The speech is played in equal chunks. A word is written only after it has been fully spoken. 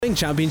Hurling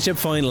Championship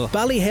Final.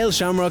 Ballyhale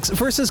Shamrocks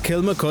versus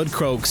Kilmacud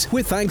Crokes.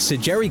 With thanks to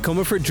Jerry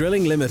Comerford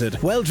Drilling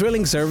Limited. Well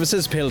Drilling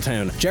Services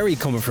Pilltown.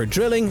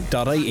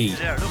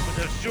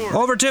 jerrycomerforddrilling.ie.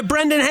 Over to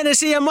Brendan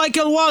Hennessy and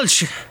Michael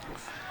Walsh.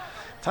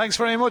 Thanks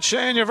very much,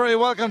 Shane. You're very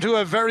welcome to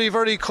a very,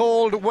 very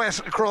cold, wet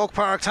Croke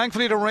Park.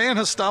 Thankfully the rain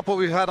has stopped, but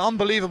we've had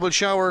unbelievable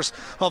showers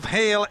of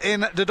hail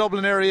in the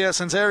Dublin area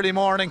since early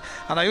morning,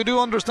 and I do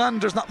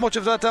understand there's not much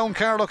of that down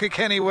Carlock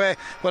Kenny way,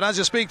 but as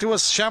you speak to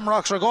us,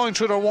 Shamrocks are going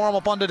through their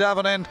warm-up on the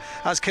Davin end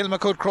as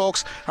Kilmacud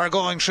Crokes are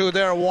going through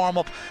their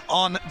warm-up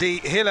on the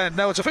hill end.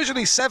 Now it's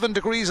officially 7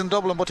 degrees in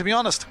Dublin, but to be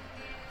honest,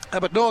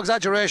 but no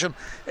exaggeration,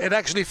 it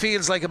actually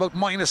feels like about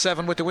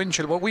 -7 with the wind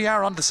chill. But we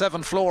are on the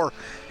 7th floor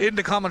in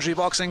the commentary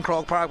box in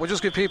Croke Park. We'll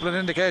just give people an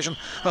indication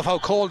of how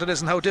cold it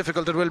is and how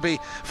difficult it will be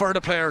for the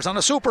players. On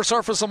a super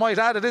surface, I might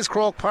add, it is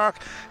Croke Park.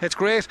 It's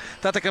great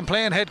that they can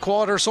play in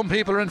headquarters. Some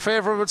people are in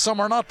favour of it, some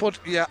are not. But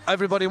yeah,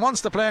 everybody wants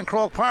to play in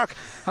Croke Park,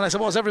 and I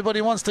suppose everybody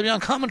wants to be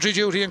on commentary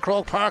duty in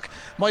Croke Park.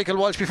 Michael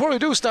Walsh, before we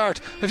do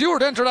start, if you were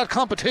to enter that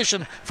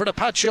competition for the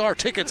Pat Shore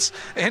tickets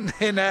in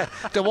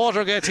the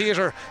Watergate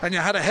Theatre and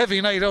you had a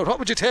heavy night out, what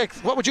would you take?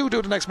 What would you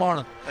do the next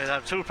morning? I'd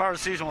have 2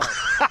 paracetamol.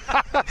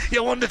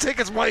 You won the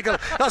tickets, Michael.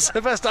 That's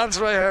the best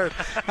answer I heard.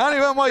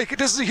 Anyway, Mike,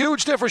 this is a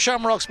huge day for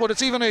Shamrocks, but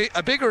it's even a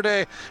bigger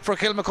day for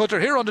Kilmacud. They're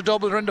here on the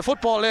double. They're in the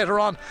football later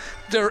on.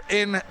 They're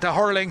in the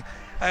hurling.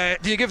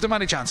 Do you give them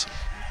any chance?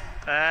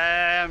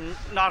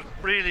 Not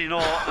really, no.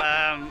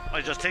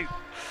 I just think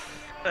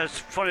it's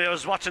funny. I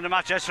was watching the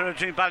match yesterday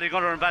between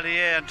Ballygunner and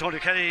Ballyea, and Tony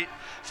Kelly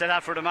said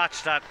after the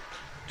match that,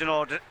 you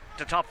know,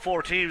 the top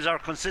 4 teams are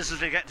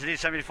consistently getting to these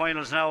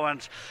semi-finals now,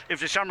 and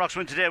if the Shamrocks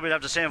win today, we'll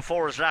have the same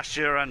 4 as last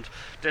year, and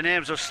the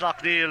names of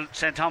Slaughtneil,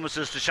 St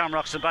Thomas's, the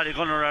Shamrocks and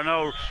Ballygunner are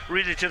now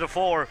really to the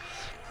fore,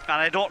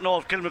 and I don't know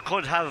if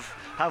Kilmacud have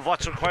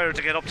what's required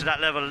to get up to that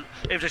level.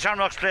 If the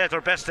Shamrocks play at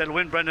their best, they'll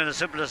win, Brendan, as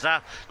simple as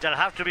that. They'll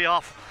have to be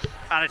off,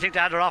 and I think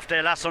they had their off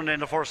day last Sunday in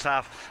the first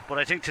half, but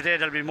I think today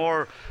they'll be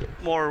more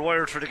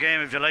wired for the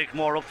game, if you like,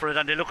 more up for it,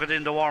 and they look at it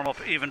in the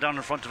warm-up, even down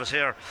in front of us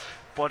here.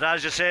 But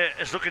as you say,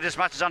 it's look at this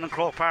match is on in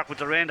Croke Park with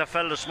the rain that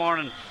fell this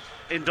morning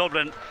in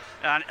Dublin,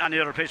 and any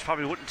other pitch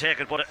probably wouldn't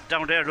take it, but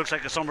down there it looks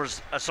like a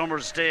summer's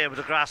day with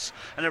the grass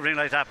and everything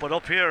like that. But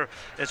up here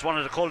it's one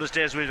of the coldest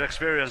days we've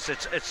experienced.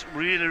 It's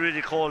really,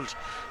 really cold,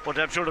 but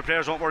I'm sure the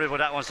players won't worry about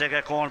that once they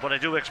get going. But I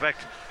do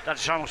expect that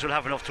the Shamrocks will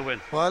have enough to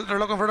win. Well, they're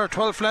looking for their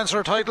 12th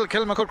Leinster title.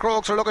 Kilmacud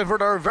Crokes are looking for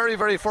their very,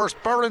 very first.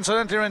 Burr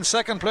incidentally are in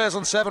second place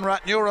on 7,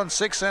 Rathnure on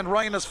 6, and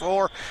Ryan is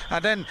 4,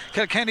 and then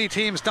Kilkenny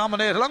teams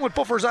dominate along with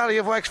Buffers Alley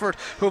of Wexford,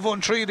 who've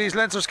won 3 of these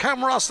Leinsters.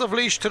 Camross of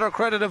Laois, to their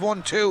credit, have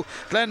won 2,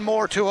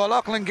 Glenmore 2,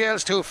 O'Loughlin Gales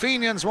 2,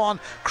 Fenians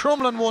 1,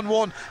 Crumlin won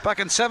 1 back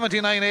in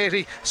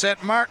 79-80.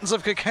 St Martin's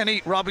of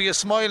Kilkenny, Robbie is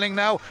smiling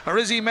now, or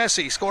is he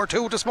Messi? Scored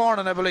 2 this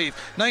morning, I believe.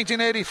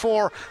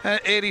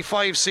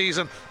 1984-85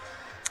 season.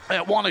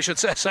 1, I should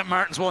say. St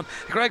Martin's won.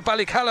 Greg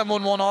Ballycallum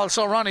won 1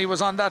 also. Ronnie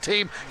was on that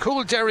team.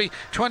 Cool Derry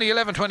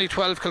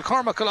 2011-2012.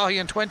 Kilcormac Callaghy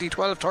in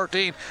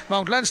 2012-13.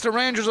 Mount Leinster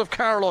Rangers of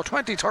Carlow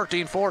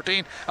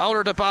 2013-14.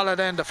 Oulart de Balla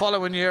then the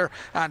following year,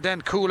 and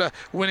then Coola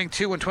winning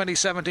 2 in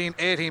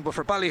 2017-18. But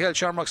for Ballyhale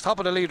Shamrocks, top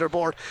of the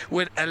leaderboard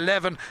with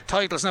 11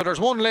 titles. Now there's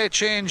one late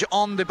change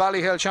on the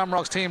Ballyhale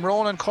Shamrocks team.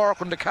 Ronan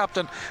Corcoran, the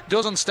captain,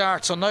 doesn't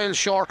start, so Niall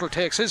Shortall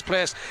takes his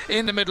place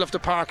in the middle of the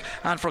park.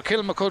 And for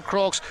Kilmacud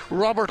Crokes,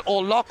 Robert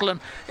O'Loughlin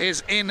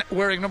is in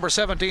wearing number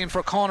 17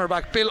 for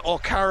cornerback Bill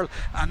O'Carroll,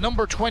 and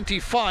number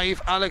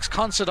 25 Alex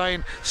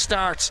Considine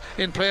starts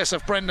in place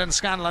of Brendan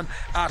Scanlon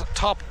at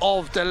top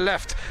of the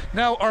left.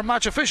 Now our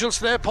match officials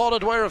today: Paul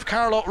Dwyer of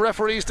Carlow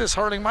referees this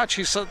hurling match.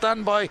 He's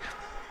standby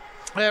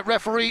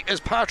referee is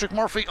Patrick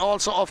Murphy,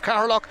 also of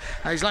Carlock.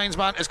 His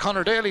linesman is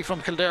Conor Daly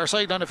from Kildare.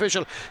 Sideline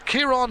official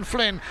Kieran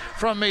Flynn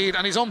from Meath,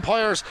 and his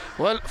umpires,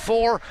 well,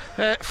 four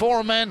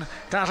men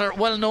that are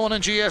well known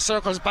in GS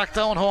circles back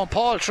down home: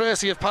 Paul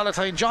Tracy of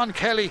Palatine, John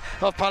Kelly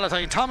of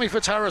Palatine, Tommy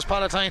Fitzharris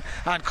Palatine,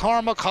 and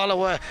Cormac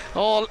Holloway,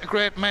 all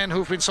great men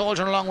who've been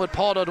soldiering along with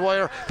Paul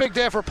O'Dwyer. Big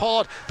day for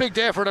Paul, big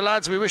day for the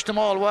lads. We wish them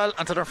all well,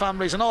 and to their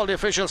families and all the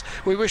officials,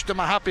 we wish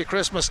them a happy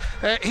Christmas.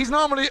 He's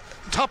normally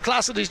top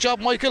class at his job,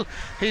 Michael.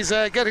 He's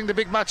getting the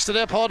big match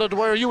today. Paul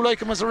O'Dwyer, you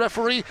like him as a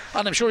referee,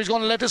 and I'm sure he's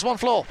going to let this one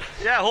flow.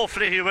 Yeah,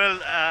 hopefully he will,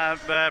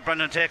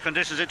 Brendan, take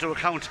conditions into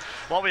account.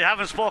 What we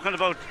haven't spoken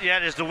about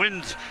yet is the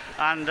wind,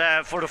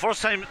 and for the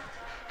first time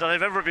that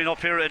I've ever been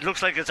up here, it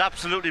looks like it's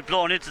absolutely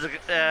blown into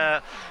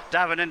the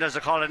Davin end, as they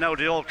call it now,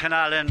 the old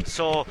canal end.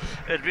 So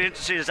it'd be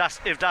interesting to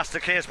see if that's the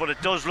case, but it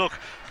does look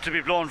to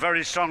be blown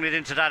very strongly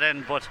into that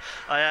end. But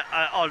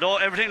although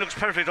everything looks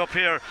perfect up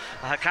here,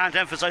 I can't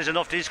emphasise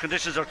enough, these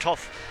conditions are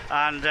tough,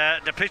 and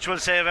the pitch will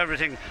save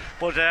everything.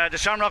 But the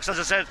Shamrocks, as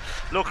I said,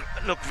 look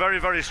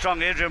very, very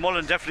strong. Adrian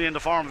Mullen definitely in the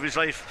form of his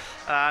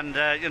life, and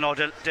they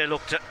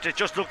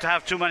just look to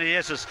have too many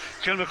aces.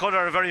 Kilmacud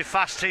are a very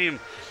fast team,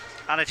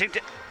 and I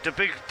think the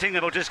big thing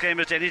about this game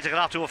is they need to get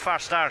off to a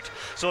fast start.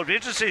 So it'll be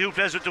interesting to see who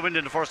plays with the wind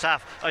in the first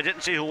half. I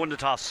didn't see who won the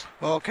toss.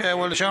 Okay,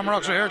 well the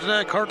Shamrocks are here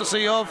today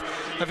courtesy of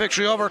a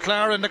victory over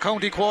Clara in the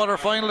county quarter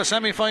final. The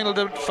semi-final,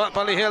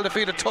 Ballyhale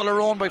defeated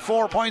Tullaroan by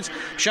 4 points.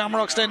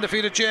 Shamrocks then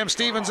defeated James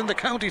Stephens in the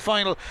county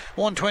final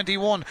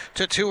 121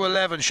 to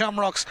 211.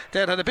 Shamrocks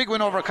then had a big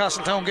win over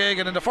Castletown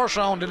Geoghegan in the first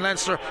round in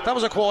Leinster. That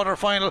was a quarter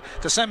final.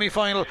 The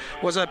semi-final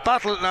was a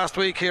battle last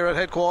week here at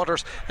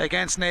headquarters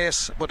against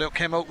Naas, but they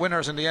came out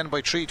winners in the end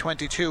by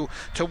 322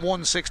 to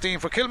 116.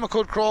 For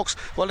Kilmacud Crokes,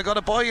 well, they got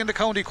a bye in the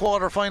county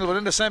quarter final, but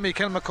in the semi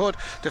Kilmacud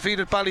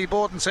defeated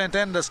Ballyboat and St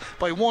Enda's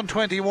by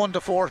 121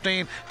 to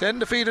 14, then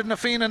defeated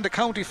Nafina in the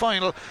county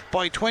final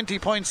by 20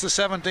 points to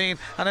 17,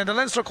 and in the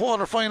Leinster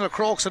quarter final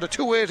Crokes had a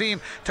 218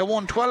 to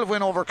 112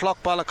 win over Clough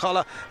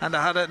Balacolla, and they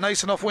had a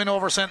nice enough win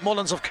over St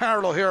Mullins of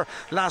Carlow here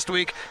last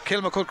week.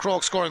 Kilmacud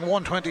Crokes scoring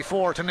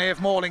 124 to Naomh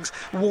Mollings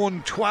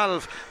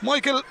 112.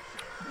 Michael,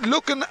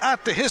 looking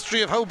at the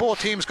history of how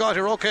both teams got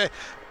here, okay,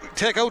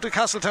 take out the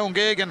Castletown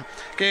Geoghegan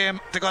game,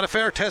 they got a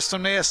fair test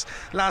from Naas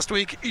last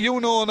week.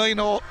 You know and I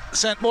know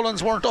St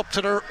Mullins weren't up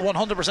to their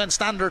 100%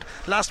 standard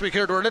last week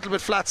here. They were a little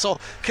bit flat, so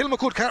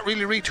Kilmacud can't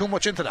really read too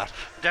much into that.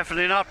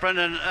 Definitely not,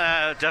 Brendan,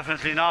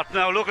 definitely not.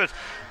 Now look at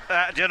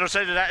the other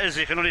side of that is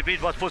you can only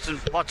beat what's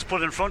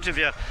put in front of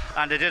you,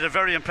 and they did a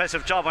very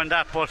impressive job on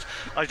that, but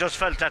I just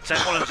felt that St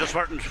Mullins just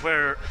weren't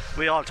where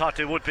we all thought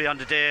they would be on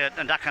the day,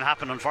 and that can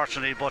happen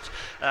unfortunately. But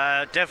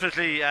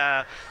definitely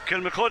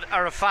Kilmacud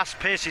are a fast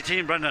pacey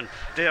team, Brendan.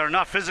 They are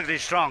not physically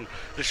strong.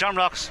 The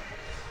Shamrocks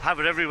have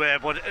it everywhere,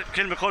 but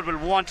Kilmacud will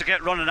want to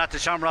get running at the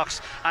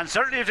Shamrocks, and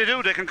certainly if they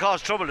do, they can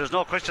cause trouble, there's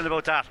no question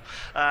about that.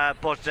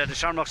 But the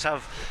Shamrocks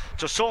have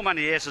just so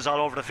many aces all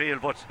over the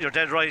field, but you're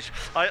dead right.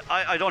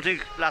 I don't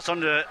think last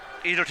Sunday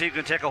either team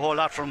can take a whole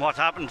lot from what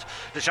happened.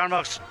 The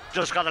Shamrocks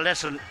just got a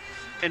lesson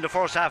in the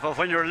first half of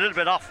when you're a little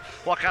bit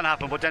off what can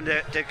happen, but then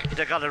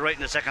they got it right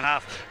in the second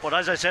half. But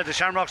as I said, the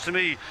Shamrocks to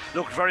me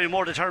look very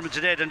more determined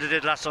today than they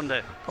did last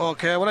Sunday.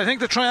 Okay, well I think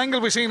the triangle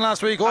we seen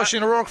last week,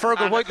 Oisin O'Rourke,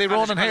 Fergal Whiteley,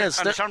 Ronan Hayes,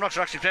 and the Shamrocks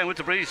are actually playing with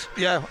the breeze.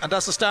 Yeah, and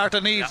that's the start they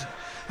need.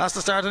 That's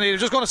the start they need. I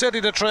was just going to say to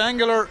you, the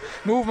triangular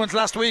movement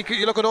last week,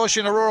 you look at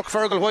Oisin O'Rourke,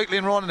 Fergal Whiteley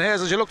and Ronan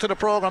Hayes, as you look to the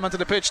programme and to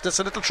the pitch, that's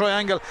a little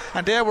triangle,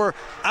 and they were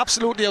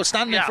absolutely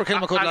outstanding for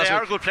Kilmacud last week. And they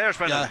are good players,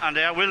 Brendan, and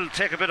they will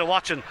take a bit of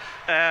watching.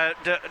 I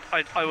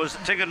was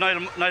thinking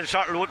Niall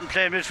Shortall wouldn't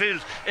play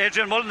midfield.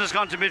 Adrian Mullen has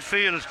gone to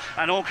midfield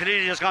and Owen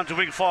Keneally has gone to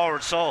wing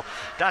forward, so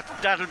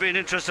that'll be an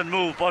interesting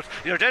move. But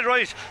you're dead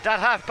right, that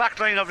half back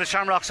line of the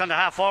Shamrocks and the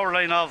half forward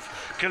line of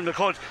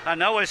Kilmacud, and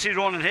now I see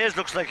Ronan Hayes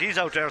looks like he's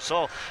out there,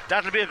 so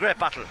that'll be a great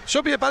battle.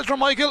 Should be a belter,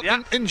 Michael.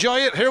 Enjoy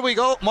it. Here we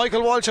go.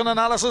 Michael Walsh on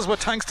analysis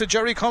with thanks to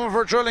Jerry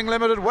Comerford Drilling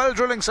Limited, well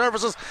drilling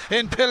services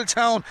in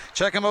Pilltown.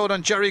 Check him out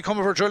on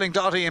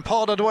jerrycomerforddrilling.ie. And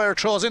Paul O'Dwyer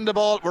throws in the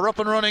ball. We're up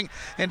and running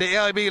in the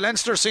AIB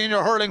Leinster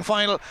Senior Hurling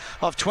Final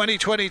of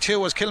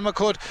 2022 as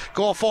Kilmacud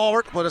go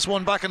forward, but it's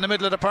one back in the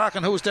middle of the park,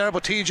 and who's there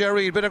but TJ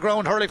Reid. Bit of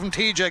ground hurling from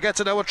TJ, gets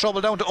it out of trouble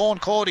down to Owen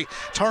Cody,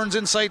 turns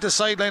inside the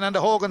sideline and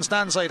the Hogan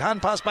stand side,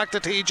 hand pass back to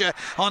TJ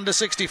on the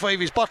 65.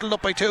 He's bottled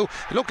up by 2.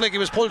 It looked like he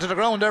was pulled to the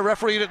ground there,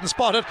 referee didn't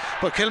spot it,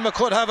 but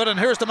Kilmacud have it, and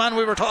here's the man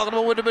we were talking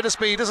about with a bit of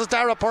speed. This is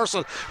Dara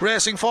Purcell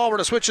racing forward.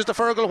 It switches to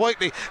Fergal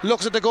Whiteley,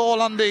 looks at the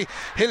goal on the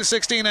Hill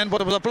 16 end,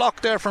 but it was a block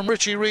there from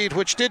Richie Reid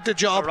which did the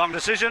job. A wrong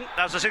decision.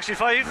 That was a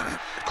 65.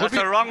 That's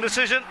a wrong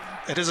decision.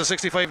 It is a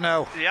 65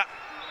 now. Yeah,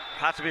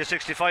 had to be a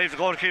 65. The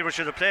goalkeeper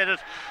should have played it.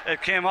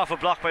 It came off a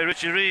block by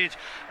Richie Reid,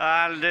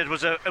 and it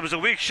was a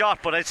weak shot,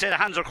 but I'd say the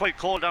hands are quite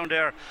cold down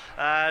there.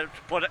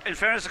 But in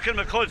fairness to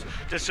Kilmacud,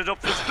 they stood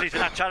up physically to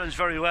that challenge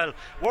very well,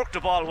 worked the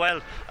ball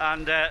well,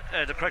 and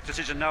the correct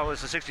decision now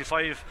is a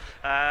 65.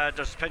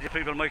 There's plenty of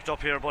people mic'd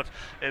up here, but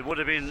it would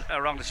have been a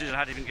wrong decision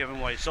had he been given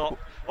away. So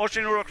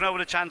Oisin O'Rourke now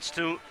with a chance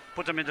to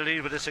put them in the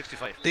lead with a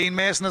 65. Dean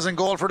Mason is in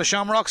goal for the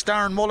Shamrocks.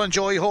 Darren Mullen,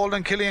 Joey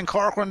Holden, Killian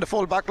Corcoran the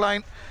full back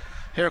line.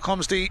 Here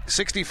comes the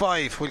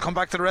 65. We'll come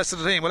back to the rest of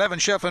the team. Well, Evan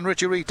Shefflin,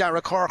 Richie Reid,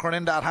 Dara Corcoran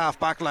in that half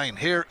back line.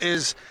 Here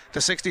is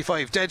the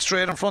 65, dead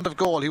straight in front of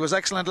goal. He was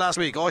excellent last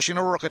week. Oisin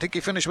O'Rourke, I think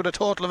he finished with a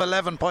total of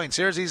 11 points.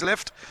 Here's his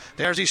lift,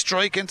 there's his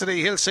strike into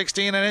the Hill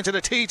 16 and into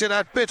the tee to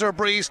that bitter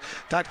breeze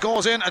that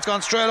goes in. It's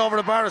gone straight over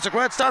the bar. It's a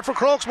great start for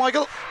Crokes,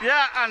 Michael.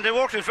 Yeah, and they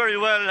worked it very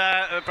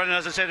well, Brendan.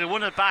 As I said, they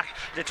won it back,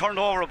 they turned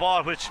over a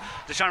ball which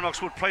the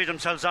Shamrocks would pride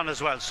themselves on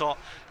as well, so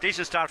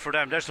decent start for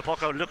them. There's the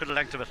puck out, look at the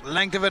length of it.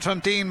 Length of it from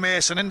Dean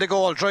Mason in the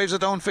goal, drives it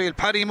downfield.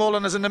 Paddy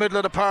Mullen is in the middle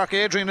of the park.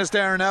 Adrian is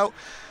there now.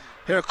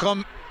 Here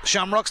come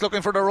Shamrocks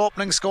looking for their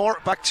opening score.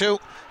 Back to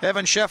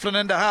Evan Shefflin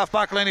in the half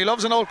back line. He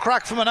loves an old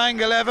crack from an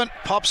angle. Evan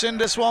pops in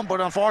this one,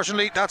 but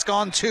unfortunately that's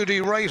gone to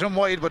the right and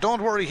wide. But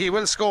don't worry, he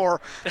will score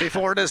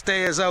before this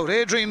day is out.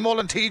 Adrian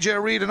Mullen,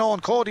 TJ Reid and Owen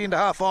Cody in the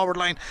half forward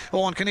line.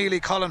 Owen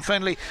Keneally, Colin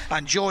Fenley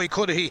and Joey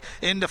Cudahy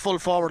in the full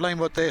forward line.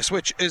 But the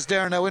switch is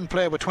there now in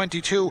play with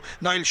 22.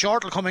 Niall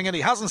Shortall coming in.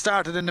 He hasn't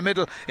started in the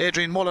middle.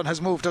 Adrian Mullen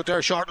has moved out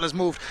there. Shortall has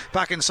moved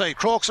back inside.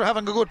 Crokes are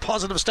having a good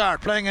positive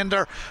start, playing in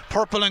their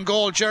purple and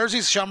gold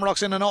jerseys.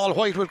 Shamrocks in an in all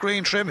white with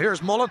green trim.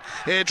 Here's Mullen.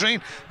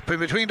 Adrian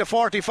between the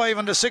 45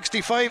 and the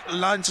 65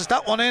 lances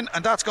that one in,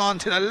 and that's gone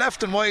to the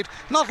left and wide.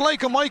 Not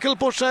like a Michael,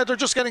 but they're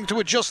just getting to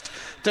adjust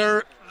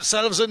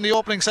themselves in the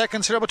opening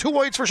seconds here. But 2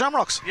 wides for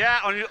Shamrocks.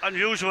 Yeah,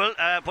 unusual,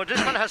 but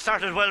this one has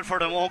started well for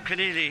them. Owen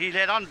Keneally, he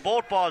laid on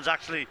both balls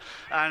actually,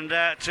 and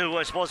to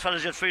I suppose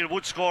Fellowship Field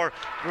would score.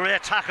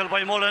 Great tackle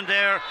by Mullen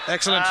there.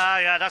 Excellent.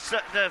 Yeah, that's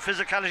the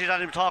physicality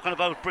that I'm talking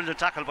about. Brilliant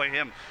tackle by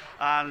him.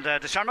 And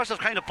the Shamrocks have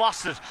kind of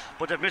bossed it,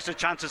 but they've missed the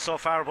chances so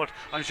far, but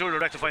I'm sure they'll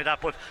rectify that.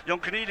 But young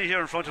Keneally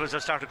here in front of us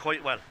has started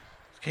quite well.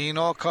 Cian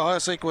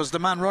O'Cahisick was the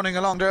man running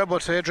along there,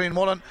 but Adrian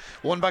Mullen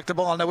won back the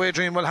ball. Now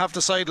Adrian will have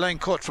the sideline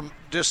cut from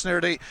just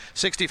near the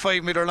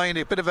 65 metre line.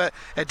 A bit of a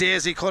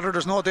daisy cutter.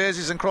 There's no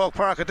daisies in Croke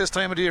Park at this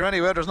time of the year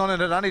anyway. There's none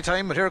in it any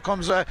time. But here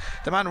comes the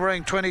man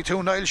wearing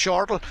 22, Niall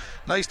Shortle.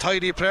 Nice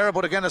tidy player,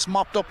 but again it's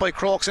mopped up by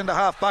Crokes in the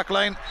half back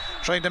line,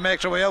 trying to make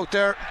their way out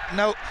there.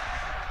 Now,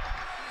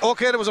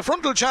 okay, there was a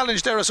frontal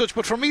challenge there as such,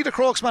 but for me the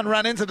Crokes man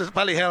ran into the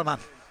Ballyhale man.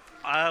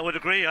 I would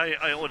agree.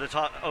 I would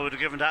have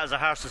given that as a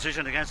harsh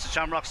decision against the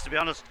Shamrocks, to be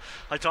honest.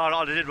 I thought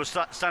all they did was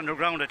stand their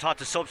ground. I thought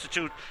the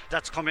substitute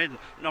that's come in,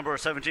 number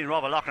 17,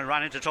 Rob O'Loughlin,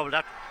 ran into trouble.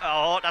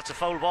 That's a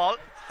foul ball.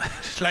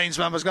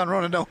 Linesman was gone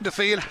running down the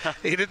field.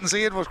 He didn't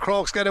see it, but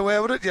Crokes get away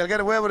with it. You'll get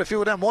away with a few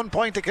of them. 1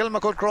 point to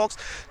Kilmacud Crokes.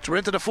 We're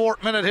into the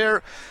 4th minute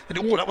here.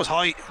 That was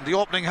high. The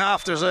opening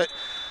half, there's a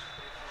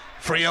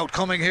free out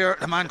coming here.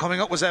 The man coming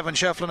up was Evan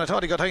Shefflin. I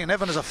thought he got high, and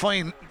Evan is a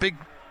fine big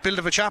build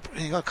of a chap.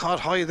 He got caught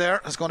high there.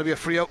 There's going to be a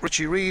free out.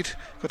 Richie Reid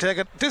could take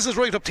it. This is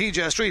right up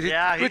TJ Street.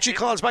 Yeah, Richie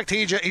calls back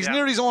TJ. He's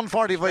near his own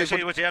 45.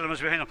 See with the elements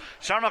behind him.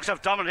 Shamrocks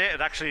have dominated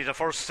actually the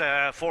first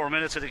 4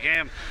 minutes of the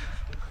game.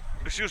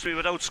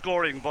 Without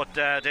scoring, but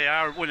they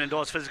are winning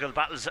those physical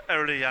battles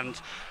early,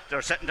 and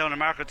they're setting down a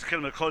marker to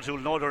Kilmacud,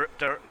 who know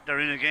they're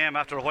in a game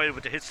after a while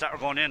with the hits that are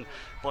going in.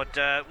 But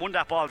won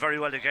that ball very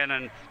well again,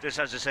 and this,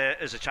 as I say,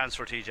 is a chance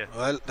for TJ.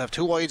 Well, they have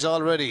 2 wides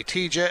already.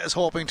 TJ is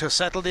hoping to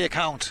settle the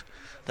account.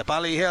 The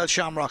Ballyhale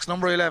Shamrocks,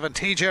 number 11,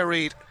 TJ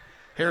Reid.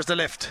 Here's the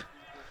lift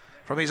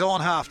from his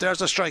own half. There's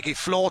the strike. He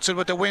floats it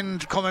with the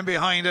wind coming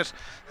behind it,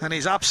 and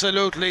he's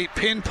absolutely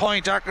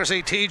pinpoint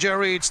accuracy. TJ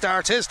Reid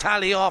starts his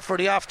tally off for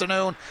the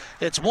afternoon.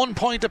 It's 1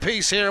 point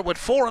apiece here with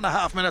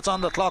 4.5 minutes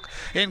on the clock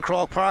in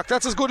Croke Park.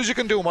 That's as good as you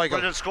can do, Michael.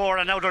 Brilliant score,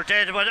 and now they're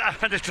dead. But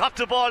when they drop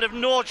the ball, they have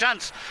no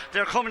chance.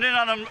 They're coming in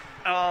on them.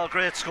 Oh,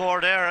 great score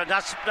there, and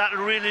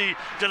that'll really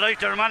delight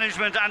their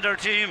management and their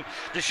team.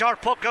 The short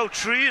puck out,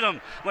 3 of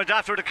them went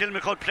after the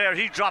Kilmacud player.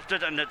 He dropped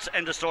it, and it's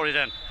end of story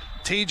then.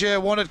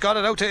 TJ won it, got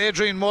it out to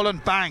Adrian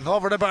Mullen. Bang,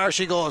 over the bar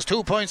she goes.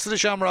 2 points to the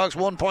Shamrocks,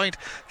 1 point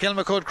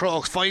Kilmacud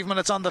Crokes. 5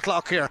 minutes on the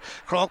clock here.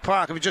 Croke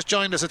Park, if you just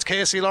joined us, it's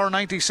KCLR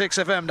 96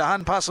 FM. The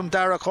hand pass from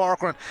Dara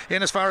Corcoran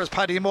in as far as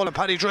Paddy Mullen.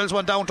 Paddy drills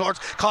one down towards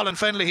Colin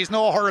Fennelly. He's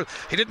no hurl.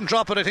 He didn't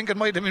drop it. I think it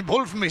might have been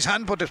pulled from his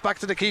hand, but it's back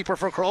to the keeper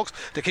for Crokes.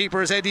 The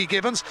keeper is Eddie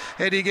Gibbons.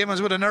 Eddie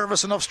Gibbons with a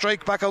nervous enough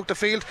strike back out the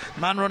field.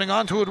 The man running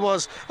onto it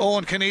was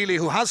Owen Keneally,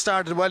 who has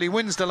started well. He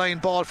wins the line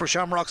ball for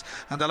Shamrocks,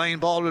 and the line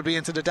ball will be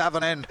into the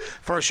Davin end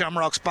for Shamrocks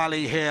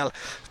Ballyhale.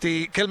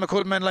 The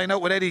Kilmacud men line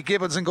out with Eddie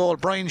Gibbons in goal.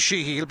 Brian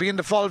Sheehy, he'll be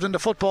involved in the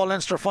football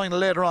Leinster final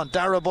later on.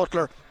 Dara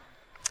Butler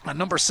and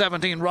number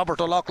 17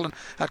 Robert O'Loughlin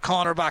at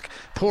cornerback.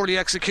 Poorly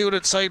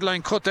executed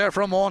sideline cut there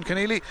from Owen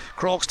Keneally.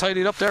 Crokes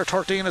tidied up there.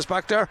 13 is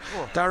back there.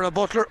 Dara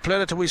Butler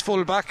played it to his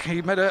full back.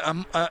 He made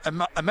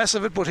a mess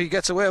of it, but he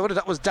gets away with it.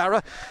 That was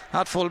Dara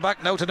at full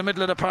back. Now to the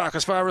middle of the park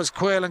as far as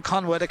Quayle and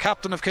Conway, the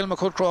captain of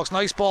Kilmacud Crokes.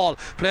 Nice ball,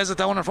 plays it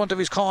down in front of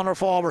his corner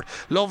forward.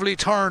 Lovely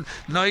turn,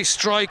 nice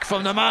strike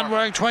from the man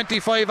wearing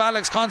 25,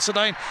 Alex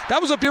Considine. That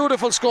was a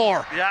beautiful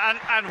score. Yeah,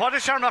 and what the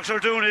Shamrocks are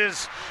doing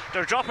is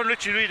they're dropping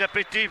Richie Reid a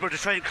bit deeper to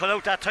try and cut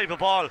out that type of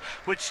ball,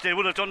 which they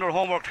would have done their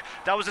homework.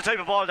 That was the type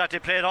of ball that they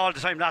played all the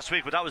time last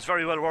week, but that was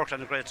very well worked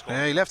and a great score.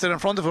 Yeah, he left it in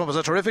front of him. It was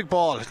a terrific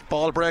ball.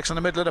 Ball breaks in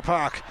the middle of the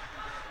park.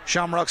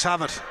 Shamrocks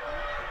have it.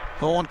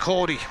 Owen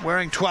Cody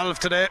wearing 12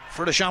 today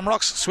for the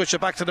Shamrocks. Switch it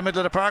back to the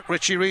middle of the park.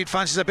 Richie Reid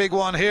fancies a big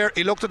one here.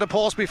 He looked at the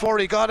post before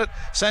he got it,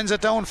 sends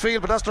it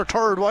downfield, but that's their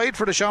 3rd wide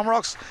for the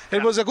Shamrocks.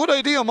 It was a good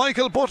idea,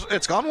 Michael, but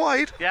it's gone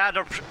wide. Yeah,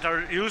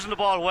 they're using the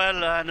ball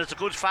well, and it's a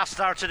good fast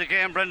start to the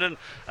game, Brendan,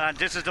 and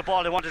this is the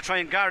ball they want to try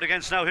and guard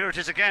against now. Here it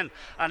is again,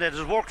 and it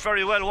has worked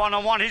very well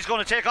one-on-one. He's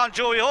going to take on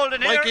Joey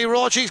Holden here. Mikey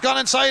Roach, he's gone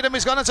inside him.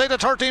 He's gone inside the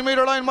 13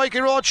 metre line.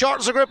 Mikey Roach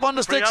shortens the grip on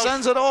the stick,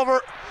 sends it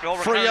over.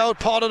 Free out.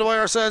 Paul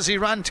Dwyer says he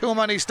ran too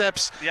many steps.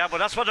 Yeah, but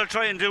that's what they'll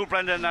try and do,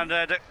 Brendan, and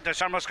the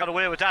Shamrocks got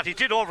away with that. He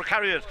did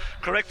overcarry it,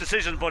 correct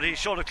decision, but he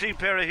showed a clean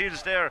pair of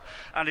heels there,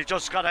 and he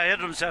just got ahead of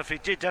himself. He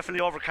did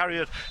definitely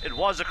overcarry it. It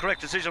was a correct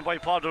decision by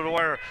Paul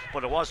Dwyer,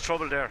 but it was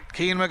trouble there.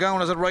 Cian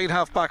McGowan is at right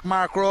half back,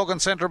 Mark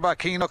Rogan centre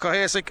back, Cian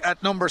O'Cahisick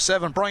at number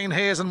 7, Brian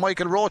Hayes and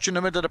Michael Roach in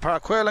the middle of the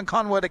park, Quayle and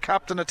Conway the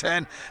captain at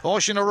 10,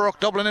 Oisin O'Rourke,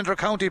 Dublin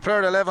inter-county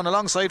player at 11,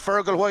 alongside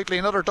Fergal Whiteley,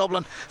 another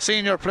Dublin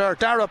senior player,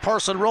 Dara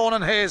Purcell,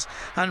 Ronan Hayes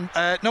and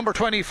number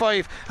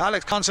 25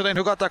 Alex Considine,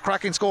 who got that that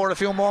cracking score a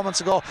few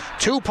moments ago.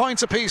 2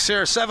 points apiece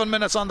here, 7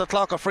 minutes on the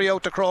clock. A free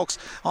out to Crokes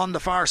on the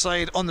far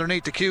side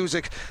underneath the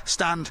Cusick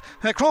stand.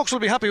 Crokes will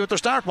be happy with their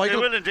start,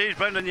 Michael. They will indeed,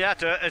 Brendan. Yeah,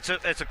 it's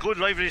a good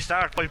lively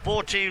start by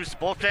both teams,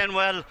 both playing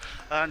well,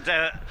 and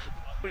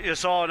you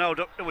saw now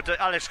with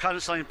the Alex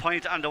Considine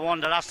point and the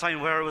last time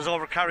where it was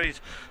overcarried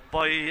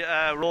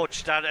by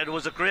Roach, that it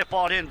was a great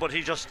ball in, but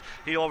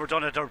he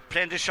overdone it. They're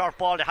playing this short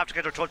ball, they have to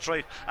get their touch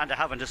right, and they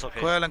haven't this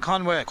occasion. Quail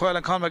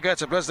and Conway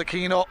gets it. Bless the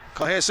Keno.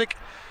 Kohesic,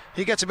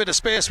 he gets a bit of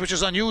space, which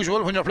is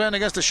unusual when you're playing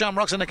against the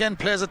Shamrocks, and again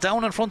plays it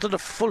down in front of the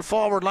full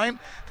forward line.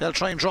 They'll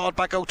try and draw it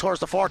back out towards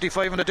the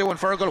 45, and they do, and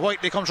Fergal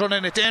Whiteley comes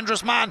running. A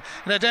dangerous man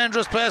in a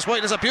dangerous place.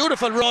 Whiteley has a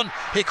beautiful run.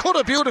 He cut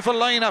a beautiful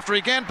line after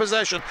he gained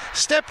possession,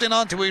 stepped in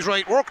onto his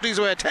right, worked his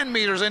way 10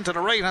 metres into the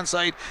right hand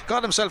side,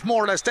 got himself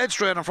more or less dead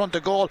straight in front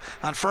of goal,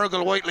 and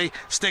Fergal Whiteley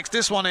sticks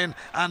this one in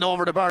and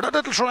over the bar. That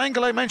little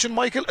triangle I mentioned,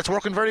 Michael, it's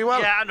working very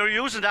well. Yeah, and they're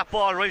using that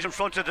ball right in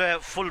front of the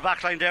full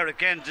back line there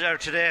again there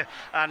today,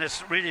 and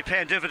it's really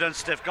paying dividends.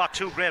 They've got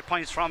 2 great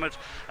points from it.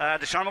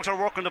 The Shamrocks are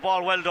working the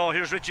ball well though.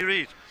 Here's Richie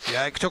Reid.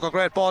 Yeah, he took a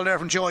great ball there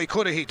from Joey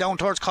Cudahy down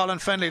towards Colin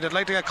Fennelly. They'd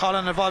like to get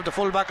Colin involved. The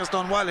full back has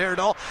done well here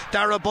though.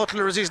 Dara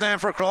Butler is his name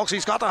for Crokes.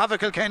 He's got to have a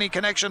Kilkenny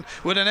connection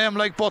with a name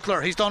like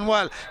Butler. He's done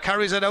well,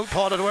 carries it out.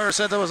 Paul Dwyer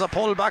said there was a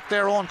pull back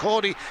there. Owen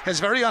Cody is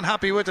very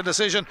unhappy with the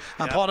decision,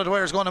 and Paul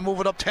Dwyer is going to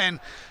move it up 10,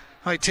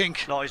 I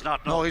think. No, he's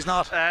not. No, he's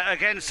not.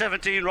 Again,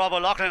 17, Rob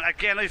O'Loughlin.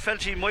 Again, I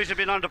felt he might have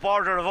been on the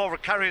border of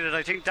overcarried it.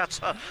 I think that's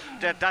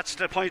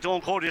the point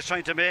Owen Cody is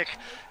trying to make.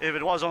 If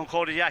it was Owen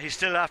Cody, yeah, he's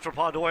still after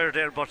Paul Dwyer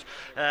there, but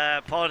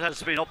Paul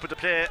has been up with the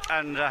play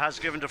and has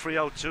given the free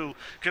out to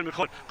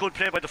Kilmacud. Good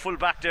play by the full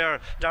back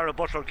there, Dara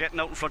Butler, getting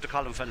out in front of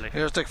Colin Fennelly.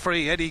 Here's the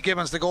free. Eddie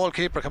Gibbons, the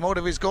goalkeeper, come out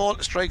of his goal,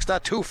 strikes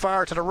that too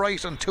far to the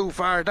right and too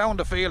far down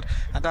the field,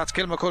 and that's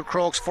Kilmacud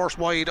Crokes' first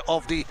wide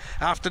of the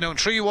afternoon.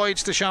 3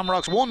 wides to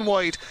Shamrocks, 1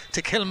 wide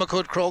to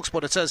Kilmacud Crokes,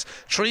 but it says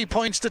 3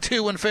 points to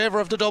 2 in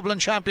favour of the Dublin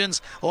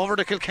champions over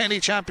the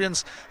Kilkenny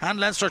champions, and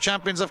Leinster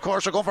champions of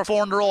course are going for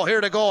 4 in a row. Here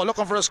they go,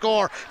 looking for a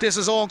score. This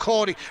is Owen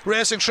Cody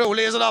racing through,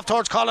 lays it off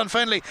towards Colin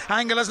Fennelly.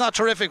 Angle is not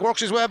terrific,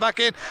 works his way back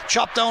in,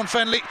 chopped down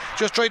Fennelly,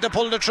 just tried to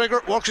pull the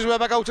trigger, works his way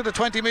back out to the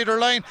 20 metre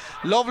line.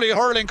 Lovely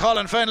hurling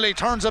Colin Fennelly,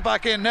 turns it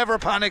back in, never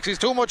panics. He's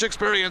too much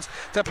experience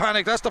to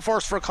panic. That's the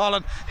first for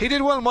Colin. He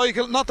did well,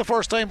 Michael, not the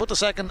first time but the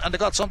second, and they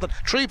got something.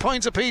 3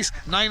 points apiece,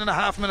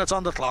 9.5 minutes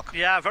on the clock.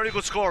 Yeah, very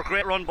good score,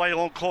 great run by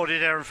Owen Cody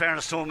there, in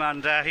fairness to him,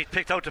 and he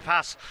picked out the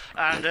pass,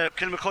 and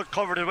Kilmacud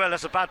covered it well.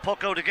 That's a bad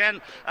puck out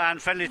again, and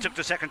Fennelly took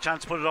the second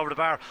chance, put it over the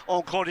bar.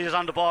 Owen Cody is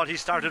on the ball, he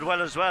started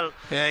well as well.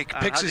 Yeah, he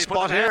picks his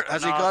spot here.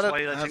 Has he got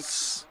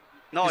it?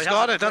 No, he's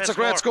got it. That's a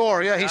great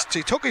score. Yeah,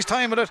 he took his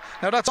time with it.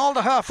 Now that's all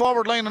the half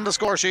forward line on the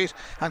score sheet,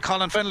 and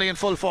Colin Fennelly in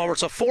full forward.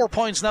 So 4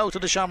 points now to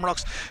the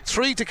Shamrocks,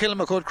 3 to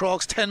Kilmacud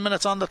Crokes. 10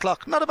 minutes on the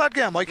clock. Not a bad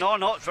game, Mike.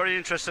 No, very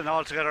interesting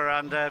altogether,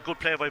 and good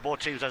play by both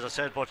teams, as I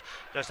said. But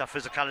there's that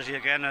physicality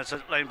again. It's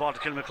a line ball to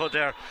Kilmacud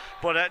there.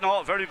 But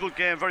no, very good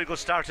game, very good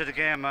start to the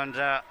game, and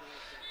a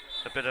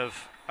bit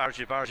of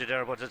argy-bargy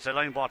there. But it's a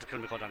line ball to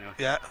Kilmacud anyway.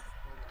 Yeah,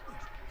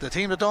 the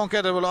team that don't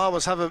get it will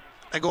always have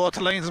a go at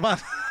the linesman.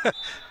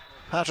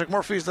 Patrick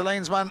Murphy's the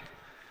linesman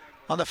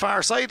on the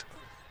far side.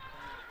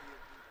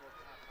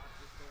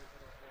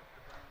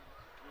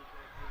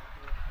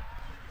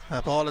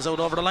 That ball is out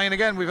over the line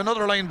again. We've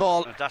another line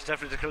ball. That's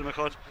definitely the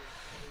Kilmacud.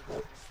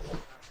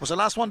 Was the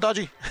last one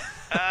dodgy?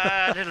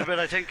 A little bit,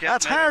 I think. Yeah,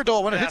 that's maybe hard though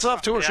when it hits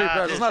off 2 or 3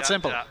 players. It's not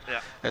simple.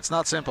 It's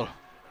not simple.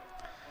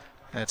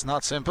 It's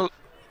not simple.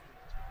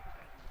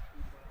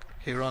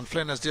 Kieran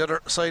Flynn is the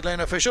other sideline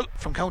official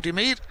from County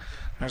Meath.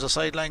 There's a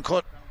sideline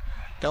cut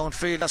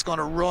downfield. That's going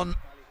to run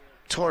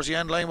towards the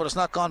end line, but it's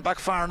not gone back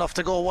far enough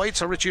to go wide,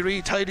 so Richie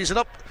Reid tidies it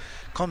up,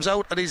 comes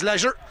out at his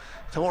leisure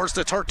towards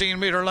the 13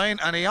 metre line,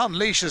 and he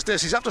unleashes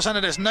this. He's after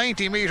sending this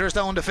 90 metres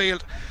down the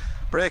field,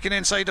 breaking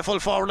inside the full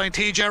forward line.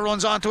 TJ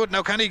runs onto it.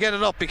 Now can he get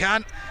it up? He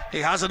can. He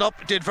has it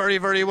up, did very,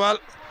 very well.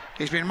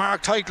 He's been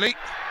marked tightly,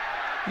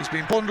 he's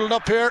been bundled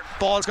up here.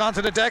 Ball's gone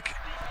to the deck.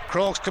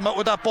 Crokes come out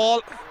with that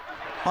ball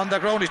on the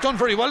ground. He's done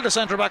very well, the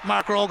centre back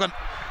Mark Rogan,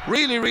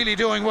 really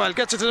doing well.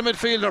 Gets it to the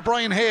midfielder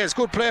Brian Hayes.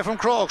 Good play from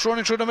Crokes,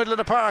 running through the middle of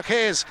the park.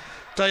 Hayes,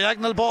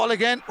 diagonal ball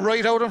again,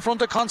 right out in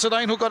front of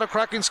Considine, who got a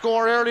cracking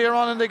score earlier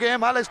on in the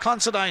game. Alex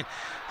Considine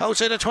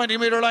outside the 20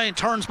 metre line,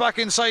 turns back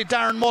inside.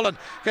 Darren Mullen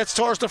gets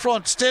towards the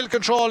front, still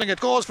controlling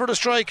it, goes for the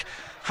strike.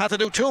 Had to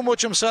do too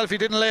much himself. He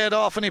didn't lay it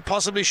off, and he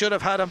possibly should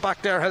have had him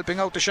back there helping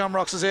out the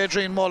Shamrocks as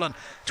Adrian Mullen.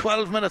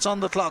 12 minutes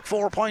on the clock,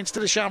 4 points to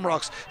the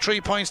Shamrocks,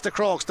 3 points to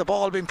Crokes. The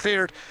ball being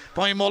cleared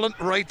by Mullen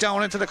right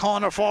down into the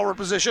corner forward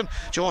position.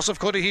 Joseph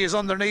Cudahy is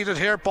underneath it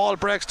here. Ball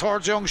breaks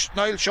towards young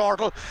Niall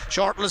Shortle.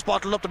 Shortle is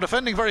bottled up. They're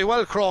defending very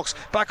well, Crokes.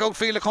 Back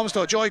outfield it comes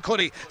to Joy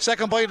Cudahy.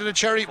 Second bite of the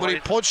cherry, but he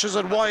pushes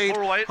it wide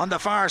on the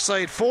far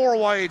side. 4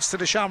 wides to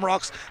the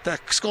Shamrocks. The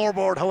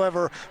scoreboard,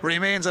 however,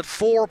 remains at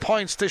 4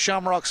 points to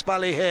Shamrocks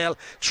Ballyhale,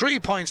 3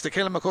 points to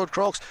Kilmacud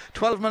Crokes.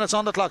 12 minutes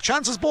on the clock.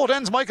 Chances both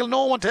ends, Michael.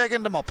 No one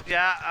taking them up.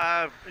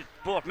 Yeah,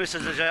 both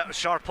misses a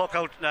short puck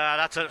out.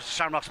 That's a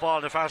Shamrocks ball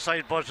on the far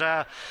side. But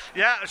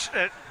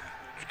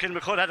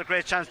Kilmacud had a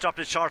great chance, dropped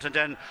it short, and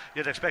then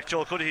you'd expect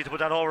Joe Cuddihy to put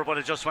that over, but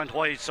it just went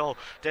wide. So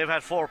they've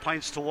had 4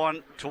 points to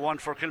one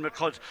for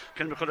Kilmacud.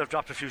 Kilmacud have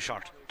dropped a few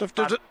short. They've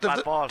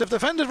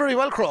defended very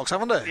well, Crokes,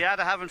 haven't they? Yeah,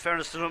 they have, in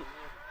fairness to them.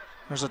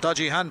 There's a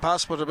dodgy hand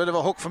pass, but a bit of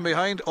a hook from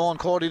behind. Owen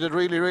Cody did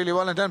really, really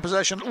well, and then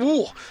possession.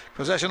 Ooh,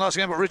 possession lost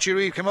again, but Richie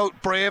Reid came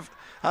out brave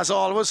as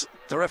always.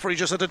 The referee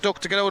just had to duck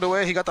to get out of the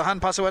way. He got the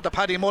hand pass away to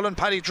Paddy Mullen.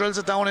 Paddy drills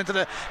it down into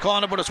the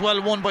corner, but it's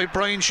well won by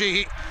Brian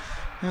Sheehy.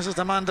 This is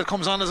the man that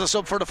comes on as a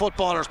sub for the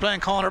footballers, playing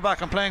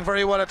cornerback and playing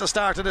very well at the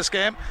start of this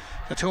game.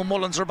 The two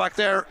Mullins are back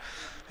there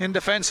in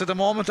defence at the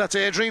moment. That's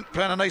Adrian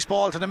playing a nice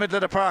ball to the middle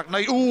of the park.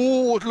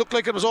 Ooh, it looked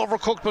like it was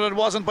overcooked, but it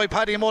wasn't by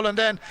Paddy Mullen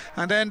then.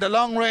 And then the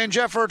long range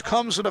effort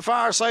comes to the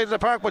far side of the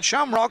park. But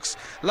Shamrocks,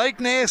 like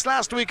Naas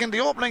last week in the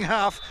opening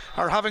half,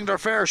 are having their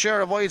fair share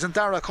of wides, and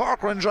Dara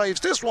Corcoran drives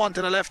this one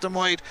to the left and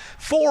wide.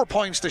 4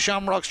 points to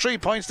Shamrocks, 3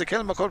 points to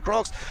Kilmacud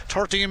Crokes.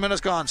 13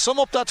 minutes gone. Sum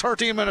up that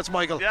 13 minutes,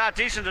 Michael. Yeah,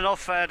 decent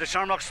enough. The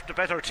Shamrocks, the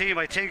better team,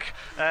 I think.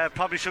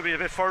 Probably should be a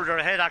bit further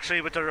ahead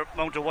actually with the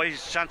amount of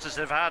wise chances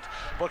they've had.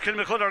 But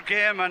Kilmacud are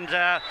game, and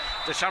the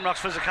Shamrocks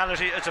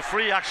physicality, it's a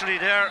free actually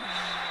there,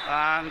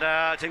 and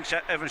I think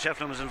Evan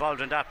Shefflin was involved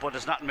in that, but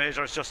it's not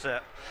major, it's just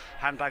a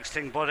handbags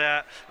thing. But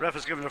ref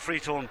has given a free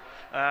to him.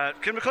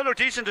 Kilmacud are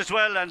decent as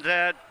well, and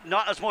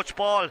not as much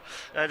ball.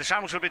 The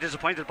Shamrocks will be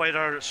disappointed by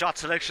their shot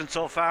selection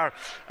so far.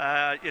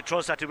 You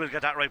trust that they will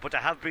get that right, but they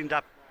have been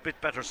that bit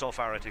better so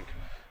far, I think.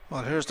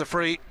 Well, here's the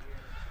free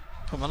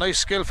from a nice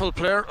skillful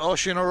player,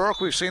 Oisin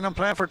O'Rourke. We've seen him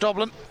playing for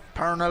Dublin,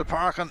 Parnell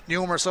Park on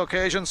numerous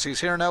occasions.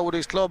 He's here now with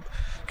his club,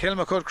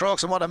 Kilmacud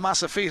Crokes, and what a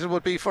massive feat it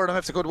would be for them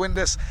if they could win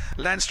this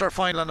Leinster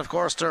final. And of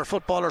course their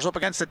footballers up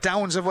against the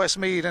Downs of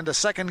Westmeath in the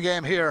second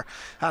game here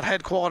at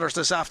headquarters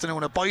this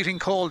afternoon. A biting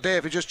cold day.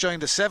 If you just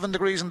joined us, 7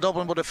 degrees in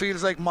Dublin, but it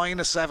feels like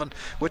 -7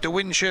 with the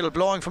wind chill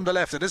blowing from the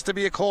left. It is to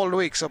be a cold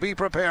week, so be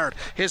prepared.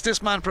 Is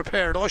this man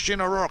prepared? Oisin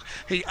O'Rourke,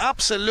 he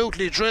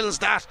absolutely drills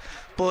that,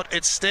 but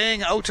it's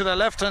staying out to the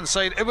left hand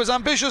side. It was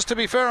ambitious, to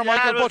be fair,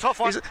 Michael,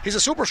 but he's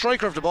a super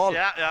striker of the ball.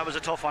 Yeah, it was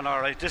a tough one,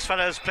 alright. This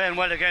fella is playing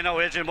well again now,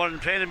 Adrian Mullen,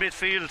 playing in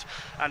midfield,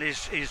 and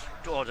he's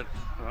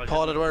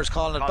Paul Edwards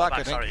calling it back.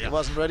 I think he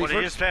wasn't ready for it.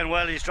 He is playing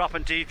well. He's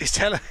dropping deep. He's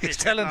telling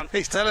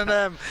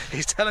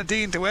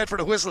Dean to wait for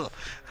the whistle.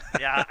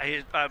 Yeah,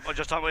 I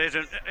just talking about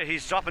Adrian.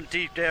 He's dropping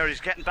deep there.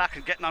 He's getting back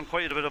and getting on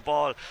quite a bit of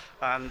ball,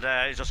 and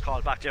he's just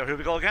called back there. Here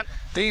we go again.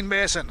 Dean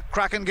Mason,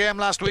 cracking game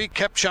last week.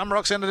 Kept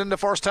Shamrocks in it in the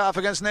first half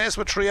against Naas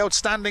with 3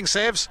 outstanding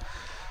saves,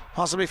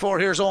 possibly 4.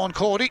 Here's Owen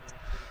Cody.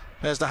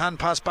 There's the hand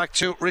pass back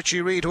to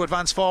Richie Reid, who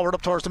advanced forward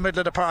up towards the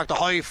middle of the park. The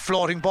high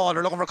floating ball.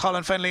 They're looking for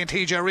Colin Fennelly and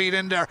TJ Reid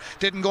in there.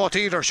 Didn't go to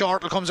either.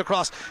 Shortall comes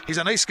across. He's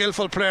a nice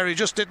skillful player. He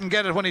just didn't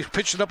get it when he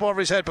pitched it up over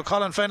his head. But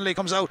Colin Fennelly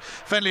comes out.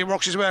 Fennelly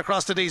works his way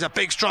across the D. He's a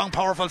big, strong,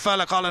 powerful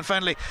fella, Colin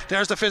Fennelly.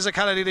 There's the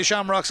physicality of the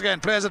Shamrocks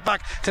again. Plays it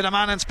back to the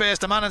man in space.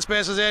 The man in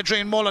space is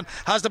Adrian Mullen.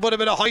 Has to put a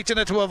bit of height in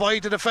it to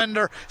avoid the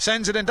defender.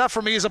 Sends it in. That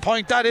for me is a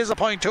point. That is a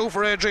point too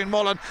for Adrian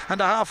Mullen. And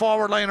the half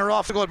forward line are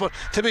off the good. But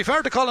to be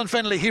fair to Colin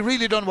Fennelly, he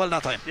really done well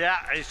that time. Yeah,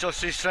 his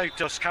strength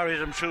just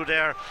carried him through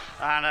there,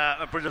 and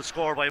a brilliant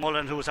score by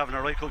Mullen, who was having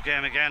a right good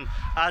game again,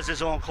 as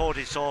his own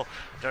Cody. So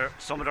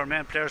some of their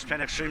main players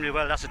playing extremely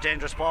well. That's a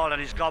dangerous ball,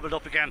 and he's gobbled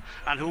up again.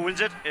 And who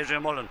wins it?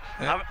 Adrian Mullen.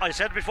 Yeah. I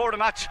said before the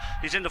match,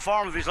 he's in the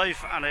form of his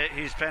life, and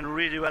he's playing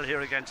really well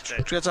here again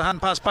today. Gets a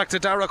hand pass back to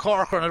Dara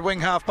Corcoran at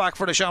wing half back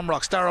for the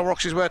Shamrocks. Dara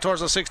works his way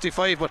towards the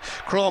 65, but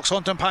Crokes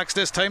hunting packs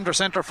this time. Their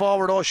centre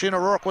forward Oisin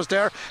O'Rourke was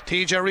there.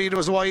 TJ Reid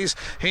was wise.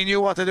 He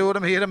knew what to do with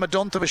him. He hit him a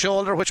dunt of a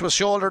shoulder, which was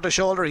shoulder to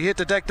shoulder. He hit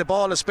the deck. The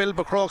ball is spilled,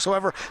 but Crokes,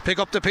 however, pick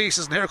up the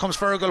pieces. And here comes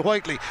Fergal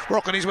Whiteley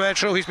working his way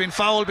through. He's been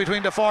fouled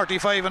between the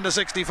 45 and the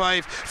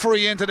 65.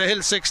 Free into the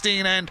Hill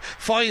 16 end.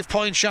 5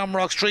 points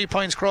Shamrocks, 3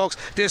 points Crokes.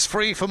 This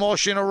free from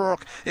Oisin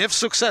O'Rourke, if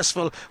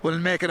successful, will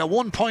make it a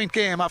 1 point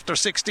game after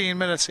 16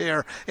 minutes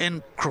here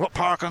in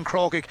Park and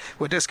Crokick.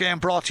 With this game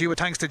brought to you with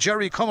thanks to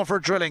Jerry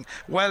Comerford Drilling,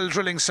 Well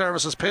Drilling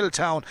Services,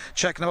 Pilltown.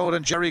 Check them out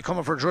on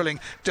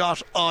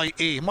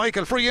jerrycomerforddrilling.ie.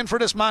 Michael, free in for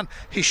this man.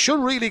 He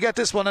should really get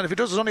this one, and if he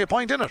does, there's only a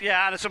point in it.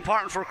 Yeah, and it's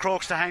important for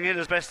Crokes to hang in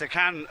as best they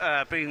can,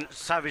 being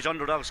savage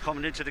underdogs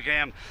coming into the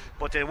game.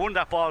 But they won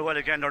that ball well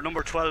again. Their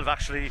number 12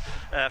 actually,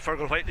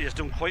 Fergal Whiteley, is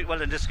doing quite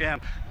well in this game.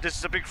 This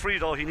is a big free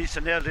though. He needs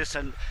to nail this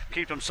and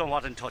keep them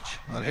somewhat in touch.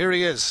 Well, here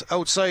he is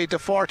outside the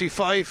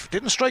 45.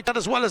 Didn't strike that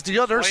as well as the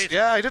others. Right.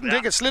 Yeah, I didn't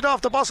think it slid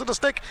off the boss of the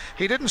stick.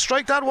 He didn't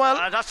strike that well.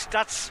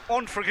 That's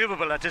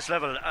unforgivable at this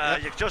level.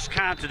 You just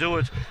can't do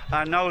it.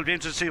 And now it'll be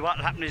interesting to see what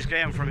happens in his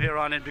game from here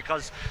on in,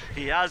 because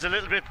he has a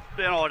little bit,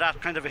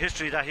 that kind of a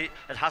history that it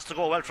has to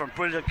go well from.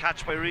 Brilliant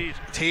catch by Reid.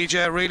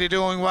 TJ really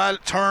doing well,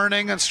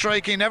 turning and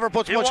striking. Never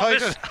puts much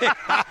height in.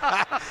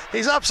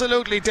 He's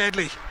absolutely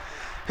deadly.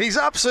 He's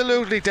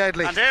absolutely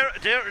deadly. And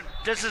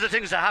this is the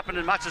things that happen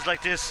in matches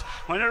like this.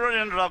 When you're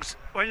the underdogs,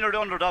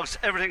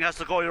 everything has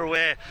to go your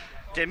way.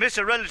 They miss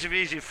a relatively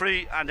easy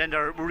free, and then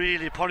they're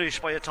really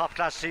punished by a top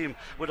class team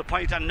with a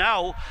point. And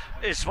now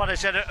it's what I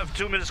said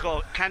 2 minutes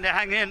ago. Can they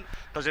hang in?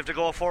 Because if they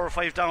go 4 or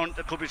 5 down,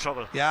 there could be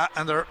trouble. Yeah,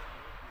 and they're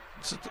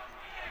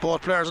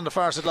both players on the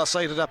far side lost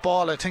sight of that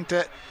ball. I think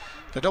that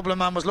The Dublin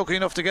man was lucky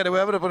enough to get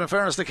away with it, but in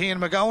fairness to Cian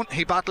McGowan,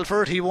 he battled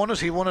for it, he won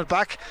it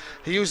back.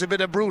 He used a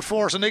bit of brute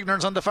force and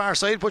ignorance on the far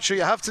side, but sure,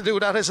 you have to do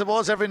that, I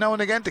suppose, every now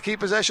and again to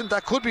keep possession.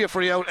 That could be a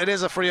free out. It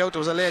is a free out. It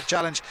was a late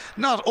challenge,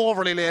 not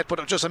overly late,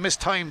 but just a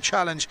mistimed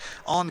challenge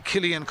on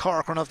Killian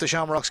Corcoran of the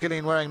Shamrocks.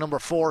 Killian wearing number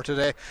 4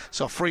 today,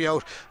 so free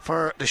out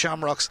for the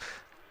Shamrocks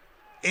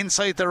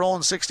inside their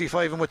own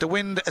 65, and with the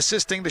wind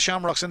assisting the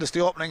Shamrocks in the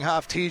opening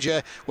half,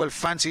 TJ will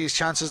fancy his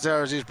chances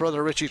there as his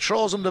brother Richie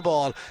throws him the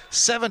ball.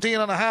 17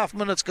 and a half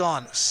minutes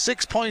gone,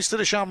 6 points to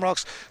the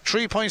Shamrocks,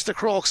 3 points to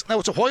Crokes. Now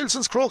it's a while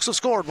since Crokes have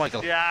scored,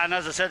 Michael. Yeah, and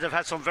as I said, they've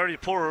had some very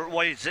poor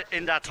wides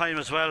in that time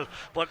as well,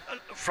 but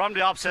from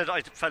the offset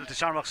I felt the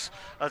Shamrocks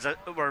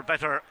were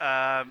better.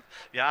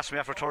 You asked me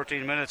after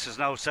 13 minutes, is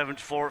now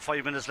 74,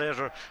 5 minutes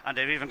later, and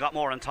they've even got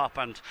more on top,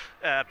 and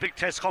big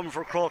test coming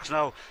for Crokes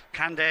now.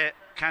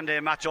 Can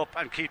they match up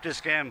and keep this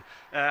game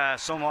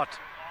somewhat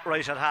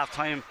right at half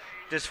time?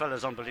 This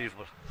fella's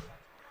unbelievable.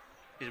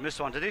 He missed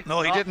one, did he?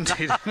 No, he didn't.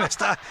 He didn't miss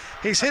that.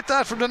 He's hit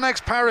that from the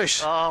next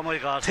parish. Oh my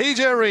God.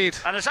 TJ Reid.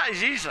 And it's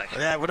easy, like.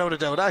 Yeah, without a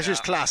doubt. That's his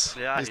class.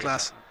 Yeah, he's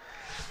class.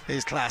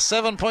 He's class.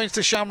 7 points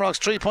to Shamrocks,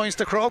 3 points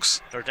to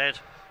Crokes. They're dead.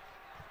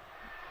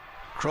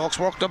 Crokes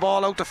worked the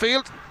ball out the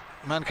field.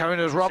 Man carrying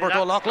it is Robert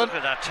O'Loughlin. Look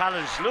at that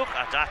challenge. Look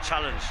at that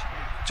challenge.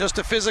 Just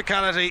the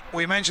physicality.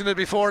 We mentioned it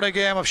before the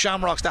game of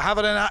Shamrocks. They have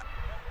it in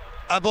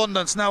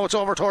abundance. Now it's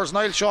over towards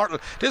Niall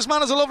Shortall. This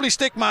man is a lovely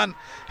stick man.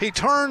 He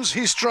turns,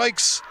 he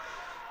strikes.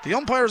 The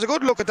umpire is a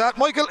good look at that.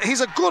 Michael, he's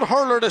a good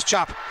hurler, this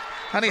chap,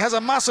 and he has a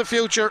massive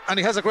future and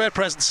he has a great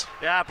presence.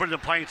 Yeah,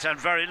 brilliant points,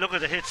 and look at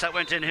the hits that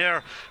went in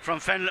here from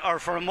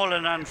from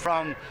Mullen and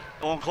from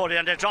Owen Cody,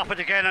 and they drop it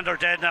again and they're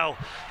dead now.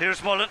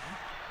 Here's Mullen.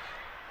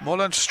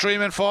 Mullen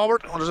streaming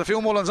forward. Well, there's a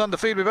few Mullins on the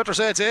field. We better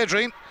say it's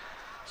Adrian.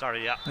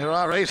 Sorry, yeah. You're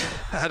all right.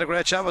 I had a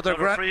great chat with their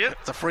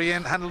the free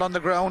in handled on the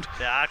ground.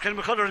 Yeah,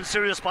 Kilmacud are in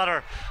serious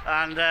bother,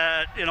 and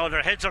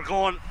their heads are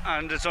going,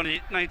 and it's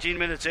only 19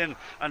 minutes in,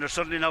 and they're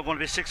suddenly now going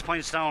to be 6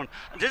 points down.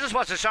 And this is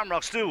what the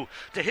Shamrocks do.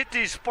 They hit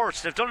these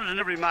spurts. They've done it in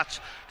every match.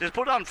 They've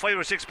put on 5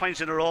 or 6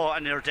 points in a row,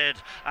 and they're dead.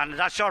 And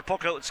that short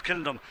puck out is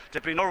killing them.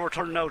 They've been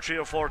overturned now 3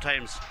 or 4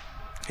 times.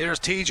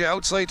 Here's TJ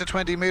outside the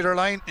 20 metre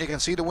line. You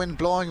can see the wind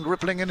blowing,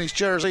 rippling in his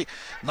jersey.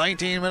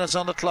 19 minutes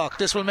on the clock.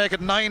 This will make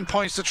it 9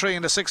 points to 3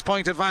 and a 6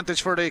 point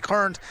advantage for the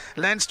current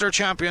Leinster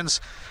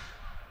champions,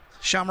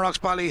 Shamrocks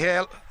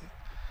Ballyhale.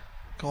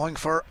 Going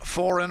for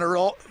 4 in a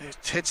row. It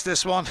hits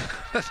this one.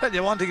 I tell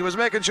you one thing, he was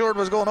making sure it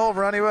was going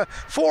over anyway.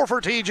 4 for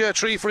TJ,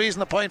 3 for easing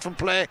the point from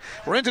play.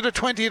 We're into the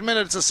 20th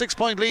minute. It's a 6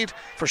 point lead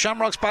for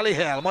Shamrocks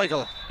Ballyhale.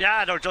 Michael.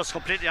 Yeah, they're just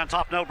completely on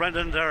top now,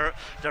 Brendan. They're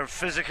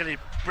physically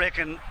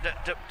breaking.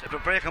 The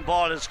breaking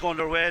ball is going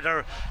their way.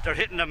 They're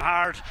hitting them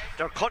hard.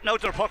 They're cutting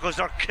out their puckouts.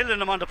 They're killing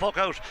them on the puck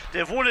out.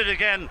 They've won it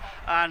again,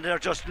 and they're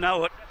just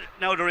now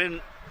they're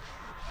in.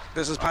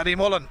 This is Paddy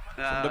Mullen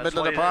from the middle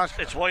of the park.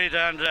 It's wide,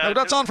 and now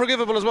that's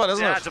unforgivable as well,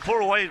 isn't it? Yeah, it's a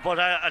poor wide, but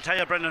I tell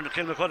you, Brendan,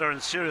 Kilmacud are in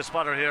serious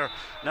bother here.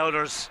 Now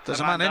there's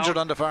a man injured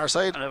on the far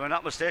side, and if I'm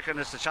not mistaken,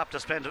 it's the chap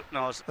that's playing.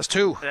 No, that's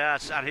 2. Yeah,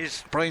 and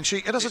he's Brian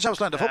Sheehy. That's the chap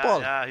playing the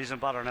football. Yeah, he's in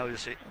bother now. You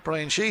see,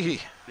 Brian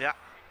Sheehy. Yeah,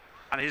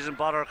 and he's in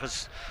bother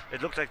because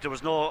it looked like there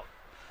was no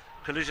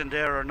collision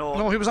there or no.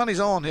 No, he was on his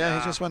own. Yeah,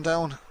 he just went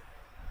down.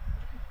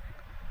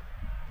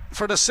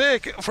 For the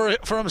sake,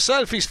 for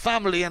himself, his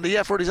family, and the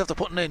effort he's after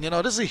putting in,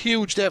 this is a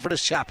huge day for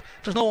this chap.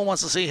 There's no one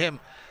wants to see him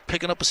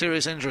picking up a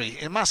serious injury.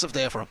 A massive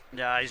day for him.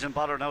 Yeah, he's in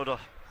bother now, though.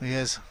 He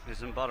is.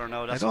 He's in bother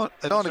now. It's not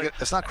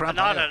cramped.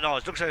 No,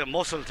 it looks like a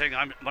muscle thing.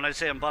 When I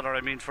say in bother,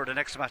 I mean for the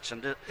next match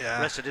and the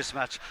rest of this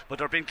match. But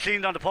they're being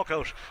cleaned on the puck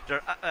out.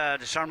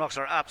 The Shamrocks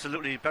are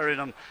absolutely burying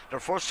them. Their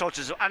first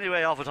touches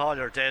anyway off at all,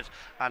 they're dead,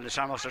 and the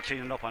Shamrocks are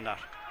cleaning up on that.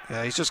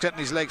 Yeah, he's just getting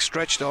his legs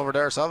stretched over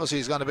there, so obviously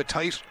he's gone a bit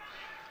tight.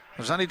 If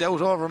there's any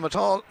doubt over him at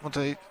all, but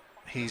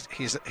he's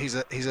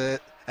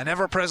an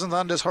ever present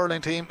on this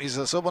hurling team. He's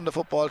a sub on the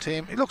football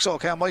team. He looks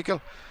okay,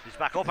 Michael. He's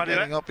back up anyway.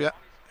 Getting up, yeah.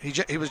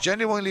 He was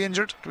genuinely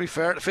injured, to be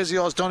fair. The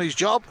physio's done his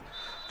job.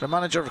 The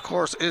manager, of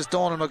course, is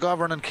Donal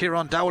McGovern and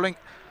Kieran Dowling.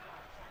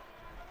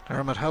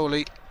 Dermot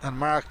Howley and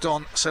Mark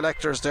Dunn,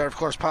 selectors there. Of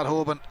course, Pat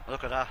Hoban.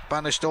 Look at that.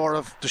 Banished door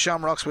of the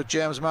Shamrocks with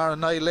James Marr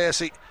and Niall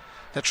Lacey,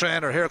 the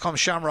trainer. Here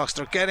comes Shamrocks.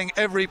 They're getting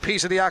every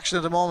piece of the action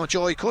at the moment.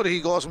 Joey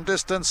Cuddy goes from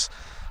distance,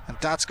 and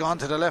that's gone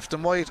to the left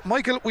and wide.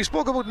 Michael, we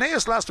spoke about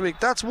Naas last week.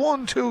 That's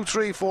 1, 2,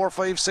 3, 4,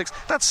 5, 6.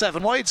 That's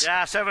 7 wides.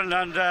 Yeah, 7,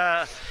 and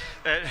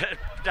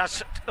that's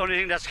the only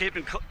thing that's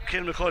keeping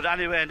Kilmacud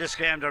anyway in this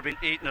game. They're being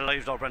eaten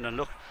alive though, Brendan.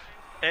 Look,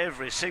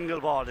 every single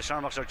ball, the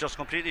Shamrocks are just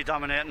completely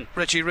dominating.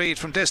 Richie Reid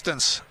from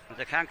distance.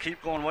 They can't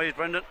keep going wide,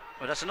 Brendan.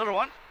 But that's another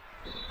one.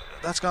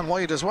 That's gone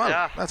wide as well.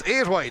 Yeah. That's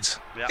 8 wides.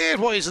 Yeah. 8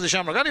 wides to the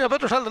Shamrocks. Anyway, I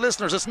better tell the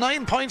listeners it's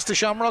 9 points to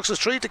Shamrocks. It's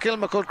 3 to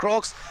Kilmacud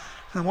Crokes.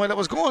 And while it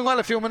was going well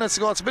a few minutes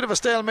ago, it's a bit of a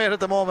stalemate at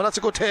the moment. That's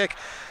a good take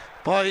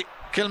by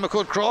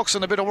Kilmacud Crokes,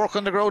 and a bit of work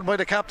on the ground by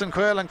the captain,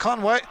 Quayle and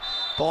Conway.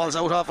 Ball's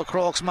out off a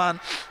Crokes man,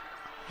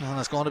 and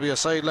it's going to be a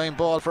sideline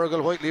ball.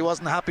 Fergal Whiteley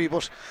wasn't happy,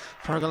 but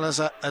Fergal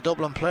is a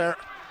Dublin player.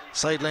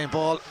 Sideline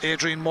ball,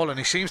 Adrian Mullen.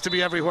 He seems to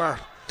be everywhere.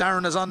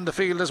 Darren is on the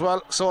field as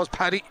well, so is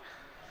Paddy.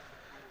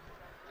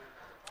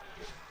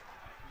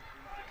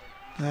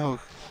 Now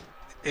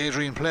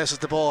Adrian places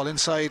the ball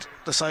inside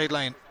the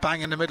sideline,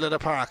 bang in the middle of the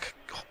park.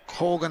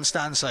 Hogan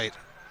stand side,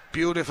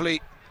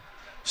 beautifully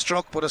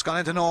struck, but it's gone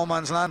into no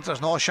man's land. There's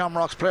no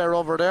Shamrocks player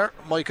over there.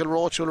 Michael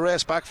Roach will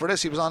race back for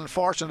this. He was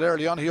unfortunate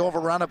early on. He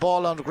overran a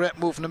ball on a great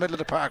move in the middle of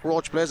the park.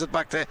 Roach plays it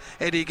back to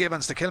Eddie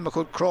Gibbons, the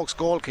Kilmacud Crokes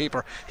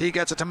goalkeeper. He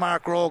gets it to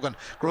Mark Grogan.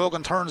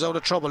 Grogan turns out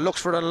of trouble,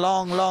 looks for a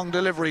long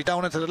delivery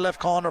down into the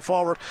left corner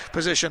forward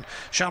position.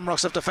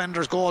 Shamrocks have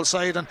defenders goal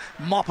side and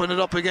mopping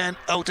it up again.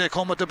 Out they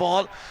come with the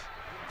ball.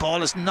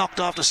 Ball is knocked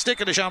off the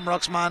stick of the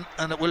Shamrocks man,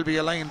 and it will be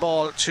a line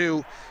ball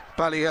to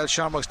Ballyhale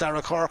Shamrocks.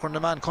 Dara Corcoran, the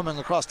man coming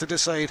across to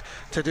this side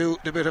to do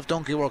the bit of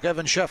donkey work.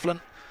 Evan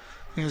Shefflin,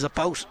 he's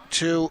about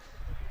to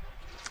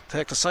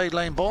take the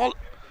sideline ball.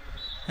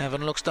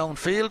 Evan looks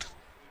downfield,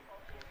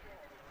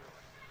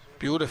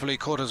 beautifully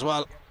cut as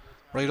well,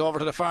 right over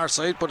to the far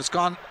side, but it's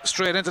gone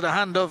straight into the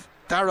hand of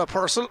Dara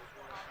Purcell,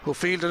 who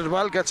fielded it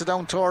well, gets it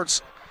down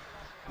towards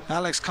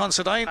Alex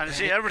Considine. And you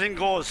see, everything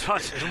goes.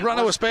 Run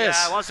out of space.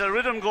 Yeah, once the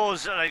rhythm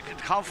goes, like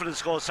the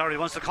confidence goes,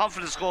 once the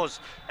confidence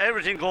goes,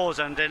 everything goes,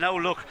 and they now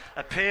look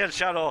a pale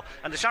shadow,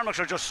 and the Shamrocks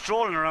are just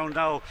strolling around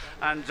now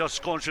and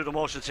just going through the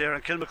motions here,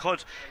 and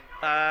Kilmacud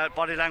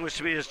body language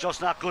to me is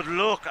just not good.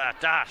 Look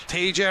at that.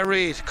 TJ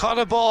Reid caught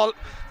a ball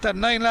that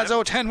 9 lads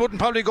out 10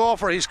 wouldn't probably go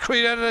for. He's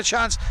created a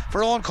chance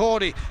for Owen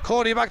Cody.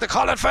 Cody back to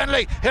Colin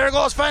Fenley. Here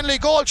goes Fenley,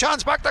 goal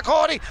chance back to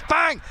Cody.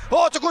 Bang!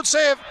 Oh, it's a good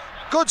save.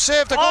 Good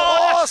save to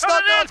go. It's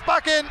not. It's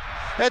back in.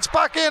 It's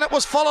back in. It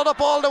was followed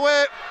up all the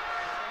way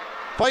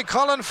by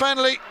Colin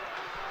Fenley.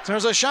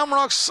 There's a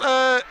Shamrocks,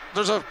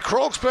 there's a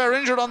Crokes player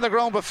injured on the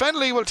ground, but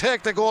Fenley will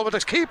take the goal. But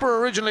the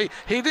keeper originally,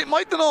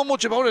 might not know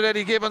much about it,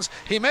 Eddie Gibbons.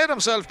 He made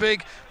himself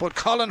big, but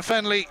Colin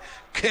Fenley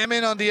came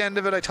in on the end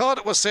of it. I thought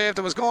it was saved.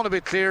 It was going to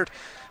be cleared.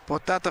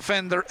 But that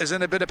defender is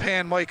in a bit of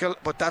pain, Michael.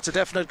 But that's a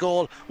definite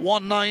goal.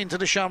 1-9 to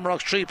the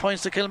Shamrocks, 3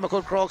 points to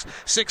Kilmacud Crokes.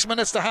 6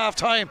 minutes to half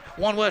time.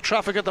 One-way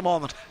traffic at the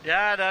moment.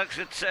 Yeah,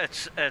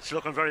 it's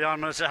looking very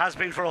ominous. It has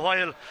been for a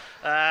while.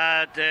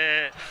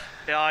 The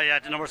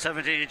number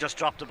 17, he just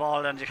dropped the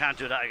ball, and you can't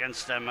do that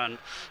against them. And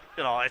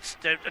you know,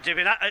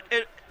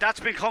 that's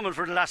been coming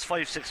for the last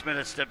 5-6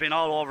 minutes. They've been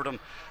all over them,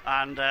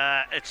 and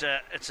it's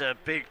a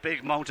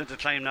big mountain to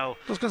climb now.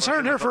 There's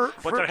concern here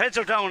but their heads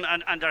are down,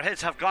 and their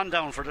heads have gone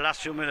down for the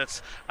last few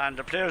minutes, and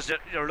the players that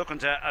you're looking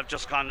to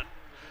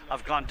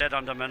have gone dead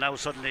on them, and now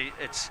suddenly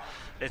it's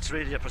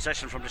really a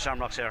possession from the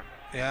Shamrocks here.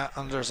 Yeah,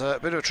 and there's a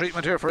bit of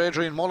treatment here for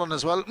Adrian Mullen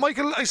as well.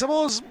 Michael, I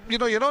suppose you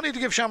don't need to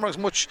give Shamrocks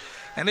much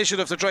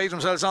initiative to drive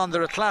themselves on.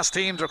 They're a class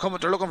team. They're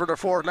looking for their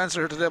fourth Leinster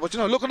here today. But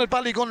looking at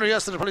Ballygunner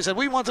yesterday, probably said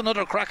we want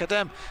another crack at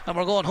them, and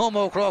we're going home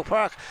Oak Croke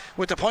Park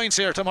with the points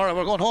here tomorrow.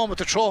 We're going home with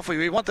the trophy.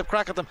 We want to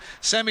crack at them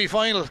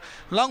semi-final.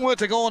 Long way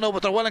to go now,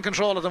 but they're well in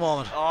control at the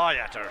moment. Oh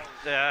yeah,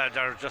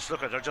 they're just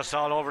they're just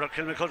all over it.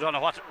 Kilmacud don't know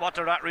what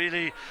they're at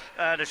really.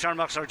 The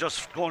Shamrocks are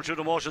just going through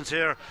the motions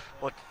here,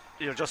 but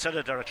you just said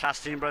it, they're a class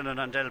team, Brendan,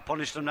 and they'll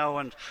punish them now,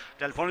 and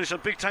they'll punish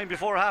them big time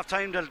before half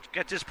time. They'll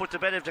get this put to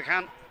bed if they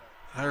can.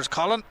 There's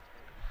Colin.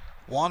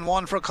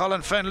 1-1 for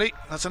Colin Fenley.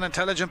 That's an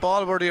intelligent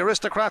ball where the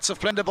Aristocrats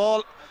have played the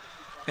ball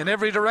in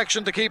every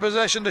direction to keep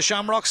possession. The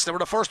Shamrocks, they were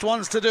the first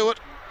ones to do it,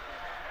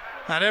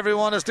 and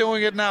everyone is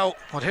doing it now.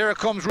 But here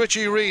comes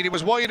Richie Reid. He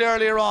was wide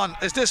earlier on.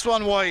 Is this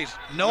one wide?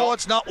 No,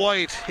 it's not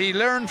wide. He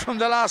learned from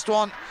the last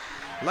one,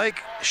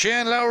 like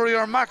Shane Lowry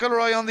or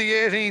McElroy on the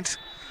 18th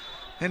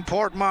in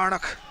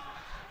Portmarnock.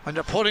 When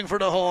they're putting for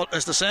the hole,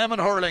 it's the same in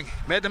hurling.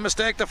 Made the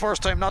mistake the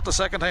first time, not the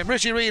second time.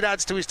 Richie Reid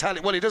adds to his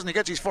tally. Well, he doesn't. He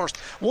gets his first.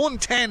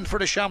 110 for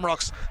the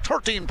Shamrocks.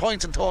 13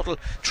 points in total.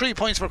 3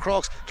 points for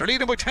Crokes. They're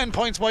leading by 10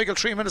 points, Michael.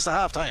 3 minutes to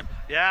half time.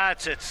 Yeah,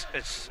 it's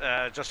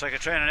just like a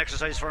training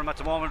exercise for them at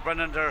the moment,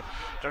 Brendan. They're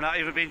not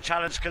even being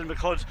challenged.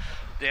 Kilmacud,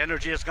 the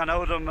energy has gone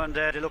out of them, and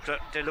they look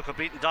at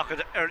beating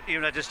Dockett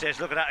even at this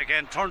stage. Look at that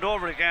again, turned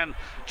over again,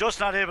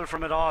 just not able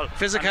from it all.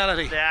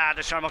 Physicality. And, yeah,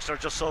 the Shamrocks are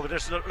just so good.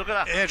 Look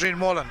at that. Adrian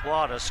Mullen.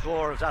 What a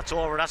score! If that's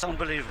over, that's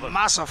unbelievable.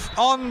 Massive,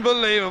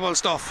 unbelievable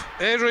stuff.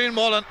 Adrian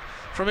Mullen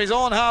from his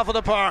own half of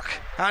the park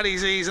at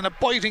his ease in a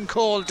biting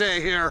cold day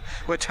here,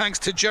 with thanks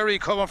to Jerry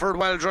Comerford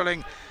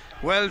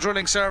Well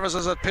Drilling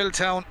Services at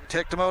Pilltown.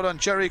 Take them out on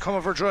Jerry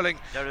Comerford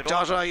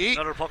Drilling.ie.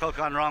 Another puck out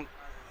gone wrong.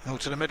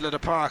 Out to the middle of the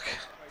park.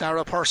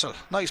 Dara Purcell,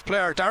 nice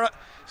player Dara.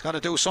 He's got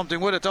to do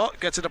something with it though.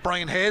 Gets it to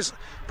Brian Hayes.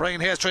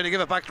 Brian Hayes trying to give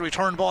it back. The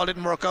return ball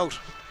didn't work out.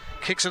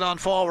 Kicks it on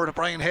forward to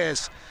Brian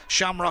Hayes.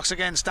 Shamrocks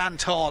again stand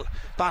tall.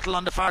 Battle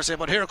on the far side,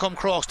 but here come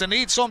Crokes. They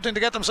need something to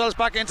get themselves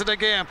back into the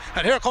game,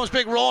 and here comes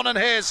big Ronan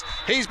Hayes.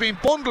 He's been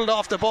bundled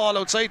off the ball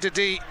outside the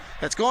D.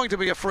 It's going to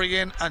be a free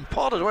in, and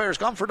Paul Dwyer's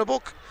gone for the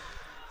book.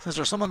 Is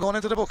there someone going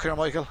into the book here,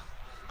 Michael?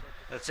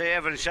 Let's say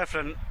Evan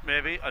Shefflin,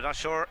 maybe. I'm not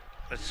sure.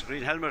 It's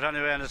green helmet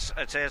anyway, and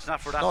I'd say it's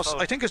not for that. No,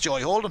 I think it's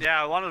Joey Holden.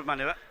 Yeah, one of them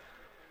anyway.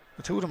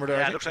 The two of them are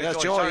there. Yeah, it looks like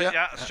it's Joey. Joey.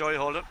 Yeah, it's Joey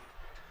Holden.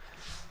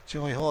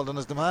 Joey Holden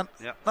is the man.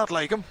 Yeah. Not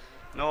like him.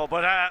 No,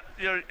 but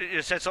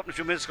you said something a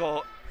few minutes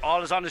ago.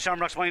 All is on the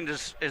Shamrocks' mind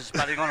is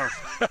Ballygunner.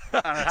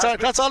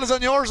 That's all is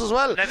on yours as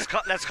well. Let's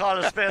call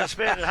it a spade a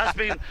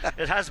spade.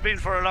 It has been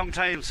for a long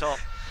time. So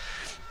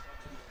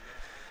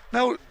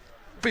now,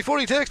 before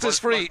he takes this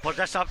free. But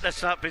let's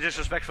not be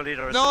disrespectful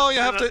either. No, you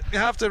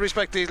have to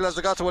respect these lads.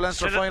 They got to a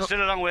Leinster final.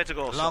 Still a long way to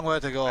go. Way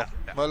to go. Yeah.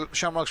 Well,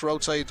 Shamrocks were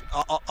outside.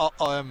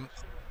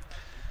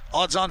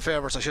 Odds-on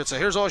favourites, I should say.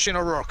 Here's Oisin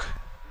O'Rourke.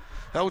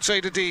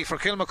 Outside the D for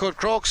Kilmacud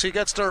Crokes. He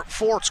gets their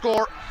 4th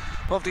score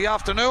of the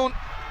afternoon.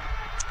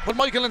 But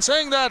Michael, in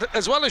saying that,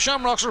 as well as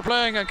Shamrocks are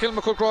playing and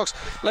Kilmacud Crokes,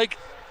 like,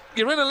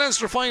 you're in a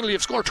Leinster final,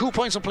 you've scored 2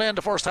 points in play in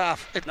the first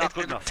half. It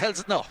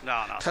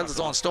tells its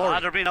own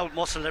story. They're being out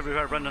muscled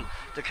everywhere, Brendan.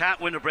 They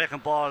can't win a breaking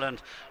ball,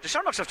 and the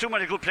Shamrocks have too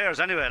many good players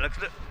anyway.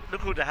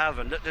 Look who they have,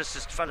 and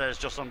this fella is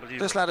just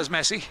unbelievable. This lad is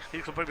messy. He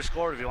could probably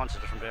score if he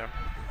wanted it from there.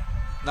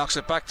 Knocks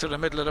it back to the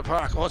middle of the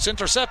park. Oh, it's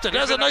intercepted.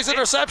 There's a nice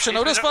interception.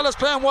 Now this fella's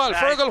playing well.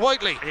 Fergal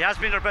Whiteley. He has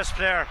been their best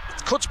player.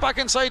 Cuts back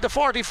inside the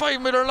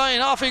 45-metre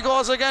line. Off he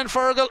goes again,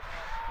 Fergal.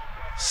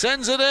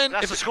 Sends it in.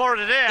 That's the score of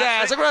the day.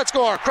 Yeah, it's a great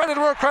score. Credit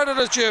where credit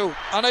is due.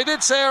 And I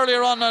did say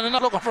earlier on, and I'm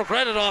not looking for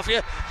credit off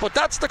you, but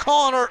that's the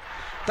corner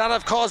that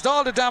have caused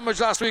all the damage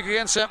last week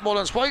against St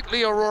Mullins.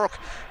 Whiteley, O'Rourke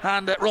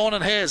and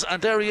Ronan Hayes.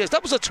 And there he is.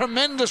 That was a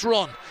tremendous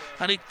run.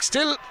 And he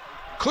still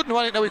couldn't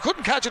win it. Now he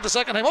couldn't catch it the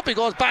second time. Up he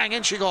goes, bang,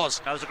 in she goes.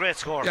 That was a great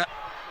score. Yeah,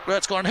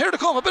 great score. And here to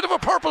come, a bit of a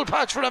purple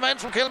patch for the men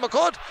from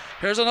Kilmacud.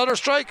 Here's another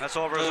strike. That's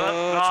over as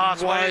well. No,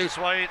 it's wide. It's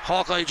wide.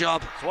 Hawkeye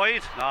job. It's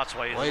wide. No, it's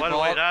wide.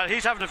 Wide.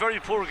 He's having a very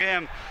poor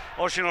game,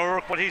 Oisin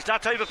O'Rourke, but he's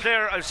that type of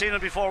player. I've seen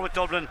him before with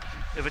Dublin.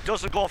 If it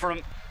doesn't go for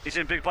him, he's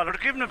in big bother.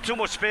 They're giving him too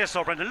much space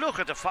though, Brendan. Look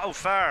at how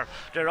far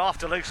they're off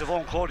the likes of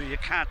Owen Cody. You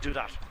can't do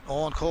that.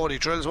 Owen Cody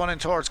drills one in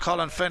towards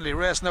Colin Fennelly,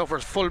 racing out for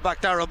his full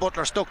back. Darragh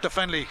Butler stuck to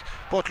Fennelly.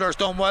 Butler's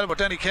done well, but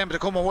then he came to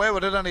come away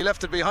with it and he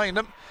left it behind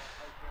him.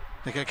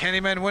 The Kilkenny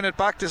men win it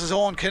back. This is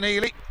Owen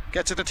Keneally.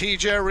 Gets it to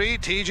TJ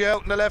Reid. TJ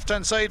out on the left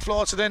hand side,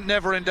 floats it in,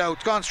 never in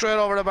doubt. Gone straight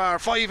over the bar.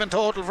 5 in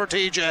total for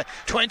TJ.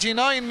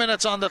 29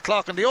 minutes on the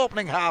clock in the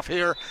opening half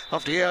here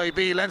of the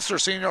AIB Leinster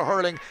Senior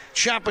Hurling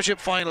Championship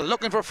Final.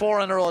 Looking for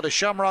 4 in a row. The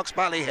Shamrocks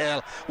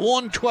Ballyhale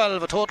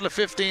 1-12, a total of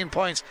 15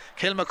 points.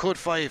 Kilmacud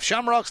 5.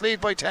 Shamrocks lead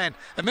by 10.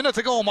 A minute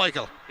to go,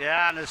 Michael.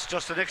 Yeah, and it's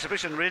just an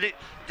exhibition, really.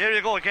 There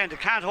you go again. They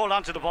can't hold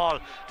on to the ball.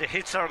 The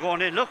hits are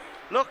going in. Look.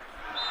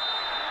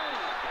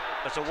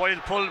 That's a wild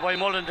pull by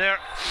Mullen there.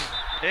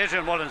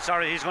 Adrian Mullen,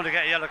 sorry, he's going to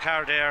get a yellow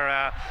card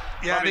there.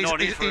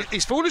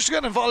 He's foolish to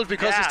get involved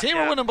because his team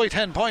are winning by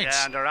 10 points.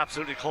 Yeah, and they're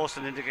absolutely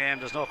coasting in the game,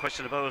 there's no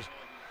question about it.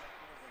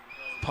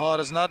 Paul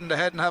is nodding the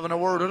head and having a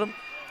word with him.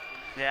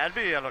 Yeah, it'll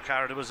be a yellow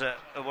card. It was a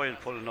wild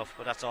pull enough,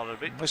 but that's all it'll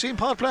be. I seen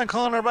Paul playing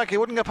cornerback, he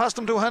wouldn't get past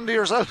him too handy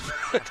yourself.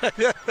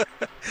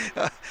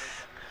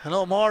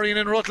 Hello, Maureen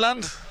in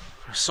Rutland.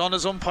 Her son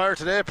is umpire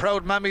today.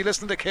 Proud mammy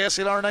listening to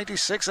KCLR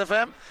 96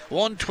 FM.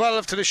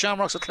 1-12 to the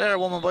Shamrocks, a Clare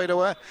woman by the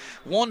way.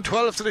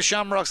 1-12 to the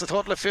Shamrocks, a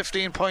total of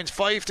 15 points.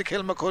 5 to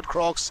Kilmacud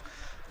Crokes.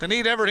 They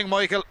need everything,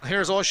 Michael.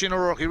 Here's Oisin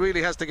O'Rourke. He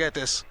really has to get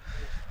this.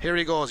 Here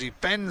he goes. He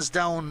bends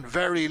down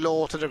very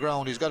low to the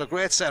ground. He's got a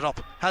great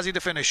setup. Has he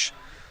the finish?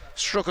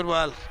 Struck it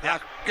well. Yeah.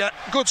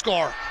 Good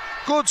score.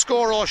 Good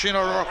score, Oisin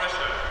O'Rourke.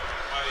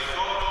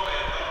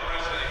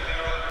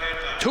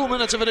 2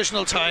 minutes of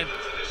additional time.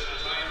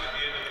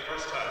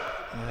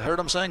 I heard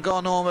him saying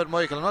gone home with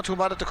Michael. I'm not too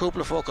bad at the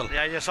Coupla Focal.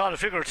 Yeah, you saw the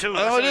figure too.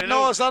 Oh, I didn't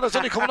know it's not. It's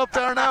only coming up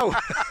there now.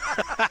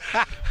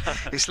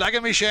 He's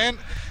slagging me, Shane.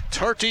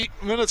 30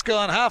 minutes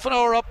gone, half an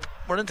hour up.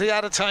 We're into the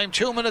added time,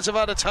 2 minutes of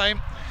added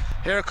time.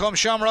 Here comes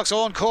Shamrock's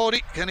own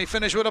Cody. Can he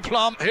finish with a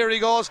plum? Here he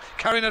goes,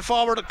 carrying it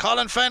forward to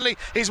Colin Fennelly.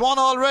 He's won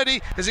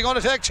already. Is he going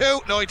to take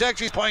 2? No, he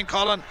takes his point,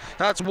 Colin.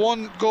 That's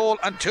 1 goal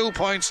and 2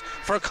 points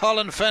for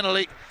Colin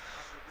Fennelly.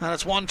 And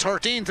it's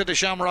 1-13 to the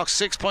Shamrocks,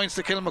 6 points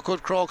to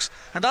Kilmacud Crokes.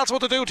 And that's what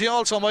they do to you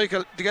also,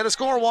 Michael. To get a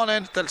score one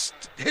end, they'll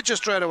hit you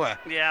straight away.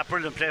 Yeah,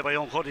 brilliant play by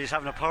Owen Cody. He's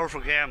having a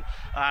powerful game.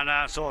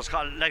 And so it's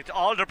got, like,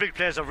 all their big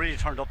players have really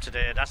turned up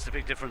today. That's the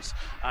big difference.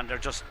 And they're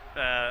just,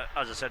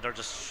 as I said, they're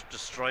just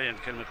destroying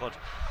Kilmacud.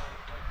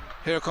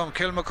 Here come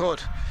Kilmacud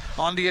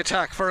on the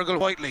attack. Fergal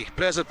Whiteley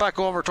plays it back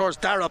over towards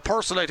Darragh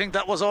Purcell. I think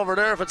that was over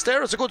there. If it's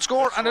there, it's a good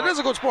score, and it is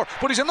a good score.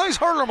 But he's a nice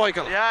hurler,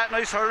 Michael. Yeah,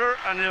 nice hurler.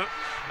 And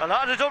a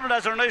lot of the Dublin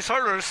lads are nice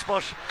hurlers,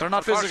 but they're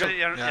not physical.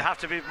 You have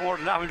to be more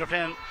than that when you're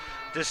playing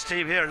this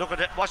team here. Look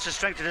at it. Watch the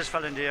strength of this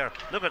fella in the air.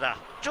 Look at that.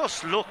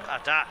 Just look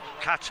at that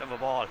catch of a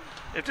ball.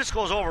 If this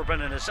goes over,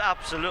 Brendan, it's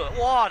absolute.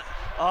 What?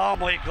 Oh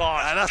my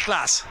God. Yeah, that's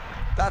class.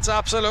 That's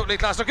absolutely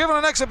class. They're giving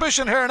an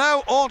exhibition here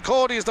now. Owen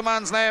Cody is the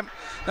man's name.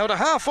 Now the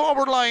half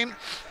forward line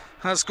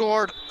has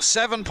scored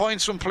 7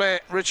 points from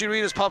play. Richie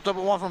Reid has popped up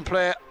at 1 from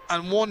play,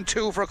 and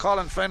 1-2 for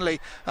Colin Fennelly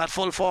at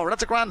full forward.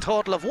 That's a grand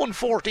total of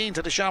 114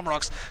 to the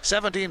Shamrocks.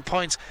 17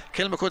 points,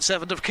 Kilmacud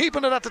 7. They're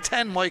keeping it at the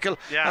 10, Michael,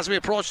 as we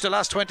approach the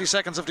last 20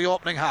 seconds of the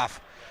opening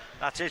half.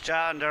 That's it,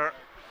 yeah, and they're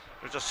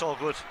just so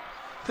good.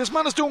 This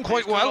man is doing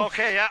quite well.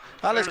 Okay, yeah.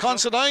 Alex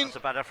Considine. That's a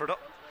bad effort, though.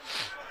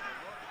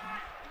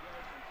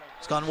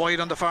 It's gone wide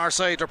on the far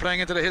side. They're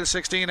playing into the Hill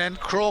 16 end.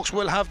 Crokes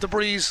will have the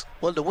breeze.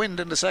 Well, the wind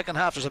in the second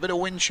half. There's a bit of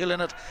wind chill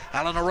in it.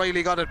 Alan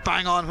O'Reilly got it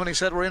bang on when he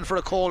said we're in for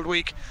a cold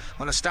week.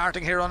 Well, it's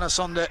starting here on a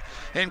Sunday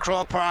in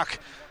Croke Park.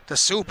 The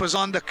soup is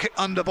on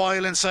the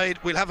boil inside.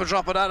 We'll have a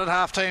drop of that at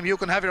half time. You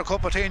can have your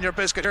cup of tea and your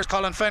biscuit. Here's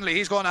Colin Fennelly.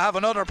 He's going to have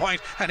another point,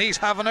 and he's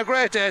having a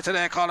great day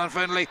today, Colin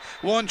Fennelly.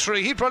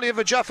 1-3. He'd probably have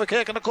a Jaffa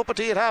cake and a cup of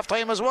tea at half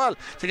time as well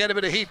to get a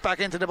bit of heat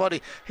back into the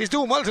body. He's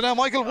doing well today,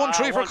 Michael.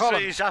 1-3 for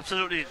Colin. He's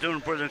absolutely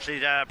doing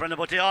brilliantly, Brendan.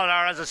 But they all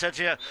are, as I said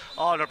to you,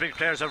 all our big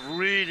players have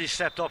really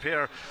stepped up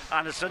here,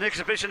 and it's an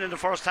exhibition in the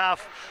first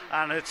half,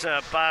 and it's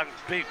a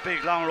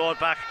big long road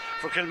back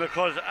for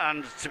Kilmacud,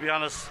 and to be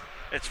honest,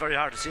 it's very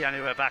hard to see any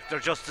way back. They're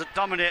just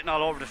dominating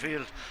all over the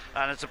field,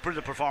 and it's a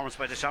brilliant performance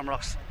by the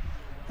Shamrocks.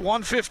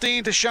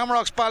 1-15 to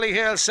Shamrocks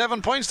Ballyhale,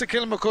 7 points to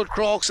Kilmacud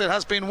Crokes. It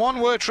has been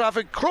one-way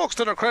traffic. Crokes,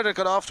 to their credit,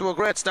 got off to a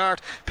great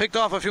start, picked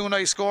off a few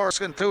nice scores,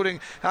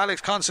 including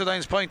Alex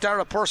Considine's point.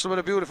 Dara Purcell with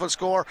a beautiful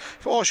score.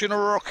 Oisin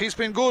O'Rourke, he's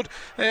been good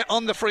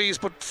on the frees,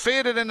 but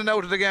faded in and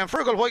out of the game.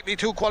 Fergal Whiteley,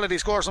 2 quality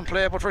scores in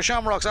play, but for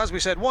Shamrocks, as we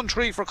said,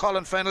 1-3 for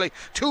Colin Fennelly,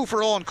 2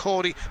 for Owen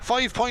Cody,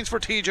 5 points for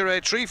TJ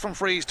Reid, 3 from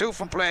frees, 2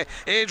 from play.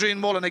 Adrian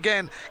Mullen,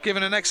 again,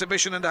 given an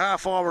exhibition in the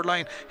half-forward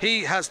line.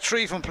 He has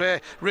 3 from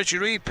play. Richie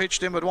Reid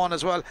pitched in with 1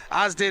 as well,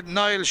 as did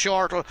Niall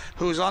Shortle,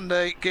 who's on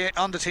the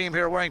team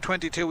here wearing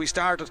 22. He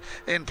started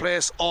in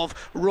place of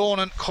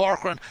Ronan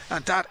Corcoran,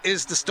 and that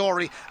is the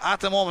story at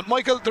the moment.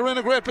 Michael, they're in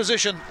a great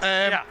position.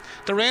 The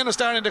rain is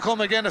starting to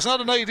come again. It's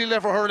not an ideal day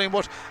for hurling,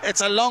 but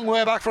it's a long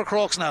way back for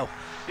Crokes now.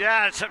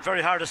 Yeah, it's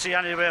very hard to see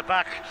any way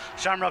back.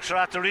 Shamrocks are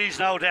at the reeds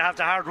now. They have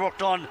the hard work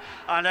done,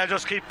 and they'll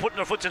just keep putting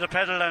their foot to the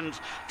pedal and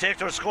take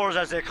their scores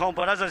as they come.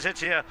 But as I said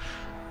to you,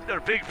 there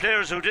are big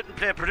players who didn't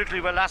play particularly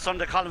well last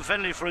Sunday. Colin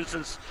Fennelly, for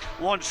instance,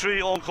 1-3.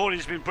 Owen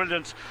Cody's been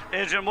brilliant.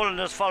 Adrian Mullen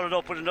has followed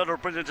up with another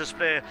brilliant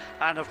display,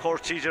 and of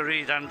course TJ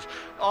Reid. And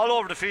all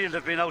over the field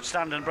they've been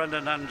outstanding,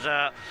 Brendan, and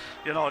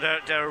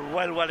they're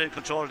well in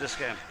control of this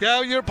game.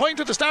 Yeah, your point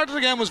at the start of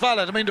the game was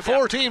valid. I mean, the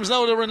 4 teams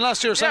now that were in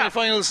last year's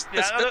semi-finals,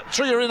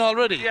 3 are in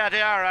already. Yeah,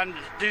 they are, and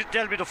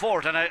they'll be the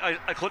 4th, and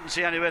I couldn't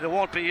see any way they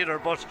won't be either.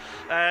 But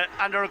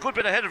and they're a good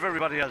bit ahead of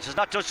everybody else. It's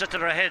not just that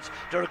they're ahead;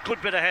 they're a good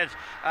bit ahead,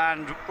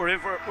 and we're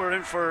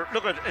in for.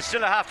 Look, it's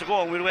still a half to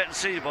go, and we'll wait and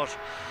see. But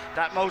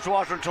that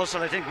mouth-watering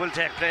tussle, I think, will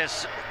take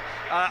place.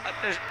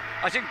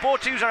 I think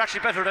both teams are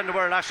actually better than they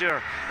were last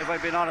year, if I'm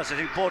being honest. I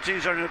think both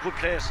teams are in a good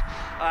place.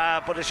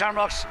 But the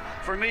Shamrocks,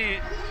 for me,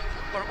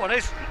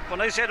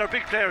 when I say they're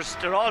big players,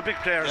 they're all big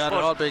players. Yeah, they're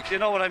all big. You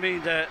know what I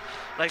mean?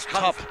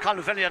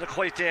 Colin Fennelly had a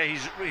quiet day.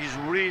 He's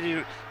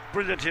really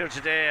brilliant here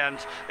today, and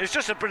it's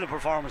just a brilliant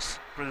performance.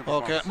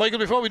 Okay, Michael,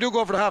 before we do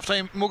go for the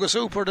half-time mug of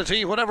soup or the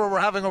tea, whatever we're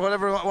having or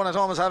whatever one at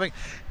home is having,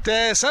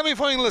 the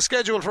semi-final is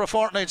scheduled for a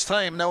fortnight's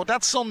time. Now,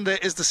 that Sunday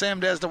is the same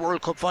day as the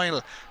World Cup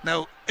final.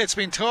 Now, it's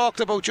been talked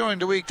about during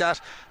the week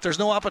that there's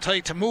no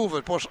appetite to move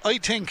it, but I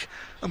think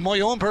my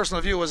own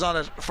personal view is on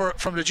it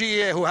from the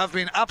GAA, who have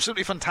been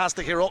absolutely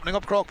fantastic here, opening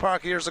up Croke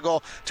Park years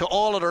ago to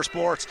all other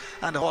sports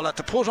and all that.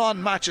 To put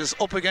on matches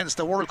up against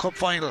the World Cup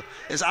final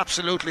is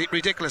absolutely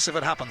ridiculous if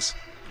it happens.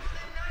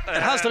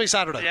 It has to be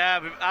Saturday.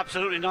 Yeah,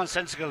 absolutely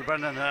nonsensical,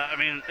 Brendan. I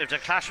mean, if they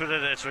clash with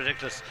it, it's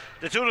ridiculous.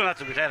 The two of them have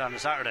to be played on a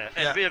Saturday.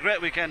 It'll be a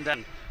great weekend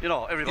then.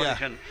 Everybody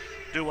can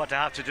do what they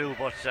have to do,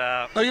 but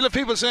now you'll have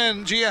people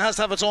saying GA has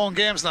to have its own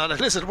games now. Like,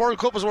 listen, World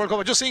Cup is World Cup.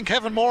 I've just seen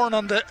Kevin Moran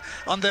on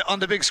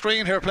the big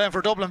screen here playing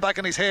for Dublin back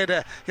in his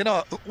heyday.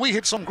 We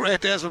hit some great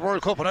days with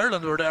World Cup in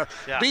Ireland. We were there.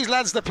 These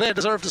lads that play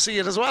deserve to see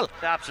it as well.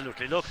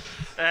 Absolutely. Look,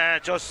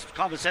 just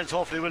common sense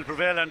hopefully will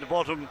prevail, and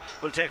both of them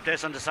will take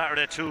place on the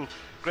Saturday too.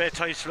 Great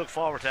ties to look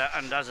forward to,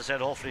 and as I said,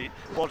 hopefully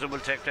both of them will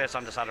take place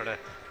on the Saturday.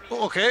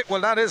 Okay,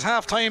 well, that is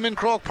half time in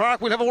Croke Park.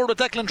 We'll have a word with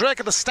Declan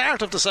Drake at the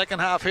start of the second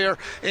half here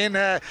in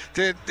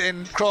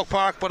Croke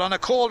Park. But on a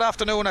cold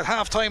afternoon at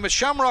half time, it's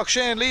Shamrock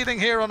Shane leading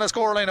here on a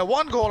scoreline of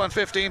 1 goal and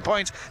 15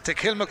 points to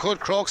Kilmacud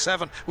Croke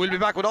 7. We'll be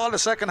back with all the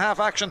second half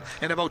action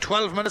in about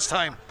 12 minutes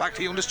time. Back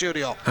to you in the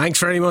studio. Thanks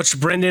very much,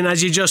 Brendan.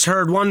 As you just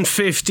heard,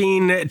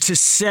 115 to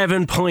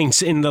 7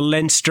 points in the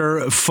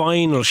Leinster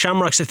final.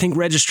 Shamrocks, I think,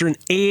 registering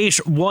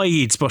 8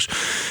 wides, but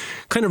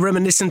kind of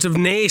reminiscent of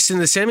Naas in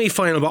the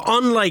semi-final, but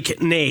unlike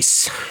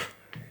Naas,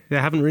 they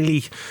haven't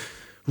really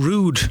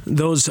rued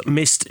those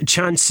missed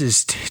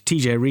chances.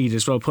 TJ Reid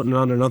as well putting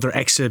on another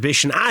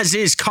exhibition, as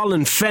is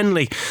Colin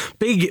Fennelly.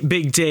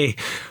 Big day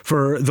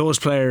for those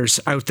players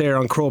out there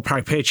on Croke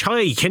Park pitch.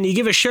 Hi, can you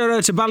give a shout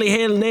out to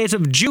Ballyhale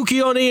native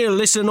Jukey O'Neill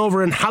listening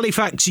over in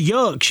Halifax,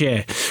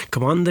 Yorkshire?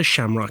 Come on the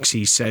Shamrocks,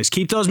 he says.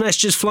 Keep those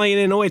messages flying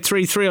in.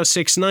 083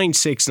 306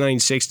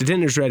 9696. The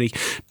dinner's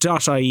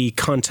ready.ie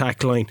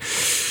contact line.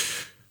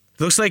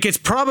 Looks like it's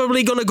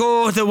probably going to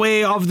go the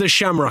way of the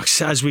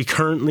Shamrocks as we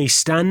currently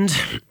stand.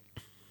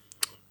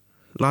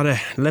 A lot of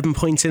 11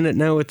 points in it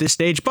now at this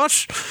stage,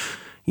 but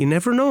you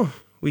never know.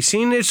 We've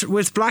seen it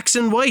with Blacks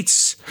and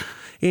Whites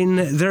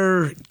in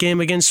their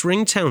game against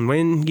Ringtown.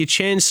 When you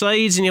change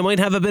sides and you might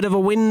have a bit of a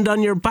wind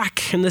on your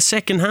back in the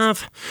second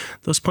half,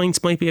 those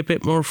points might be a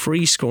bit more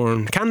free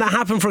scoring. Can that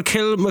happen for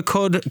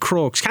Kilmacud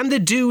Crokes? Can they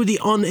do the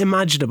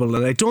unimaginable?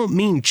 And I don't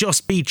mean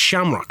just beat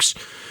Shamrocks.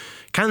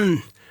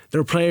 Can there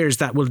are players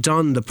that will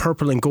don the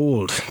purple and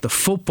gold, the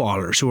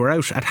footballers who are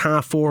out at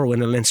 4:30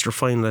 win a Leinster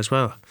final as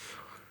well?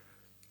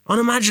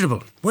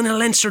 Unimaginable. Win a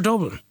Leinster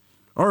double.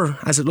 Or,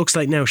 as it looks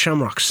like now,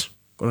 Shamrocks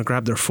going to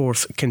grab their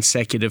 4th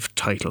consecutive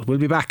title. We'll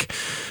be back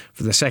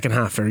for the second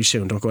half very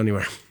soon. Don't go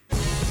anywhere.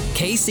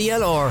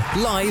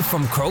 KCLR, live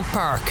from Croke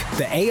Park.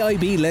 The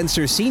AIB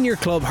Leinster Senior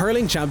Club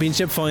Hurling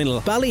Championship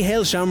Final.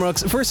 Ballyhale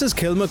Shamrocks versus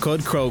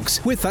Kilmacud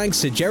Crokes. With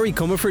thanks to Jerry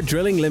Comerford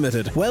Drilling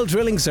Limited. Well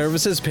Drilling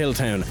Services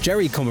Pilltown.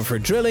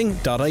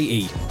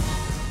 JerryComerfordDrilling.ie.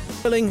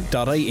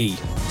 Drilling.ie.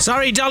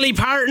 Sorry, Dolly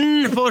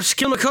Parton, but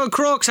Kilmacud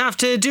Crokes have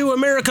to do a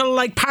miracle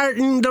like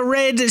parting the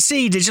Red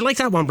Sea. Did you like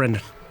that one,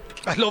 Brendan?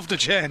 I loved it,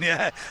 Jane,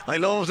 yeah, I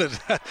loved it.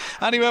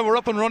 Anyway, we're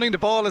up and running, the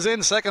ball is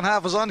in, second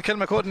half is on,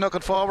 Kilmacud knock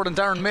it forward and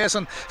Darren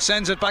Mason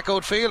sends it back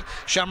outfield.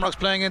 Shamrocks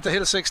playing into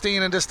Hill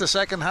 16 and this the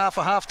second half,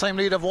 a half-time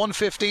lead of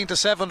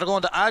 1-15-7. They're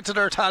going to add to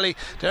their tally.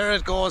 There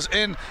it goes,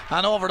 in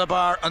and over the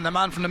bar, and the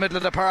man from the middle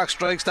of the park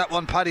strikes that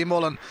one, Paddy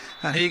Mullen,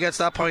 and he gets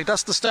that point.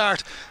 That's the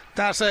start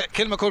that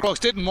Kilmacud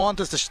Crokes didn't want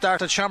us to start,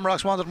 that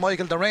Shamrocks wanted,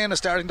 Michael. The rain is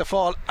starting to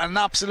fall, an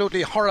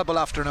absolutely horrible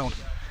afternoon.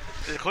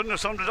 They couldn't have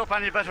summed it up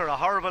any better. A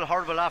horrible,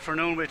 horrible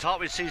afternoon. We thought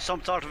we'd see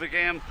some sort of a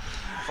game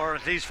for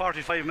at least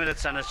 45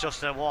 minutes, and it's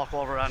just a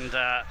walkover. And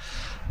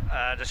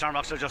the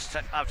Shamrocks are just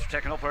after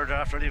taking up where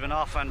after leaving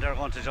off, and they're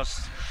going to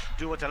just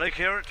do what they like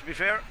here, to be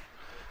fair.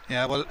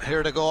 Yeah, well,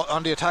 here they go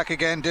on the attack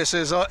again. This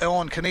is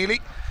Owen Keneally.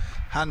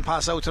 Hand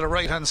pass out to the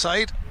right hand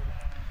side,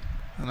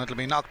 and it'll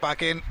be knocked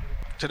back in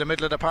to the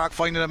middle of the park.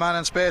 Finding a man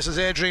in space is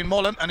Adrian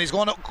Mullen, and he's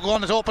going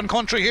to open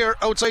country here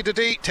outside the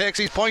D. Takes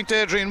his point,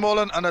 Adrian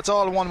Mullen, and it's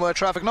all one-way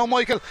traffic. Now,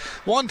 Michael,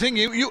 one thing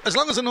you as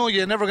long as I know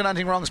you never get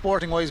anything wrong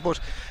sporting wise, but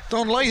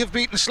Dunley have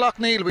beaten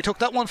Slough-Neil. We took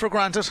that one for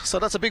granted, so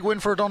that's a big win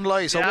for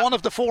Dunley. So one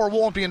of the 4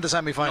 won't be in the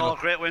semi-final. No,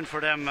 great win for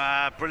them,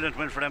 brilliant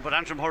win for them, but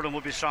Antrim Hurling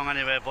would be strong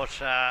anyway.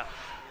 But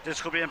this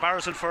could be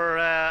embarrassing for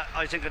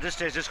I think at this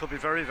stage this could be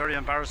very, very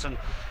embarrassing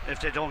if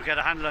they don't get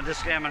a handle on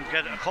this game and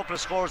get a couple of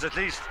scores at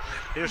least.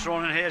 Here's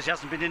Ronan Hayes, he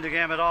hasn't been in the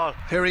game at all.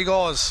 Here he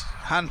goes,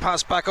 hand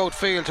pass back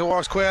outfield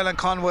towards Quayle and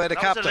Conway, the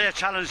captain. That was a late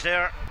challenge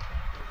there.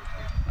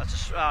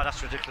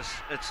 That's ridiculous.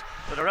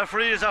 But the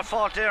referee is at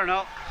fault there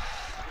now.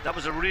 That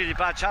was a really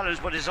bad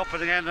challenge, but he's up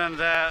again and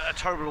a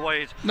terrible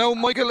wide. Now,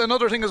 Michael,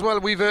 another thing as well,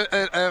 we've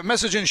a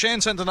message in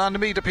Shane sent it on to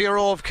me, the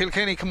PRO of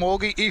Kilkenny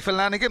Camogie, Aoife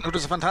Lanigan, who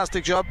does a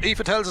fantastic job.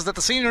 Aoife tells us that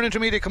the senior and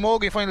intermediate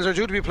Camogie finals are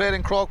due to be played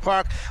in Croke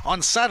Park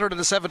on Saturday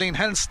the 17th,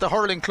 hence the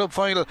hurling club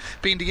final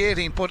being the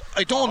 18th. But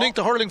I don't think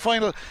the hurling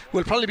final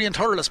will probably be in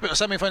Thurles,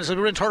 semi-finals. We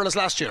were in Thurles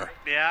last year.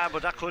 Yeah,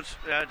 but that could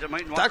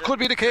that could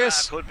be the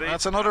case. Yeah, could be.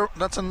 That's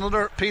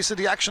another piece of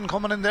the action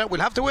coming in there.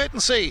 We'll have to wait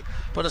and see,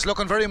 but it's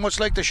looking very much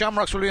like the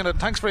Shamrocks will be in it.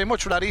 Thanks very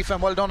much for that, Aoife,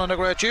 and well done on a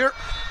great year.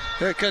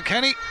 Here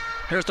Kilkenny,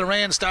 here's the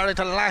rain starting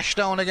to lash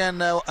down again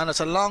now, and it's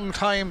a long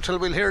time till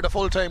we'll hear the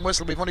full time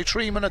whistle. We've only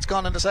 3 minutes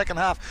gone in the second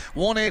half.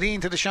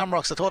 118 to the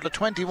Shamrocks, a total of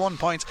 21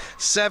 points,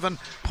 7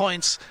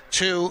 points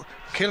to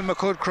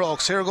Kilmacud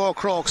Crokes. Here go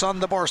Crokes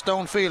on the burst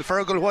downfield.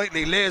 Fergal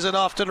Whiteley lays it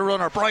off to the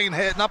runner.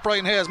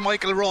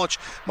 Michael Roach.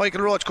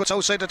 Michael Roach cuts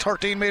outside the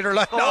 13 metre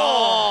line.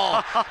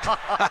 No!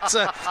 That's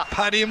a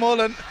Paddy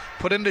Mullen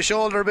put in the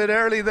shoulder a bit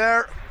early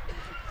there.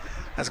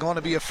 That's going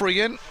to be a free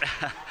in.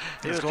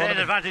 He was playing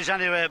advantage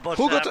anyway. But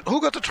who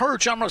got the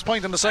third Shamrocks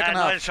point in the second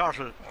half? Niall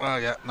Shortle. Oh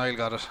yeah, Niall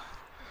got it.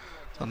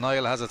 So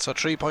Niall has it. So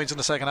 3 points in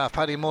the second half.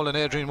 Paddy Mullen,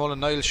 Adrian Mullen,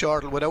 Niall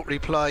Shortle without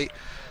reply.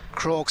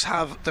 Crokes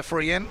have the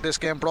free in. This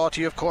game brought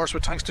to you, of course,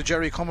 with thanks to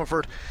Jerry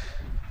Comerford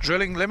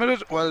Drilling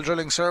Limited, Well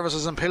Drilling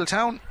Services in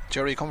Pilltown,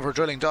 Jerry Comerford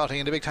Drilling.ie,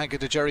 and a big thank you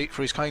to Jerry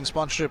for his kind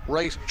sponsorship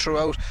right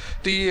throughout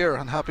the year,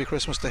 and happy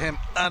Christmas to him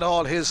and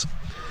all his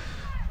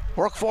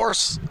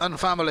workforce and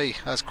family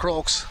as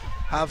Crokes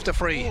have the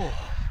free.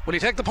 Will he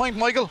take the point,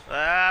 Michael?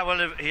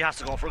 Well, he has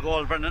to go for a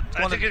goal, Brendan.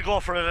 I think he'll go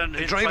for it and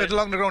he'll drive it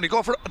along the ground. He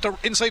go for it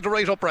inside the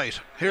right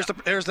upright. Here's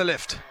the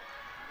lift.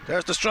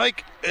 There's the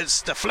strike.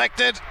 It's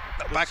deflected.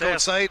 Back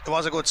outside. It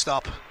was a good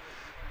stop.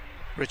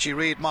 Richie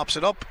Reid mops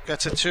it up,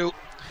 gets it to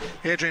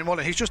Adrian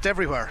Mullen. He's just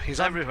everywhere. He's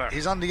everywhere.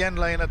 He's on the end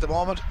line at the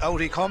moment.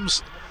 Out he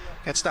comes.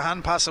 Gets the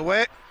hand pass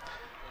away.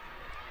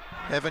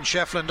 Evan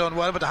Shefflin done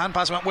well, but the hand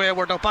pass went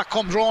wayward. Now back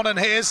comes Ronan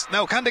Hayes.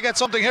 Now can they get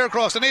something here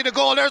across? They need a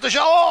goal. There's the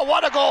shot. Oh,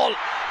 what a goal!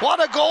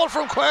 What a goal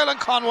from Quayle and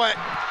Conway.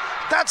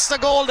 That's the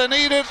goal they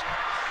needed.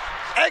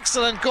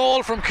 Excellent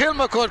goal from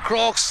Kilmacud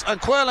Crokes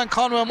and Quayle and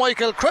Conway.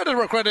 Michael, credit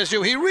where credit is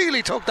due. He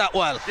really took that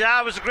well. Yeah,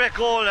 it was a great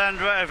goal and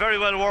very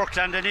well worked,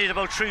 and they need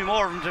about 3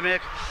 more of them to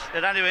make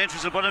it anyway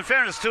interesting. But in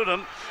fairness to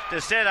them, they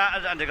stayed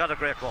at it and they got a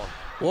great goal.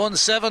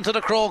 1-7 to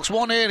the Crokes,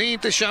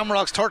 1-18 to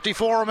Shamrocks.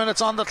 34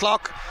 minutes on the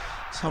clock.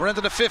 So we're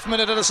into the 5th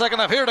minute of the second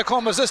half. Here they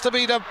come. Is this to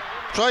be the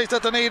tries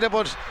that they needed?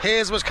 But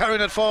Hayes was carrying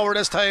it forward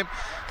this time.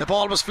 The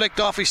ball was flicked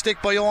off his stick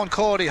by Owen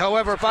Cody.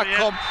 However, back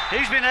come.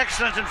 He's been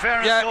excellent in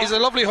fairness. Yeah, he's a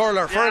lovely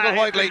hurler. Fergal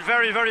Whiteley.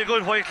 Very, very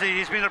good Whiteley.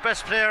 He's been their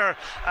best player.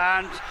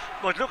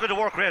 But look at the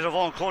work rate of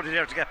Owen Cody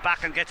there to get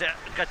back and get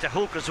the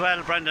hook as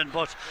well, Brendan.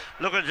 But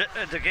look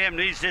at the game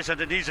needs this and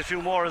it needs a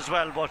few more as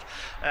well. But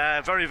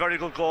very, very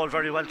good goal.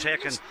 Very well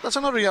taken. That's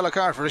another yellow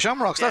card for the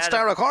Shamrocks. That's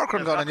Dara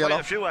Corcoran got in yellow.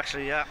 A few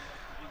actually, yeah.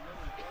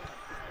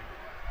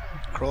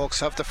 Crokes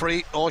have the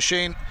free.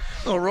 O'Shane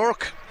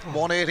O'Rourke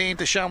 118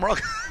 to Shamrock.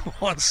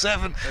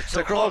 1-7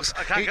 to Crokes.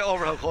 I can't get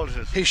over how cold it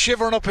is. He's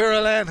shivering up here,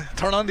 Elaine.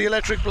 Turn on the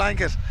electric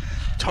blanket.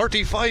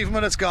 35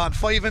 minutes gone,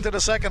 5 into the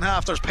second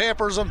half. There's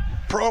papers and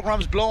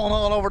programmes blowing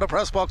all over the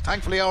press box.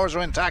 Thankfully ours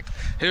are intact.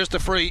 Here's the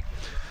free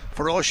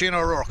for Oisin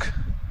O'Rourke.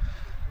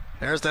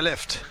 There's the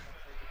lift.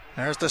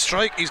 There's the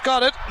strike. He's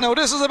got it. Now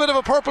this is a bit of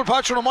a purple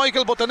patch for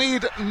Michael, but they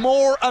need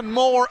more and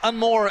more and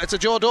more. It's a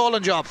Joe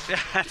Dolan job. Yeah,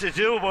 they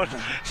do, but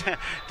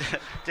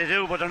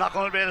they're not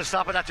going to be able to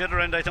stop it at the other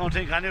end, I don't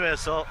think, anyway.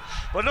 So,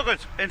 but look,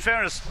 in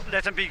fairness,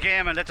 let them be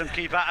game and let them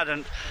keep at it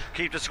and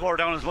keep the score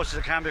down as much as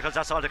they can, because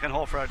that's all they can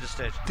hope for at this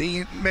stage.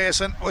 Dean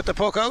Mason with the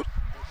puck out.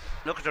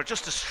 Look, they're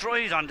just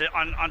destroyed on the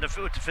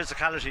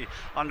physicality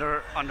on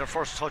their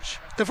first touch.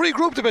 They've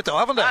regrouped a bit though,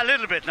 haven't they? A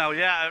little bit now,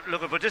 yeah.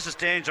 Look, but this is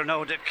danger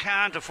now. They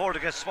can't afford to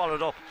get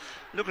swallowed up.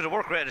 Look at the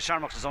work rate of the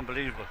Shamrocks is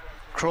unbelievable.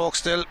 Croke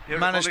still Here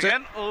managed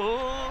to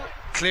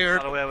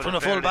cleared from the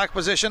full back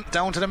position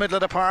down to the middle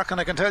of the park, and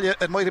I can tell you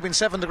it might have been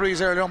 7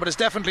 degrees earlier on, but it's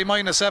definitely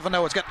 -7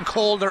 now. It's getting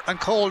colder and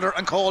colder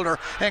and colder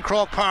in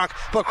Croke Park,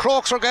 but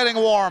Crokes are getting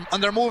warm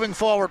and they're moving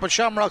forward, but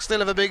Shamrock still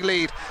have a big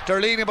lead. They're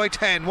leading by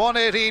 10,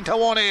 118 to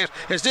 1-8.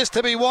 Is this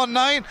to be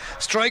 1-9?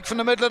 Strike from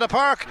the middle of the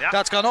park. Yeah.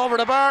 That's gone over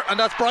the bar, and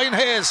that's Brian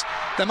Hayes,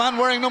 the man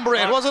wearing number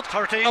 8. Was it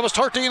 13? That was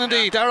 13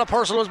 indeed. Dara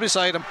Purcell was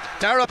beside him.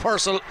 Dara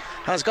Purcell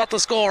has got the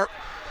score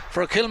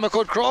for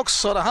Kilmacud Crokes,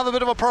 so they have a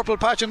bit of a purple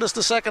patch in this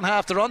the second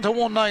half. They're on to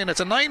 1-9. It's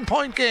a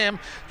 9-point game,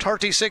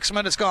 36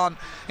 minutes gone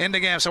in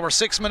the game, so we're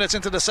 6 minutes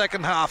into the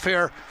second half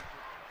here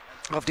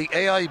of the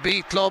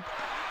AIB Club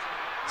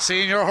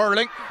Senior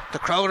Hurling. The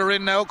crowd are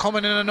in now,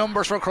 coming in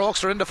numbers for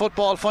Crokes. They're in the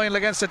football final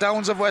against the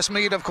Downs of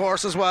Westmeath, of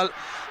course, as well.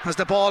 As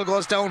the ball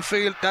goes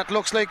downfield, that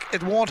looks like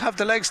it won't have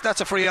the legs.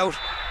 That's a free out.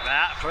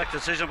 Correct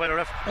decision by the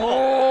ref. He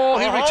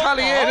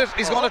retaliated.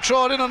 He's going to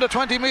throw it in on the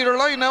 20-metre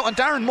line now, and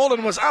Darren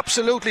Mullen was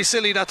absolutely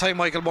silly that time,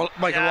 Michael Walsh.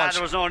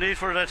 There was no need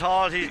for it at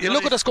all. You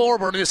look at the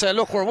scoreboard and you say,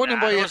 look, we're winning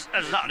by There's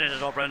nothing in it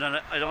though, Brendan.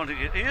 I don't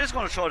think he is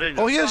going to throw it in.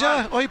 Oh, he is,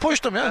 yeah. Oh, he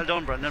pushed him, yeah. Well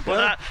done, Brendan.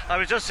 But I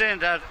was just saying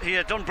that he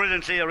had done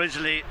brilliantly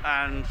originally,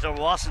 and there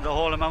wasn't a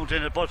whole amount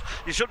in it, but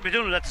you shouldn't be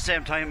doing it at the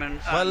same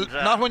time.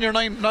 Not when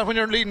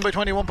you're leading by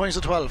 21 points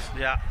to 12.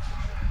 Yeah.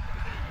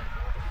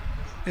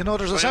 You know,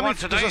 there's a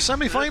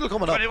semi-final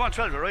coming up.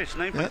 21-12, you're right.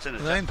 9 points in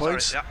it. 9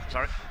 points.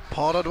 Sorry.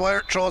 Paul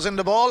O'Dwyer throws in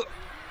the ball.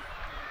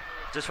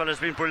 This fella's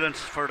been brilliant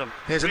for them.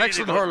 He's an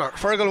excellent hurler.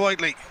 Fergal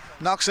Whiteley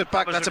knocks it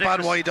back. That's ridiculous. A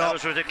bad wide. That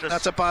was ridiculous.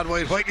 That's a bad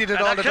wide. Whiteley did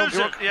all the good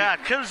work.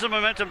 It kills the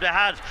momentum they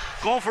had.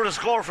 Going for the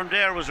score from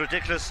there was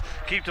ridiculous.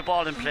 Keep the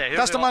ball in play.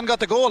 That's the man got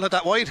the goal at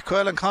that wide,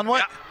 Quaylen Conway.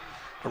 Yeah.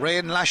 The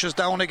rain lashes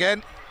down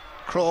again.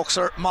 Crokes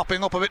are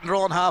mopping up a bit in their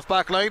own half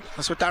back line.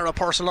 That's with Dara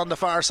Purcell on the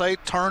far side.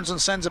 Turns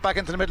and sends it back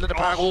into the middle of the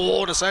park.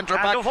 The centre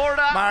back.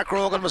 Mark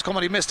Rogan was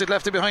coming. He missed it,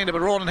 left it behind him,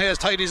 but Ronan Hayes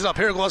tidies it up.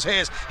 Here goes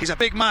Hayes. He's a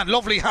big man.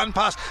 Lovely hand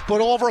pass,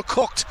 but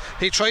overcooked.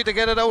 He tried to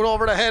get it out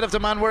over the head of the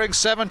man wearing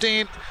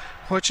 17,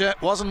 which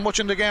wasn't much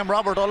in the game,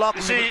 Robert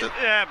O'Loughlin.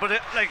 But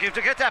if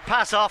they get that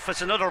pass off,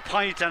 it's another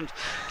point, and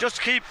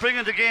just keep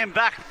bringing the game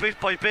back bit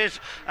by bit,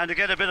 and to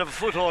get a bit of a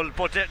foothold.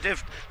 But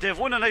they've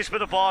won a nice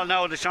bit of ball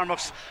now. The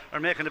Shamrocks are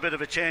making a bit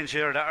of a change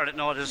here.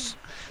 This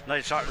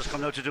Niall Shorter's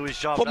coming out to do his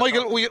job. But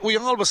Michael, we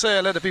always say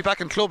let it be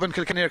back in club in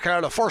Kilkenny or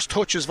Carlow. First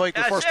touch is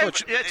vital.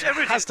 Touch. It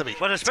has to be.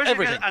 But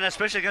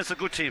especially against a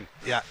good team.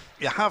 Yeah,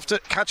 you have to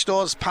catch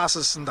those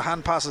passes, and the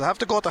hand passes have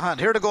to go to hand.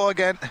 Here to go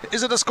again.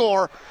 Is it a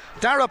score?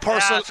 Dara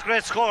Purcell. It's a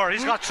great score.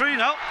 He's got 3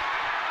 now.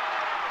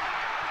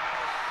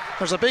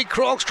 There's a big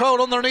Crokes crowd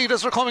underneath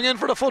as they're coming in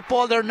for the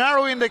football. They're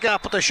narrowing the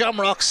gap, but the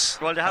Shamrocks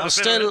have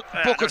still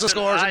buckets of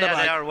scores in the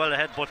bag. They are well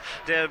ahead, but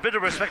they have a bit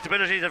of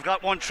respectability. They've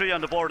got 1-3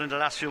 on the board in the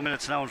last few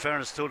minutes now, in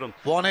fairness to them.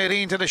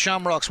 118 to the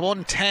Shamrocks,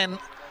 110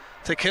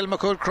 to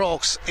Kilmacud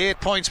Crokes. 8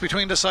 points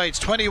between the sides,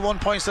 21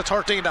 points to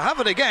 13. They have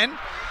it again.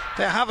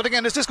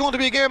 Is this going to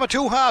be a game of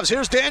 2 halves?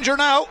 Here's danger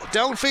now.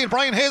 Downfield,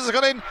 Brian Hayes has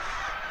got in.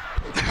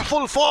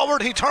 Full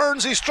forward, he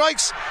turns, he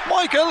strikes.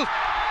 Michael,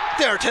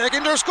 they're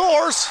taking their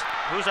scores.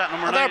 Who's that,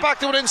 number 9? And they're back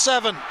to within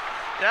 7.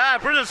 Yeah,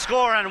 brilliant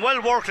score and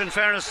well worked, in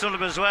fairness to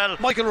them as well.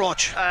 Michael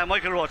Roach,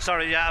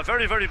 a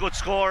very, very good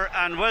score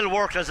and well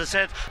worked, as I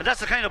said. And that's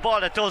the kind of ball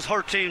that does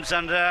hurt teams,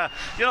 and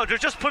they're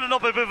just putting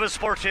up a bit of a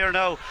spurt here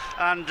now,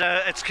 and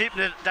it's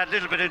keeping it that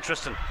little bit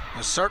interesting.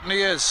 It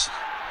certainly is.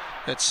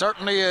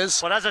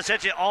 But as I said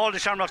to you, all the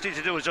Shamrocks need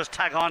to do is just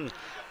tag on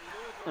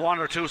 1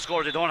 or 2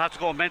 scores. They don't have to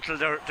go mental.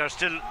 They're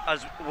still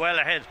as well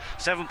ahead,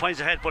 7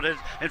 points ahead. But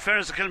in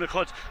fairness to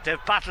Kilmacud,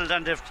 they've battled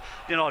and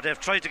they've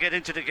tried to get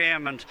into the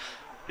game, and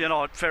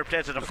fair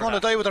play to them. They're going to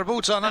die with their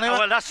boots on anyway.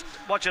 Well, that's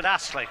what you'd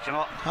ask,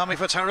 Hammy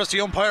Fitzharris,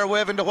 the umpire,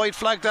 waving the white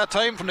flag that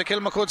time from the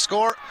Kilmacud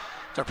score.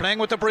 They're playing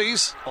with the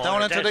breeze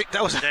down into dead.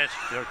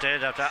 You're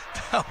dead at that.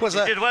 He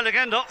did well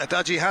again, though. A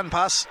dodgy hand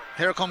pass.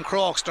 Here come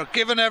Crokes. They're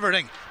giving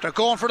everything. They're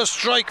going for the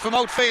strike from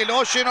outfield.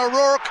 Oisin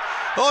O'Rourke.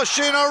 This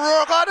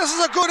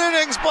is a good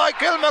innings by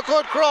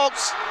Kilmacud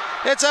Crokes.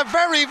 It's a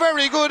very,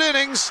 very good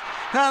innings.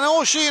 And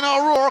Oisin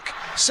O'Rourke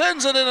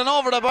sends it in and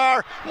over the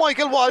bar.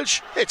 Michael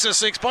Walsh. It's a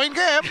 6-point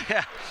game.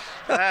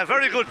 Yeah.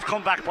 Very good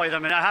comeback by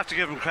them, and I have to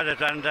give them credit.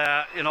 And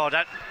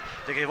that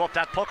They gave up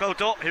that puck out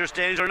though. Here's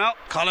danger now.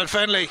 Colin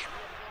Fennelly.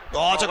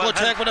 Oh, it's a good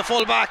take with the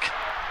full back.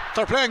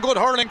 They're playing good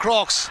hurling,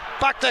 Crokes.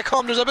 Back they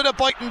come. There's a bit of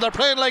biting. They're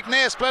playing like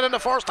Naas played in the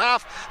first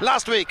half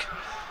last week.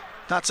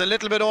 That's a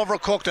little bit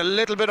overcooked. A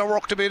little bit of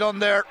work to be done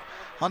there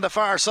on the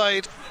far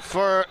side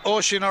for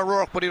Oisin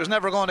O'Rourke, but he was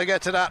never going to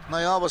get to that. And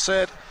I always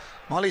said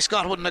Molly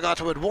Scott wouldn't have got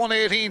to it.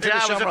 118 to the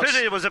Shamrocks. Yeah, it was a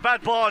pity. It was a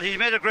bad ball. He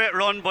made a great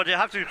run, but you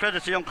have to give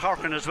credit to young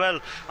Corcoran as well.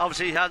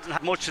 Obviously, he hadn't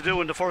had much to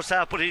do in the first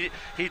half, but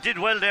he did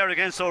well there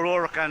against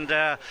O'Rourke, and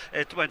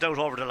it went out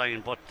over the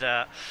line. But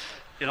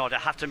they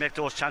have to make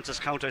those chances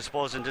count, I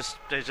suppose, in this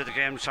stage of the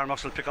game.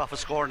 Shamrocks will pick off a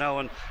score now,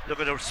 and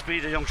look at the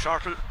speed of young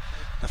Shortall.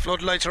 The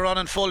floodlights are on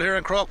in full here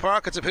in Croke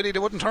Park. It's a pity they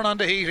wouldn't turn on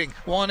the heating.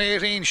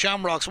 118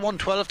 Shamrocks,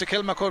 112 to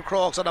Kilmacud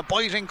Crokes on a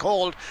biting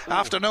cold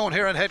afternoon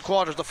here in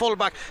headquarters. The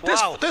fullback.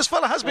 Wow. This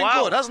fella has been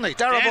good, hasn't he?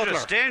 Dara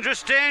Butler.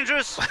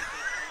 Dangerous.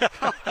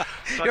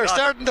 You're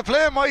starting to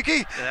play,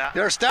 Mikey. Yeah.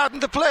 You're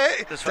starting to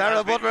play.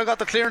 Dara Butler got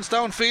the clearance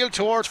downfield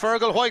towards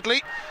Fergal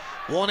Whiteley.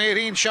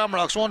 118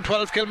 Shamrocks,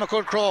 112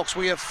 Kilmacud Crokes.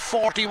 We have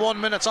 41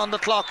 minutes on the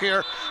clock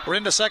here. We're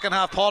in the second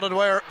half. Paul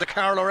Dwyer, the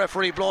Carlow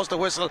referee, blows the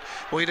whistle.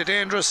 We had a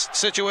dangerous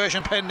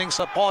situation pending,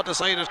 so Paul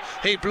decided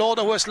he'd blow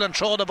the whistle and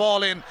throw the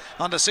ball in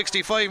on the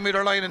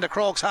 65-metre line in the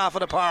Crokes half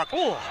of the park.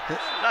 Oh,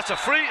 that's a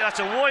free. That's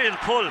a wild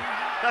pull.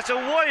 That's a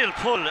wild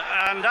pull,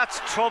 and that's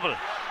trouble.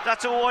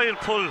 That's a wild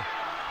pull.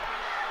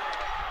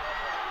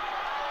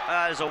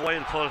 That is a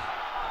wild pull.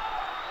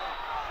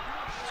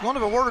 Going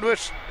to have a word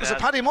with, is it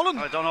Paddy Mullen?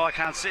 I don't know, I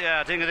can't see.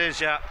 I think it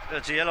is, yeah.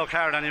 It's a yellow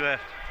card anyway.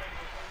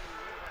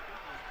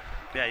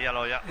 Yeah,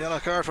 yellow, yeah. Yellow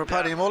card for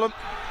Paddy Mullen.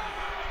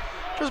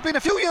 There's been a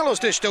few yellows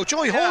dished out.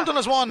 Joey Holden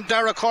has one,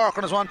 Dara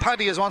Corcoran has one,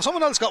 Paddy has one.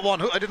 Someone else got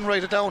one. I didn't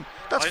write it down.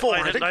 That's four,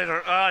 I think.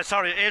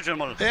 Sorry, Adrian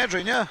Mullen.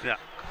 Adrian, yeah. Yeah.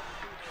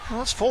 Well,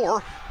 that's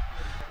four.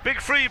 Big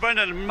free,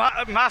 Brendan.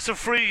 Massive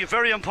free.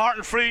 Very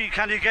important free.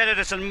 Can he get it?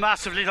 It's a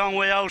massively long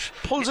way out.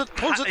 Pulls it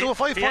to a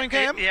 5-point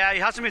game. Yeah, he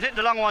hasn't been hitting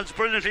the long ones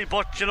brilliantly,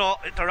 but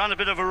they're on a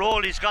bit of a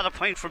roll. He's got a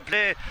point from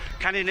play.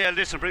 Can he nail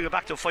this and bring it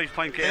back to a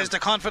 5-point game? Is the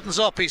confidence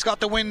up? He's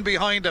got the wind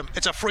behind him.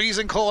 It's a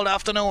freezing cold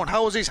afternoon.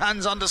 How is his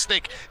hands on the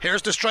stick?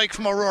 Here's the strike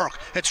from O'Rourke.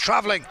 It's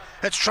travelling.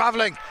 He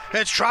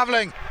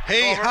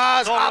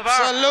has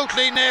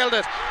absolutely nailed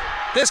it.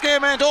 This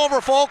game ain't over,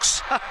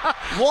 folks.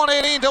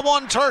 118 to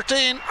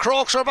 113.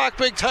 Crokes are back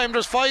big time.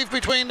 There's 5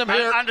 between them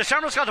here. And the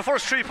Shamrocks got the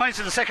first 3 points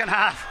in the second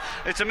half.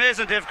 It's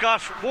amazing. They've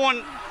got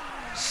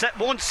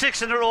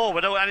 1-6 in a row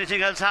without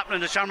anything else happening.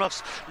 The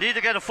Shamrocks need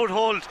to get a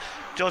foothold,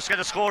 just get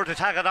a score to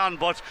tag it on,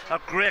 but a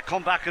great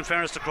comeback in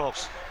fairness to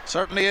Crokes.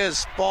 Certainly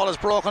is. Ball is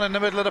broken in the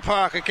middle of the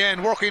park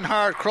again. Working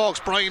hard, Crokes.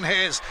 Brian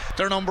Hayes,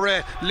 their number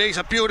 8, lays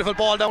a beautiful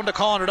ball down the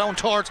corner, down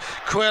towards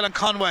Quayle and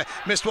Conway.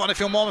 Missed one a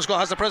few moments ago.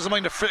 Has the presence of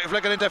mind to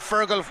flick it into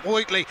Fergal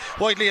Whiteley.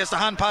 Whiteley has the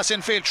hand pass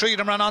in field. 3 of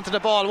them ran onto the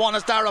ball. One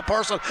is Dara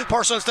Purcell.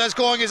 Purcell stays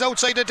going. He's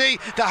outside the D.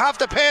 They have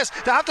the pace.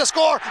 They have to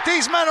score.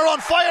 These men are on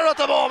fire at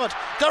the moment.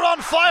 They're on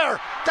fire.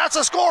 That's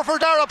a score for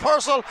Dara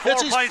Purcell.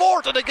 It's his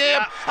 4th of the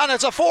game, and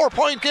it's a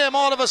 4-point game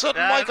all of a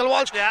sudden, Michael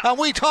Walsh. And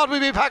we thought we'd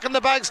be packing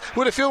the bags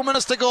with a few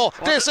minutes to go.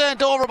 This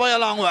ain't over by a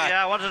long way.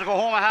 Yeah, I wanted to go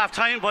home at half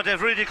time, but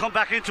they've really come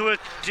back into it.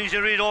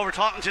 TJ Reid over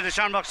talking to the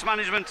Shamrocks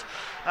management,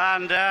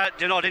 and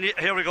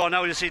here we go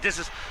now. You see,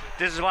 this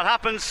is what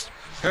happens.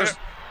 Here's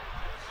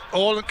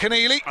Owen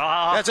Keneally.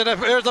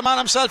 Here's the man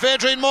himself,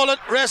 Adrian Mullen,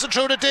 racing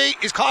through the D.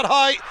 He's caught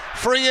high,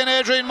 free in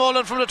Adrian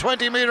Mullen from the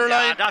 20-metre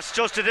line. That's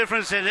just the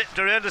difference in it.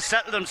 They're able to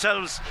settle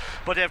themselves,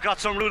 but they've got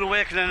some rude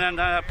awakening and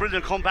a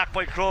brilliant comeback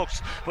by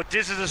Crokes. But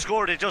this is a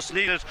score they just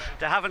needed.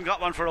 They haven't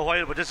got one for a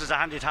while, but this is a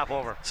handy tap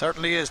over.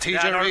 Certainly is.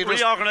 TJ Reid Reid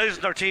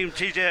reorganising their team.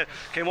 TJ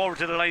came over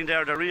to the line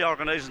there. They're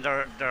reorganising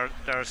their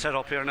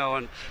setup here now,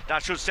 and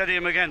that should steady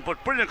him again.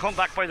 But brilliant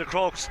comeback by the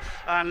Crokes,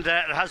 and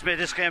it has made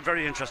this game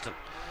very interesting.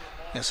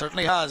 It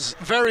certainly has.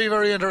 Very,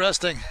 very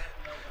interesting.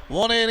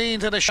 118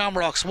 to the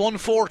Shamrocks,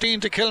 114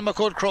 to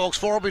Kilmacud Crokes,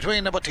 4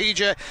 between them, but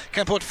TJ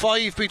can put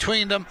 5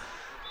 between them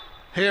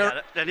here.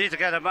 Yeah, they need to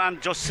get a man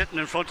just sitting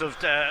in front of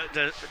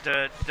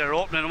they're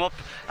opening him up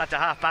at the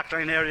half back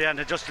line area, and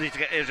they just need to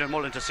get Adrian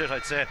Mullen to sit.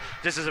 I'd say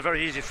this is a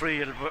very easy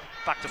free. It'll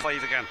back to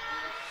 5 again.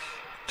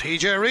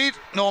 TJ Reid,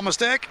 no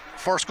mistake.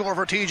 First score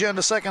for TJ in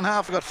the second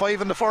half. We got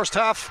 5 in the first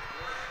half.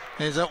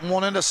 He's at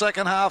 1 in the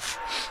second half.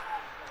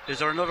 Is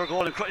there another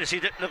goal? You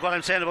see, look what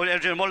I'm saying about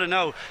Adrian Mullen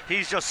now.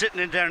 He's just sitting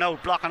in there now,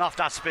 blocking off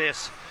that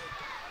space.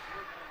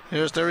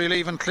 Here's the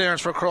relieving clearance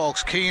for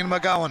Crokes. Cian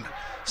McGowan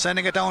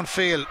sending it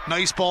downfield.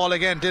 Nice ball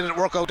again. Did it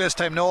work out this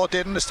time? No, it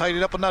didn't. It's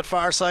tidied up on that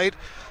far side.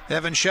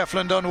 Evan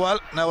Shefflin done well.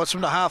 Now it's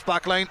from the half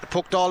back line,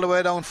 pucked all the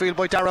way downfield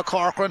by Dara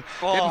Corcoran.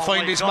 Didn't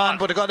find his man,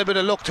 but he got a bit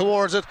of luck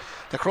towards it.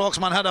 The Crokes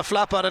man had a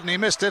flap at it and he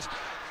missed it.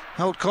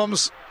 Out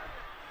comes,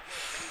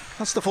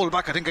 that's the full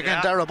back, I think,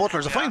 again. Dara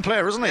Butler's a fine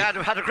player, isn't he? Yeah,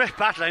 they've had a great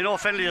battle. I know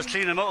Fennelly has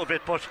cleaned him out a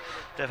bit, but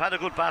they've had a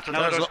good battle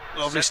now.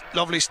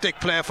 Lovely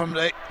stick play from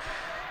the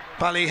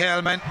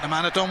Ballyhale men. The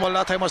man at Dunwell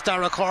that time was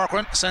Dara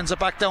Corcoran. Sends it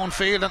back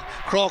downfield and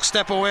Crokes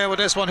step away with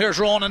this one. Here's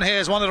Ronan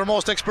Hayes, one of their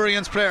most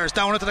experienced players.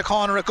 Down into the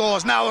corner it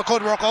goes. Now it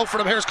could work out for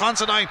them. Here's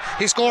Considine.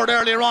 He scored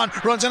earlier on.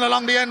 Runs in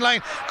along the end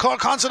line.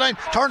 Considine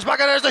turns back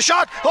and there's the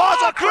shot. Oh,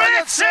 it's a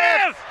great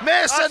save!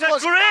 Mason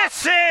was great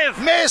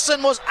save.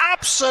 Mason was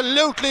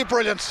absolutely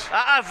brilliant.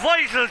 A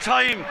vital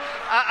time.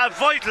 A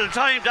vital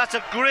time. That's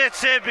a great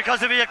save,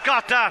 because if he had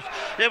got that,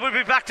 they would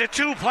be back to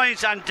 2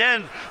 points and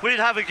then we'd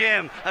have a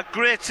game. A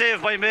great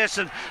save by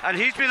Mason, and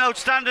he's been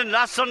outstanding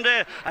last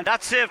Sunday, and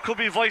that save could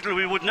be vital.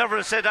 We would never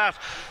have said that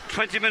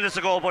 20 minutes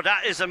ago, but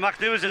that is a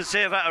magnificent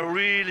save at a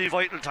really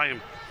vital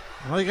time.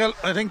 Michael,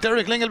 I think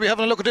Derek Ling will be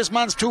having a look at this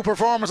man's 2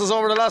 performances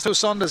over the last 2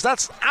 Sundays.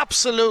 That's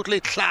absolutely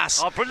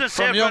class. Brilliant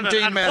from save, young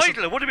Dean and Mason.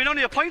 vital. It would have been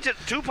only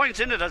 2 points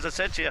in it, as I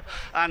said to you,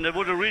 and it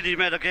would have really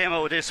made a game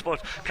out of this.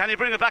 But can he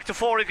bring it back to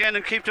 4 again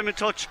and keep them in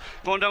touch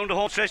going down the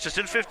home stretch? There's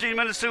still 15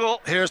 minutes to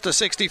go. Here's the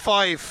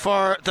 65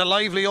 for the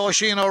lively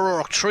Oisin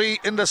O'Rourke.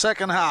 3 in the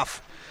second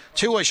half.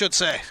 2, I should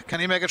say. Can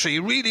he make a 3? He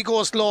really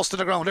goes close to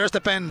the ground. There's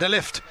the bend, the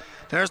lift.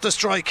 There's the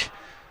strike.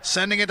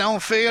 Sending it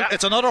downfield. Yeah.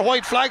 It's another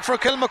white flag for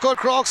Kilmacud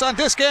Crokes, and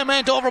this game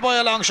ain't over by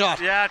a long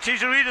shot. Yeah,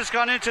 TJ Reid has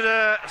gone into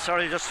the...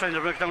 Sorry, just trying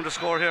to break down the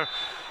score here.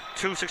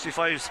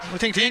 265s. I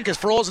think the ink is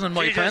frozen in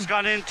my pen. TJ's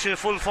gone into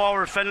full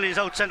forward. Fennelly's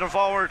out centre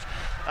forward,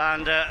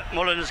 and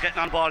Mullen is getting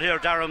on ball here.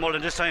 Darren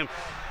Mullen this time.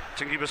 I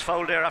think he was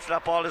fouled there after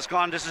that ball is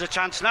gone. This is a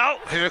chance now.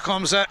 Here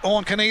comes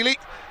Owen Keneally.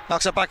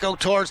 Knocks it back out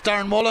towards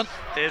Darren Mullen.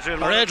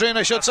 Adrian,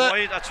 I should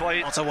say. That's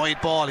wide. That's a wide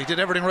ball. He did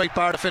everything right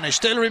bar to finish.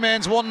 Still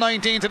remains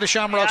 119 to the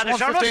Shamrocks,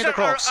 115 to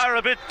Crokes. Are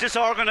a bit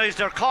disorganised.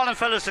 They're calling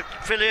fellas to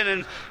fill in,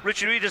 and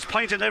Richie Reid is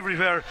pointing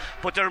everywhere,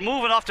 but they're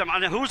moving off them.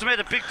 And who's made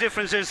a big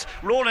difference is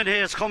Roland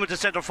Hayes coming to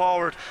centre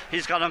forward.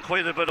 He's got on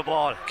quite a bit of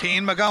ball.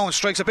 Keane McGowan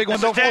strikes a big one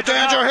down.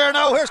 Danger here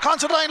now. Here's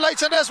Considine,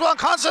 lights in this one.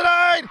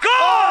 Considine! Goal!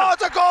 Oh,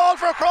 it's a goal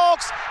for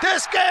Crokes.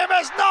 This game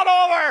is not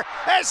over.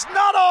 It's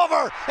not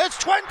over. It's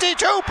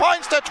 22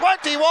 points to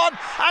 21.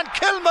 And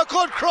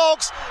Kilmacud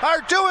Crokes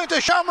are doing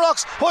to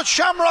Shamrocks what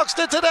Shamrocks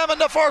did to them in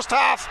the first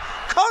half.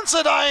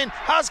 Considine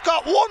has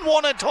got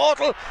 1-1 in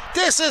total.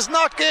 This is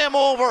not game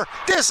over.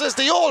 This is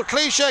the old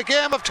cliche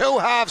game of 2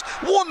 halves.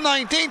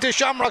 119 to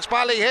Shamrocks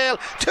Ballyhale,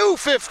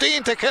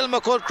 215 to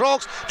Kilmacud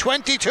Crokes,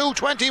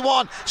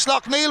 22-21.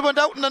 Slough-Neil went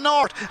out in the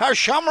north. Are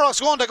Shamrocks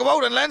going to go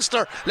out in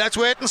Leinster? Let's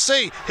wait and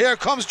see. Here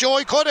comes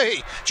Joey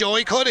Cudahy.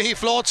 Joey Cudahy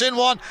floats in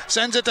one,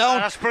 sends it down.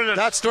 That's brilliant.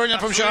 That's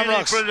brilliant from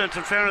Shamrocks. Really brilliant,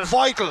 in fairness.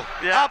 Vital.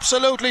 Yeah.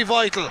 Absolutely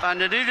vital.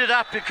 And they needed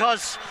that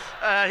because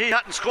he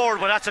hadn't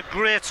scored, but that's a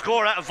great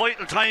score at a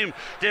vital time.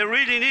 They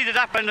really needed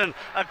that, Brendan.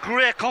 A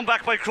great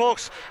comeback by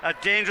Crokes. A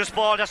dangerous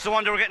ball. That's the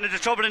one they were getting into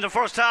trouble in the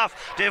first half.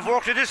 They've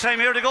worked it this time.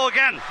 Here they go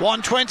again.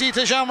 120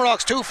 to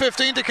Shamrocks,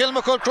 215 to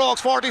Kilmacud Crokes,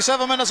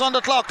 47 minutes on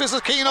the clock. This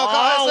is Keane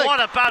O'Connell. Oh, what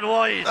a bad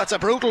wide. That's a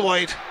brutal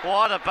wide.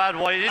 What a bad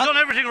wide. He's done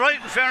everything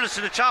right, in fairness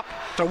to the chap.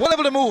 They're well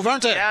able to move,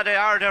 aren't they? Yeah, they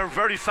are. They're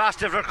very fast.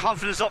 They have their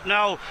confidence up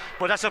now.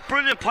 But that's a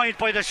brilliant point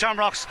by the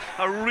Shamrocks.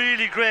 A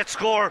really great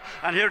score.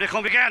 And here they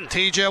come again.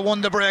 TJ won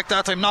the break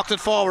that time, knocked it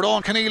forward.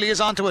 Owen Keneally is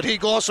onto it. He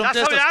goes from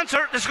distance. That's how you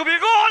answer. This could be a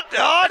goal.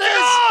 Oh, it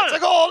is. It's a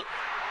goal.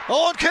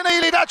 Owen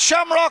Keneally, that's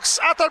Shamrocks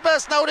at their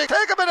best now. They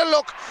take a bit of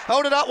luck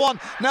out of that one.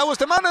 Now, was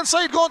the man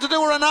inside going to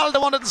do what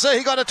Ronaldo wanted to say?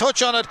 He got a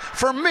touch on it.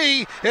 For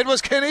me, it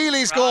was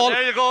Keneally's goal.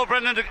 There you go,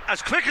 Brendan.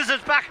 As quick as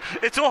it's back,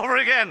 it's over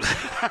again.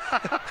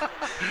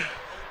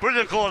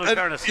 Brilliant goal, in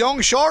fairness.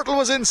 Young Shortle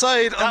was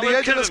inside on the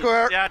edge of the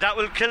square. Yeah, that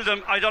will kill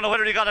them. I don't know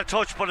whether he got a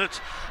touch, but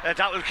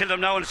that will kill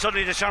them now. And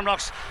suddenly the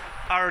Shamrocks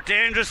are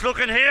dangerous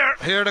looking here.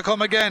 Here they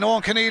come again.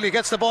 Owen Keneally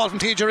gets the ball from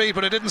TJ Reid,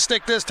 but it didn't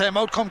stick this time.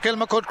 Out come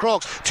Kilmacud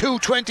Crokes.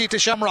 220 to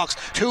Shamrocks,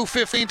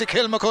 215 to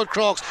Kilmacud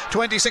Crokes,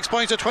 26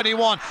 points to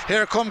 21.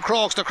 Here come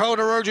Crokes. The crowd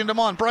are urging them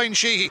on. Brian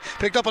Sheehy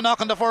picked up a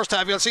knock in the first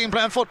half. You'll see him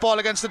playing football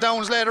against the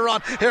Downs later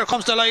on. Here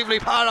comes the lively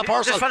Dara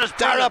Purcell.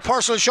 Dara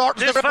Purcell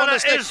shortens the grip on the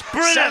stick,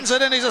 sends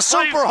it in. He's a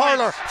super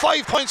hurler.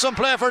 5 points on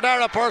play for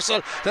Dara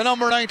Purcell, the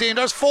number 19.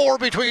 There's 4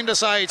 between the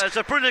sides. It's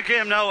a brilliant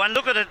game now, and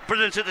look at it,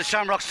 brilliant to the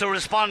Shamrocks to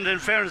respond, in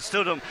fairness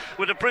to them,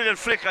 with a brilliant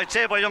flick, I'd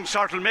say, by young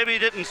Shortle. Maybe he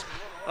didn't.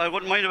 I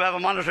wouldn't mind if we have a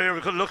monitor here, we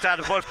could have looked at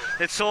it, but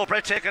it's so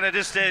breathtaking at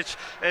this stage.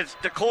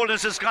 The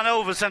coldness has gone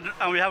over us, and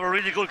we have a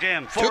really good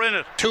game. 4 in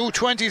it.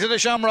 220 to the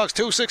Shamrocks,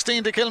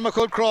 216 to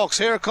Kilmacud Crokes.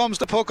 Here comes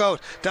the puck out.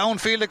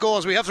 Downfield it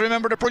goes. We have to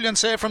remember the brilliant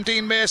save from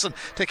Dean Mason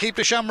to keep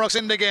the Shamrocks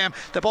in the game.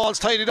 The ball's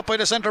tidied up by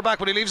the centre back,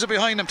 but he leaves it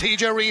behind him.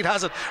 TJ Reid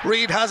has it.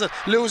 Reid has it.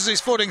 Loses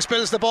his footing,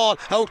 spills the ball.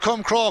 Out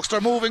come Crokes.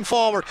 They're moving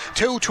forward.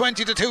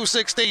 220 to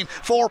 216.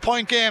 4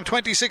 point game,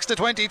 26 to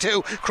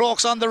 22.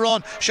 Crokes on the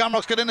run.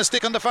 Shamrocks get in a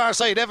stick on the far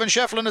side. Evan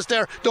Shefflin is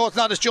there. Though it's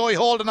not, as Joey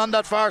Holden on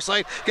that far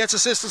side. Gets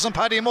assistance from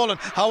Paddy Mullen.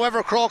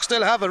 However, Crokes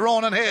still have it.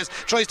 Ronan Hayes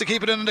tries to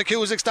keep it in the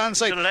Cusack stand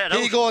side.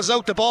 He goes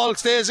out. The ball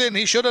stays in.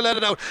 He should have let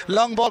it out.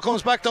 Long ball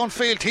comes back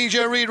downfield.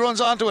 TJ Reid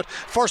runs onto it.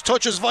 First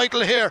touch is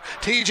vital here.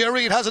 TJ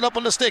Reid has it up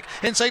on the stick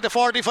inside the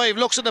 45.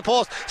 Looks at the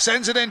post.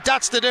 Sends it in.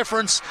 That's the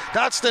difference.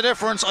 That's the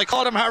difference. I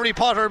called him Harry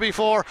Potter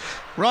before.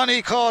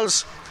 Ronnie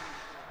calls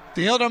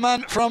The other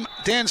man from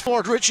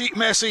Danesfort, Richie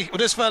Messi, with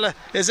this fella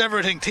is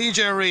everything.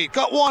 TJ Reid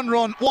got one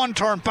run, one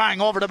turn, bang,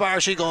 over the bar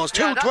she goes.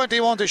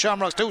 2:21 to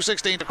Shamrocks,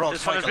 2:16 to Crokes.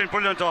 This fella's been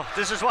brilliant though.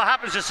 This is what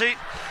happens, you see.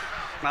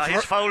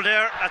 He's fouled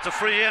there. That's a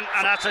free in,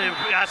 and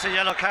that's a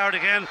yellow card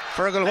again.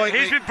 Fergal Whiteley.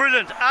 He's been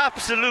brilliant,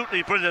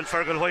 absolutely brilliant.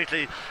 Fergal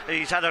Whiteley.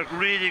 He's had a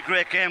really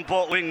great game,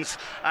 both wings.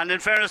 And in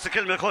fairness to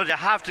Kilmacud, you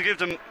have to give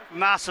them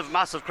massive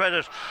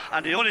credit.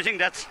 And the only thing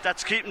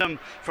that's keeping them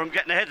from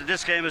getting ahead of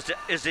this game is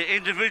the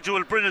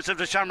individual brilliance of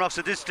the Shamrocks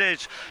at this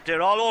stage.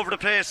 They're all over the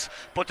place,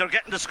 but they're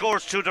getting the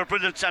scores through their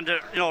brilliance. And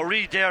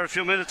Reid there a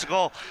few minutes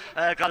ago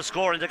got a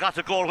score, and they got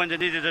the goal when they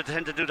needed it. They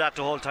tend to do that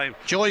the whole time.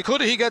 Joey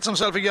Cuddy, he gets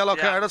himself a yellow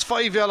card. That's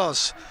 5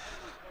 yellows.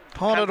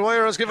 Paul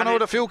Dwyer has given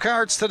out a few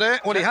cards today.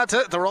 Well, he had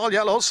to. They're all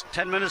yellows.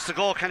 10 minutes to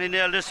go. Can he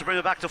nail this to bring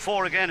it back to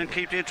 4 again and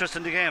keep the interest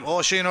in the game?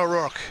 Shane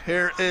O'Rourke.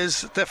 Here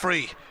is the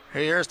free.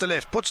 Here's the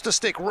lift. Puts the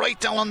stick right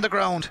down on the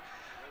ground.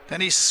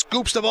 Then he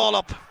scoops the ball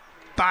up.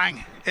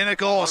 Bang. In it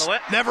goes.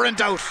 Never in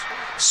doubt.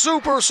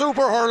 Super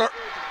hurler.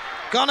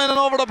 Gone in and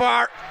over the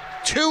bar.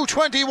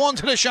 2:21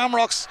 to the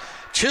Shamrocks.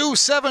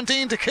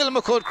 2:17 to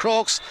Kilmacud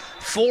Crokes.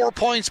 4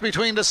 points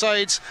between the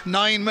sides.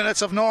 9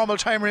 minutes of normal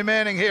time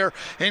remaining here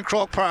in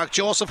Croke Park.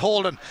 Joseph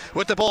Holden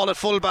with the ball at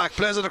full back,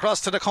 plays it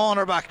across to the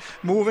cornerback,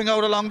 moving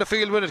out along the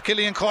field with it.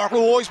 Killian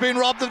Corcoran, he's been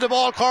robbed of the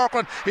ball.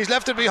 Corcoran, he's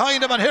left it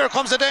behind him, and here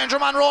comes the danger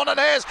man, Ronan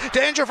Hayes.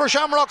 Danger for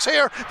Shamrocks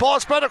here. Ball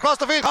spread across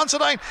the field.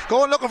 Considine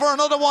going looking for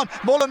another one.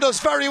 Mullen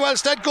does very well.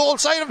 Stead goal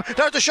side him.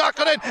 There's the shot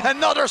got in.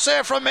 Another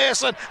save from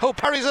Mason, who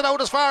parries it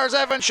out as far as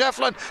Evan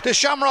Shefflin. The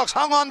Shamrocks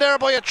hung on there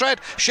by a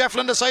thread.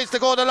 Shefflin decides to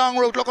go the long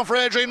route looking for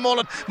Adrian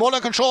Mullen.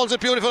 Mullen controls it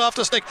beautiful off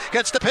the stick,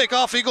 gets the pick,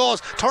 off he goes,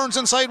 turns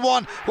inside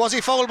one. Was he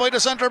fouled by the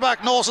centre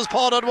back? No, says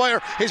Paul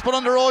Dwyer. He's put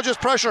under Roger's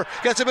pressure,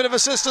 gets a bit of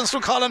assistance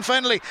from Colin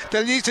Fennelly.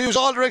 They'll need to use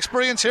all their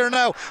experience here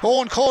now.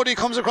 Owen Cody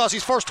comes across,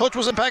 his first touch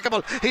was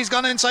impeccable. He's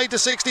gone inside the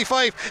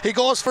 65. He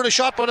goes for the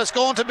shot, but it's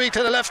going to be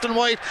to the left and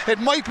wide. It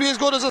might be as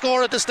good as a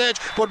score at this stage,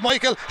 but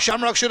Michael,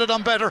 Shamrock should have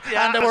done better,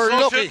 and they were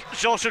lucky.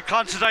 So should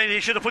Considine. He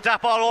should have put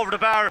that ball over the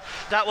bar.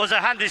 That was a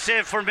handy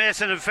save for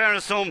Mason, in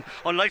fairness to him,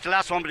 unlike the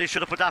last one, but he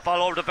should have put that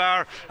ball over the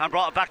bar and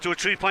brought it back to a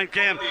 3-point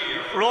game.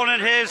 Ronan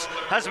Hayes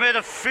has made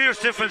a fierce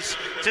difference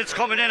since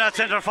coming in at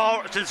centre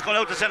forward, since going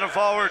out to centre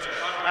forward,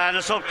 and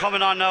the sub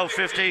coming on now,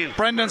 15.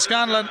 Brendan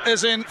Scanlon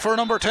is in for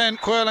number 10,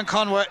 Quaylen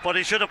Conway. But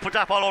he should have put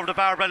that ball over the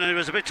bar, Brendan. He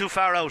was a bit too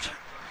far out.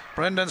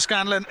 Brendan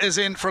Scanlon is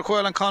in for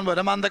Quaylen Conway,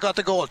 the man that got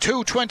the goal.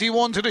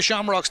 2:21 to the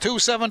Shamrocks,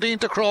 2:17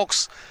 to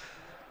Crokes.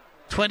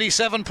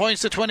 27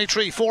 points to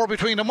 23, 4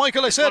 between them.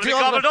 Michael, I said to you,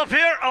 gobbled up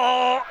here.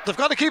 They've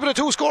got to keep it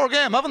a 2-score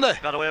game, haven't they?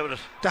 Got away with it.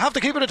 They have to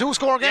keep it a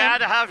 2-score game. Yeah,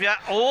 they have, yeah.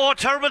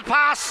 Terrible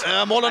pass.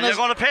 Mullen you're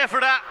going to pay for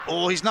that.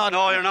 He's not.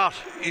 No, you're not.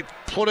 He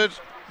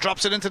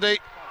drops it into the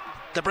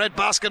bread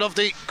basket of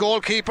the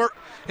goalkeeper.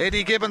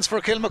 Eddie Gibbons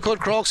for Kilmacud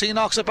Crokes. He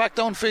knocks it back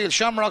downfield.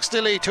 Shamrock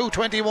still lead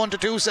 2:21 to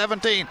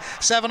 2:17.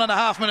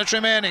 7.5 minutes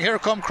remaining. Here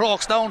come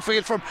Crokes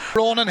downfield from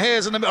Ronan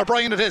Hayes or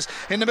Brian it is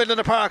in the middle of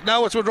the park.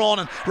 Now it's with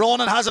Ronan.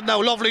 Ronan has it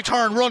now. Lovely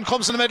turn. Run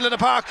comes in the middle of the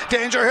park.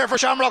 Danger here for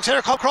Shamrocks.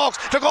 Here come Crokes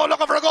to go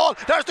looking for a goal.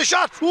 There's the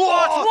shot.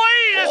 Whoa! It's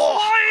wide. It's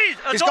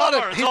wide. He's got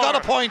it. He's got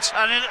a point.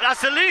 And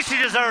that's the least he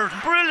deserved.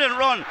 Brilliant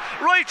run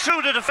right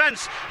through the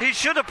defence. He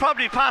should have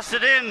probably passed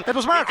it in. It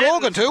was Mark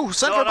Hogan too.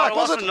 Centre back,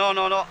 was it?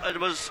 No. It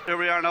was. Here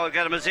we are now.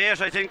 Again, him as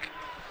 8, I think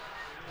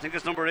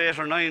it's number 8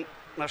 or 9.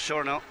 Not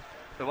sure now.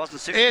 It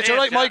wasn't 6. 8, you're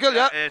right, Michael.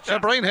 Yeah.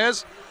 8, Brian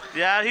Hayes.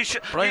 Yeah, he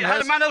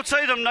had a man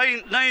outside him.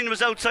 9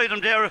 was outside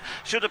him there.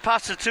 Should have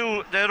passed it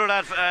to the other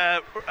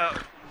lad.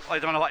 I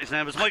don't know what his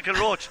name is, Michael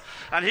Roach,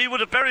 and he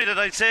would have buried it,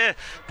 I'd say,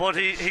 but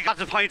he got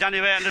the point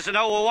anyway, and there's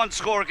now a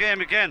 1-score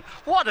game again.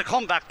 What a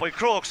comeback by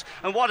Crokes,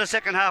 and what a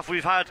second half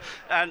we've had.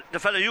 And the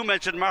fella you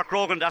mentioned, Mark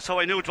Rogan, that's how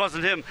I knew it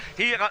wasn't him.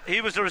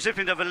 He was the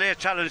recipient of a late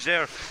challenge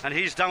there, and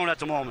he's down at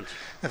the moment.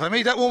 If I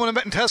meet that woman I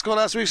met in Tesco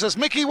last week, says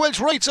Mickey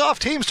Welch writes off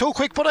teams too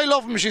quick, but I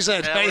love him, she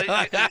said.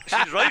 Yeah,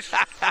 she's right.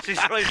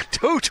 She's right.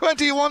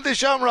 2:21 to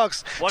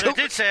Shamrocks. What I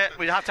did say,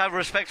 we'd have to have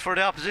respect for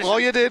the opposition. Oh,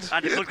 you did.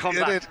 And it could come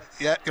back. Did.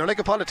 Yeah, you're like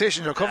a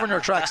politician, you're covering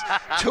your tracks.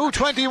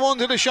 2:21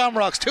 to the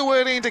Shamrocks,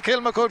 2:18 to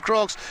Kilmacud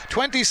Crokes,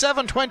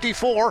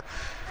 27-24.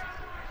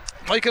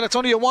 Michael, it's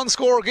only a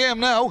 1-score game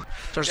now.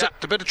 There's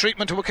a bit of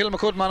treatment to a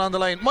Kilmacud man on the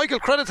line. Michael,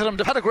 credit to them,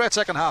 they've had a great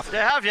second half. They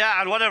have, yeah,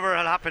 and whatever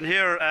will happen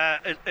here,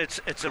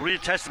 it's a real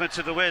testament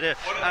to the way they...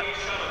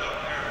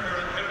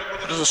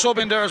 There's a sub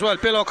in there as well.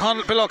 Bill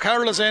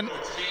O'Carroll is in,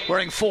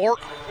 wearing 4.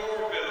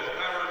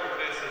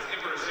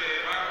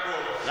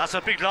 That's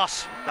a big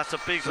loss.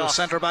 The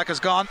centre back is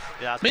gone.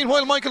 Yeah.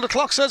 Meanwhile, Michael, the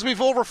clock says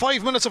we've over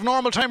 5 minutes of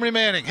normal time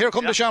remaining. Here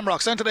come the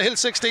Shamrocks into the Hill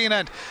 16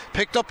 end.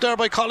 Picked up there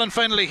by Colin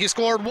Fennelly. He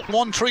scored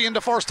 1-3 in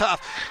the first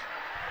half.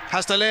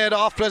 Has to lay it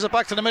off, plays it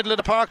back to the middle of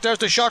the park. There's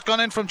the shotgun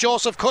in from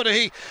Joseph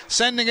Cuddihy,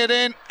 sending it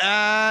in,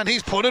 and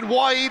he's put it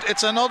wide.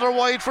 It's another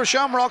wide for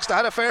Shamrocks. They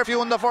had a fair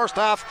few in the first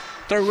half.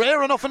 They're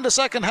rare enough in the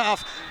second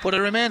half, but it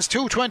remains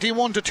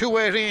 2:21 to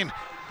 2:18.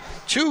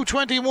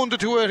 2:21 to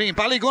 2:18.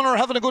 Ballygunner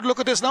having a good look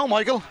at this now,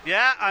 Michael.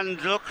 Yeah,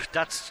 and look,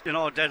 that's, they'll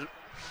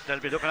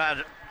be looking at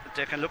it.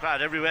 they can look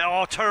at it everywhere.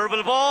 Oh,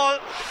 terrible ball.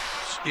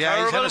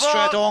 Yeah, he's hit it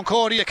straight on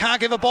Cody. You can't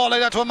give a ball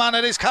like that to a man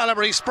at his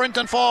calibre. He's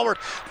sprinting forward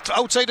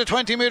outside the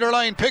 20 metre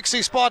line. Picks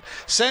his spot.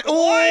 He's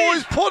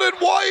put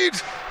it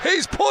wide.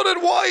 He's put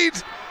it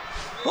wide.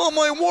 Oh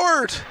my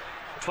word.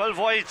 12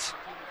 wides.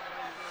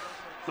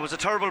 It was a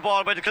terrible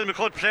ball by the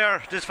Kilmacud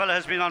player. This fella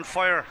has been on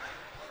fire.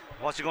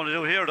 What's he going to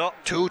do here though?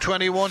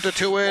 2:21 to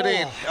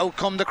 2:18. Out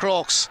come the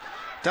Crokes.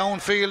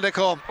 Downfield they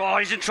come. Oh,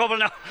 he's in trouble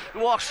now. He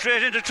walked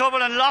straight into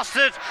trouble and lost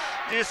it.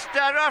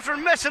 They're after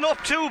messing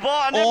up two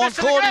ball and they missed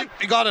it again.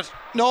 He got it.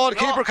 No, the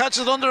keeper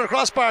catches it under the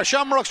crossbar.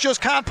 Shamrocks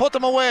just can't put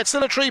them away. It's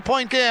still a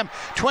 3-point game.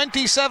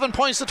 27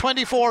 points to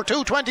 24.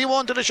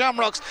 2:21 to the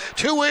Shamrocks.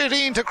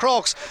 2:18 to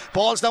Crokes.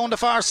 Ball's down the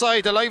far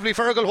side. The lively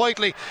Fergal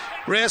Whiteley.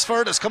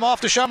 Raceford has come off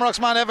the Shamrocks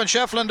man Evan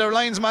Shefflin. Their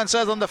linesman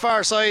says on the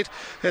far side.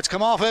 It's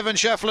come off Evan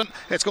Shefflin.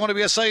 It's going to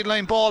be a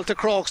sideline ball to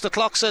Crokes. The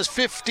clock says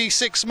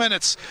 56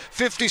 minutes.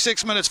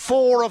 56 minutes.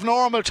 4 of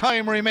normal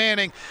time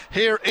remaining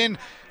here in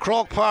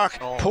Croke Park.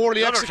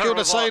 Poorly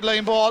executed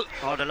sideline ball.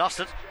 Oh, they lost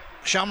it.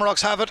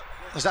 Shamrocks have it.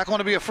 Is that going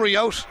to be a free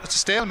out? It's a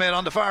stalemate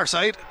on the far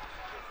side.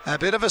 A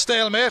bit of a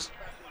stalemate.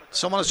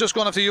 Someone is just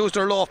going to have to use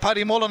their loaf.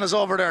 Paddy Mullen is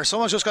over there.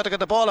 Someone's just got to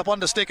get the ball up on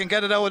the stick and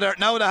get it out of there.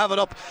 Now they have it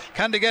up.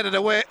 Can they get it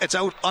away? It's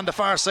out on the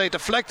far side.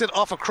 Deflected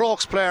off a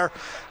Crokes player.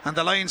 And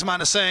the linesman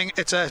is saying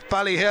it's a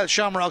Ballyhale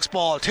Shamrocks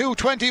ball.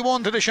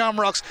 2:21 to the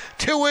Shamrocks.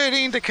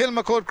 2:18 to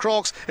Kilmacud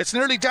Crokes. It's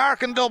nearly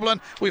dark in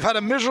Dublin. We've had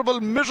a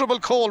miserable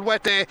cold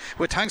wet day.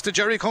 With thanks to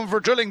Jerry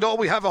Comfort Drilling though,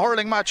 we have a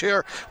hurling match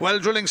here. Well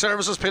Drilling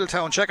Services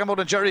Piltown. Check him out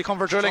on Jerry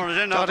Comfort Drilling.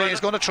 He's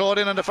going to throw it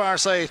in on the far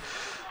side.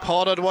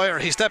 Paul O'Dwyer,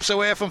 he steps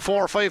away from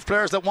 4 or 5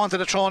 players that wanted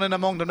to throw in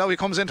among them. Now he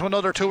comes into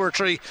another 2 or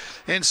 3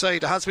 inside.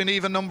 There has been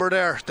even number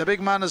there. The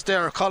big man is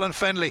there, Colin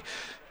Fenley,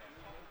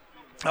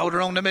 out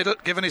around the middle,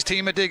 giving his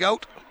team a dig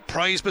out.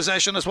 Prize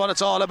possession is what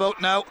it's all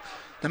about now.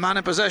 The man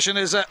in possession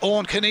is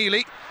Owen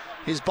Keneally.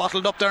 He's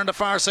bottled up there on the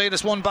far side.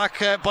 It's one back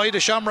by the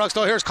Shamrocks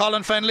though. Here's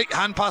Colin Fenley.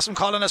 Hand pass from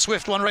Colin, a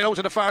swift one right out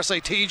to the far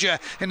side. TJ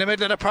in the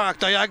middle of the park.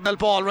 Diagonal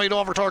ball right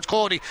over towards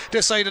Cody.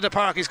 This side of the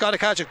park. He's got to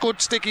catch it.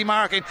 Good sticky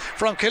marking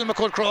from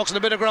Kilmacud Crokes and a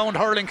bit of ground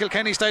hurling.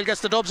 Kilkenny style gets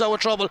the Dubs out of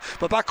trouble.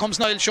 But back comes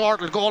Niall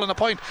Shortall. Goal and a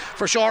point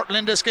for Shortall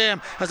in this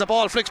game as the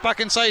ball flicks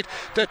back inside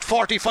the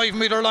 45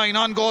 metre line.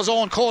 On goes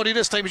Owen Cody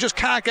this time. He just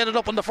can't get it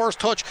up on the first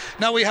touch.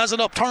 Now he has it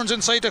up. Turns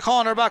inside the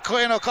corner back.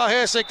 Queno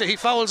Cahesic. He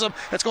fouls him.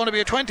 It's going to be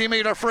a 20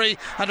 metre free.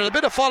 And there's a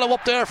bit of follow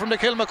up there from the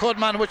Kilmacud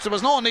man, which there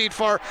was no need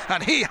for,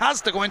 and he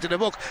has to go into the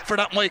book for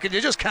that, Michael.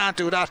 You just can't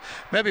do that.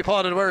 Maybe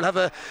Paul O'Dwyer will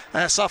have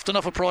a soft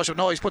enough approach, but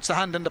no, he puts the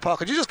hand in the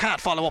pocket. You just can't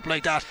follow up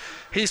like that.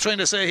 He's trying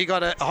to say he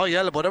got a high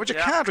elbow there, but you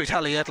can't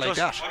retaliate like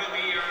that.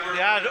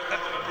 Yeah,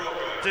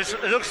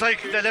 it looks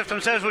like they left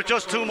themselves with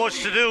just too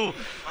much to do,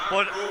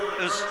 but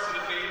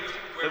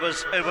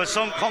it was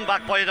some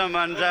comeback by them,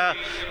 and a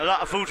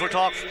lot of food for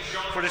talk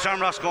for the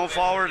Shamrocks going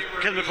forward.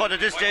 Kilmacud at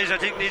this stage I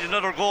think need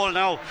another goal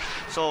now,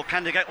 so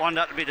can they get one?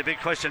 That'll be the big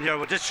question here,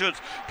 but this should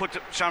put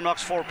the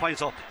Shamrocks 4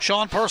 points up.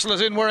 Sean Purcell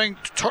is in wearing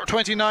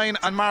 29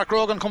 and Mark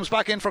Rogan comes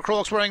back in for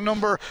Crokes wearing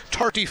number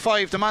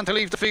 35. The man to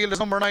leave the field is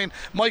number 9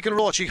 Michael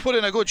Roach. He put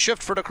in a good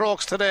shift for the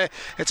Crokes today.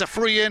 It's a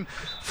free in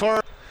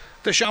for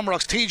the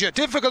Shamrocks. TJ,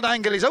 difficult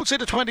angle. He's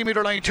outside the 20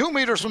 metre line, 2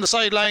 metres from the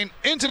sideline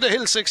into the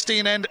Hill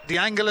 16 end. The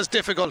angle is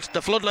difficult.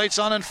 The floodlights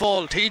on and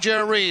full.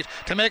 TJ Reid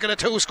to make it a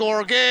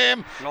 2-score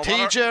game.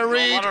 TJ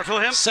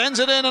Reid sends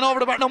it in and over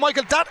the bar. Now,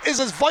 Michael, that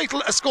is as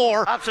vital a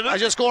score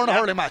as a score in a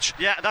hurling match.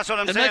 Yeah, that's what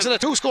I'm saying. It makes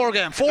it a 2-score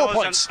game. 4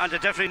 points. And they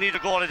definitely need a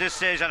goal at this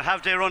stage. And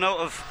have they run out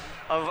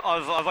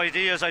of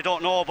ideas? I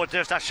don't know, but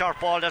there's that sharp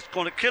ball that's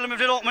going to kill them if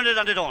they don't win it,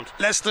 and they don't.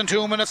 Less than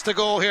 2 minutes to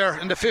go here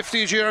in the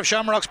 50th year of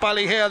Shamrocks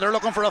Ballyhale. They're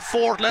looking for a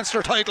 4th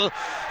Leinster title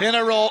in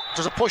a row.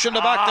 There's a push in the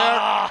back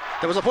there.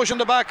 There was a push in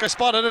the back. I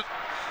spotted it.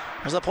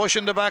 There's a push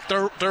in the back.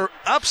 They're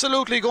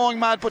absolutely going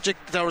mad, but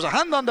there was a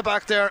hand on the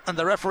back there, and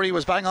the referee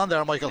was bang on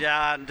there, Michael.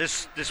 Yeah, and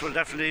this will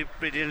definitely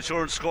be the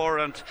insurance score.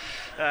 And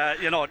as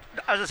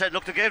I said,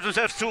 look, they gave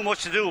themselves too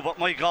much to do, but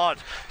my God,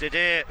 did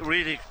they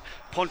really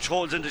punch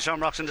holes in the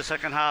Shamrocks in the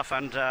second half.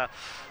 And a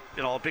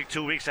big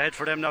 2 weeks ahead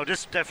for them now.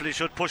 This definitely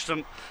should push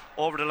them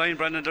over the line,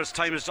 Brendan. There's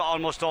time is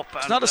almost up.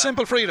 It's not a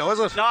simple free though, is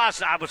it? No,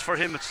 it's not, but for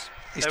him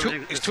he's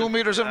 2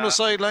 metres in from the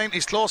sideline.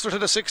 He's closer to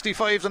the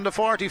 65 than the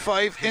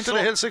 45 into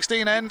the Hill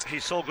 16 end.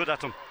 He's so good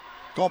at them.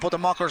 Don't put the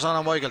mockers on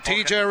him, Michael.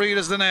 Okay. TJ Reid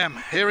is the name.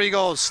 Here he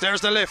goes.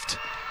 There's the lift.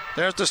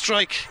 There's the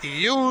strike.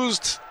 He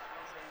used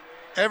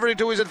everything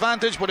to his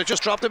advantage, but it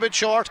just dropped a bit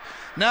short.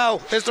 Now,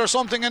 is there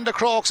something in the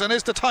Crokes, and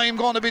is the time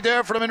going to be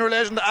there for them in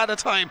relation to added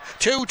time?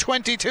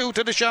 2:22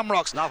 to the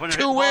Shamrocks,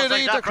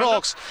 2:80 to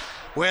Crokes.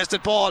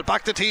 Wasted ball,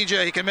 back to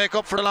TJ. He can make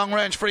up for the long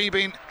range free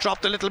being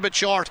dropped a little bit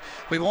short.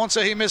 We won't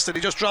say he missed it,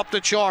 he just dropped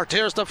it short.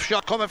 Here's the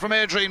shot coming from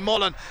Adrian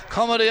Mullen.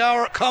 Come of the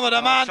hour, come of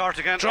the man.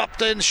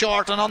 Dropped in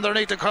short and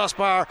underneath the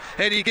crossbar.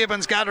 Eddie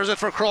Gibbons gathers it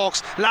for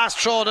Crokes. Last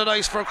throw of the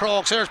dice for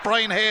Crokes. Here's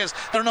Brian Hayes,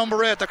 their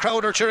number 8. The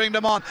crowd are cheering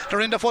them on.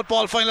 They're in the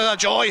football final.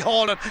 joy.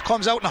 Holden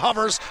comes out and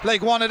hovers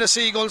like one of the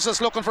seagulls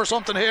that's looking for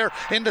something here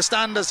in the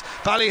standards.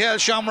 Ballyhale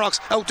Shamrocks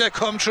out they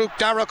come through.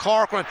 Dara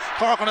Corcoran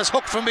is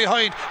hooked from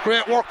behind.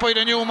 Great work by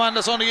the new man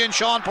that's only in,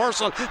 Sean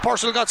Purcell.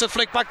 Purcell gets it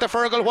flicked back to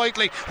Fergal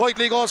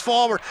Whiteley goes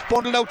forward,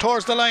 bundled out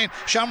towards the line.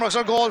 Shamrocks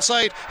are goal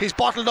side. He's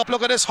bottled up.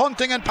 Look at this,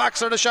 hunting and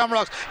packs are the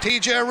Shamrocks.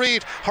 TJ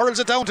Reid hurls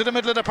it down to the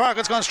middle of the park.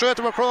 It's gone straight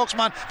to a Crokes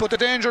man, but the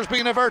danger's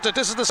been averted.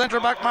 This is the centre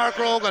back Mark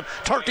Rogan,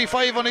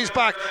 35 on his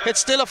back. It's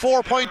still a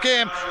 4-point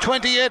game,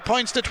 28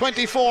 points to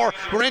 24.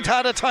 We're into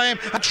added time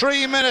and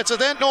 3 minutes.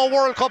 It ain't no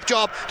World Cup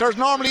job. There's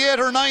normally 8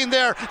 or 9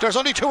 there. There's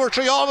only 2 or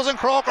 3 always in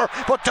Croker,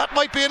 but that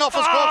might be enough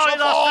as Crokes.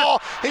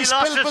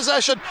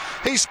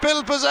 He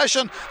spilled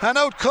possession and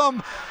out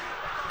come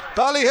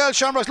Ballyhale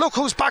Shamrocks. Look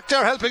who's back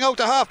there helping out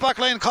the half back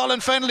line. Colin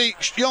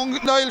Fennelly, young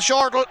Niall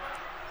Shortle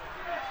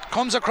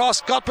comes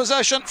across, got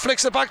possession,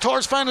 flicks it back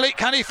towards Fennelly.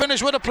 Can he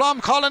finish with a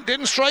plum? Colin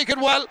didn't strike it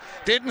well,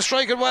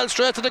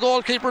 straight to the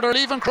goalkeeper. They're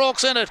leaving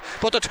Crokes in it,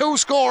 but the 2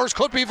 scores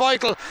could be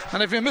vital.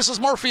 And if you're Mrs.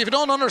 Murphy, if you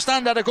don't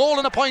understand that a goal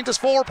and a point is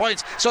 4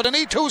 points, so they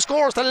need 2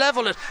 scores to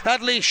level it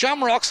at least.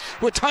 Shamrocks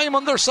with time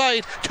on their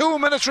side, 2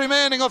 minutes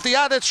remaining of the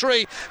added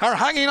 3, are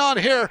hanging on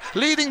here,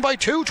 leading by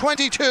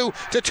 2:22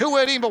 to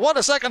 2:18. But what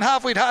a second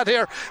half we'd had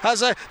here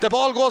as the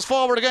ball goes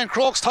forward again.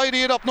 Crokes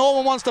tidy it up, no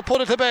one wants to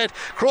put it to bed.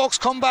 Crokes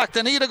come back,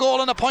 they need a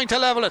goal and a point to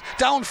level it.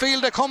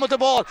 Downfield they come with the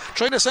ball,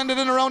 trying to send it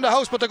in around the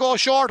house, but they go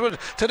short with it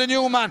to the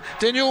new man.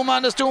 The new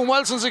man is doing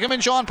well since he came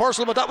in, Sean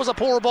Purcell, but that was a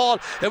poor ball.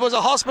 It was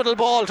a hospital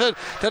ball to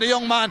the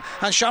young man,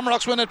 and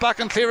Shamrocks win it back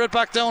and clear it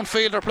back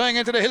downfield. They're playing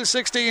into the Hill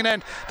 16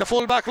 end. The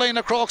full back line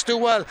of Crokes do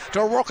well.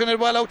 They're working it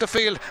well out the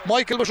field.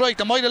 Michael was right,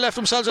 they might have left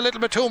themselves a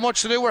little bit too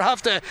much to do or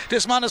have to.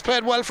 This man has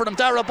played well for them.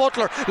 Dara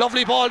Butler,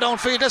 lovely ball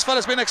downfield. This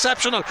fella's been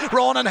exceptional.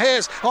 Ronan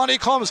Hayes, on he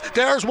comes.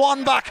 There's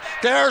one back.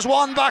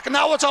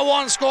 Now it's a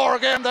 1-score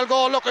game. They'll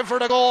go looking for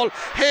the goal.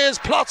 Hayes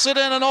plots it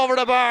in and over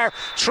the bar.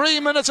 3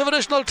 minutes of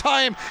additional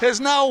time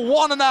is now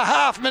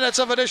 1.5 minutes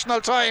of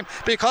additional time,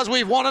 because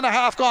we've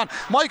 1.5 gone.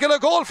 Michael, a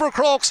goal for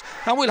Crokes,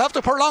 and we'll have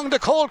to prolong the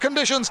cold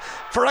conditions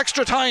for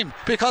extra time,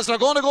 because they're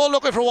going to go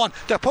looking for one.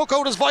 The puck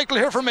out is vital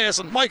here for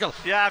Mason. Michael.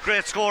 Yeah,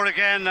 great score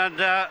again,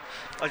 and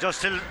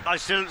I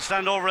still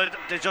stand over it.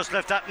 They just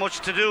left that much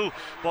to do,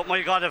 but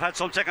my God, they've had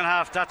some second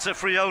half. That's a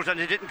free out and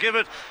they didn't give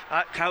it.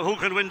 Who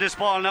can win this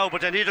ball now?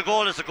 But they need a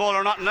goal. It's a goal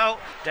or not now.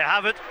 They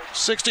have it.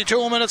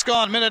 62 minutes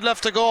gone, minute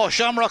left to go.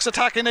 Shamrocks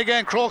attacking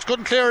again. Crokes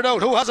couldn't clear it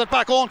out. Who has it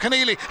back? Owen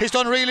Keneally. He's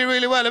done really,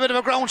 really well. A bit of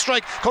a ground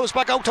strike, comes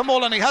back out to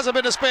Mullen. He has a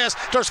bit of space.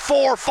 There's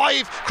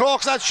 4-5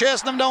 Crokes that's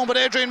chasing him down, but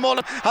Adrian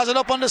Mullen has it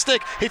up on the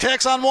stick. He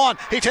takes on 1,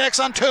 he takes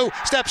on 2,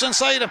 steps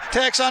inside him,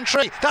 takes on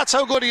 3. That's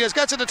how good he is.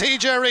 Gets it to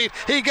TJ Reid.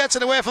 He gets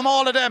it away from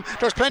all of them.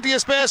 There's plenty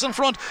of space in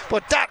front,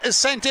 but that is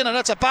sent in, and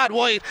that's a bad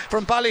wide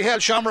from Ballyhale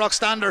Shamrock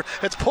standard.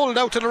 It's pulled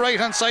out to the right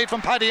hand side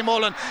from Paddy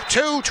Mullen.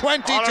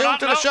 2:22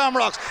 to the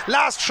Shamrocks.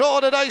 Last throw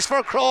of the dice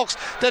for Crokes.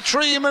 The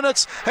 3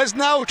 minutes is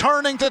now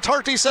turning to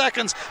 30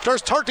 seconds.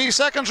 There's 30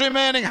 seconds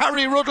remaining.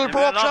 Harry Ruddle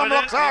broke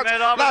Shamrock's heart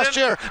last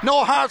year.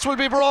 No hearts will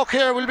be broke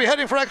here. We'll be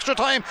heading for extra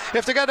time.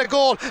 If they get a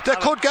goal, they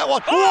could get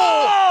one.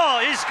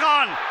 Oh, he's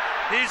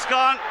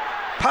gone.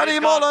 Paddy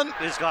Mullen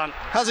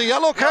has a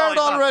yellow card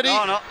already.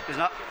 No, he's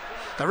not.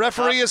 The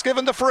referee is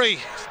given the free.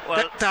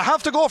 Well, they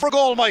have to go for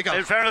goal, Michael.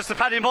 In fairness to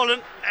Paddy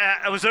Mullen,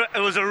 it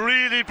was a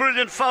really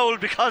brilliant foul,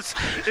 because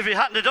if he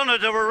hadn't have done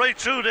it, they were right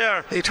through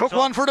there. He took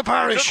one for the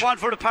parish. He took one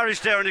for the parish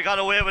there, and he got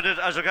away with it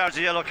as regards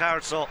the yellow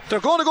card. So they're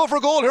going to go for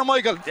a goal here,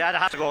 Michael. Yeah, they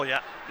have to go.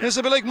 Yeah. This is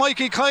a bit like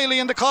Mikey Kiley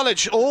in the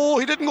college. Oh,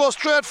 he didn't go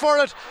straight for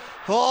it.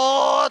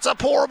 Oh, it's a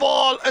poor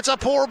ball.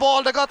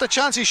 They got the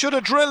chance. He should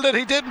have drilled it.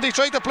 He didn't. He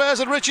tried to play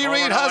it. Richie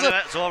Reid has it.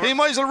 He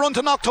might as well run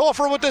to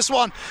Knocktofer with this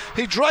one.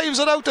 He drives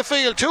it out the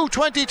field.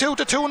 2:22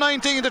 to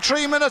 2:19. The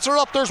 3 minutes are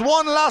up. There's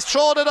one last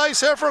throw of the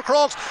dice here for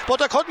Crokes, but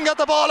they couldn't get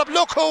the ball up.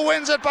 Look who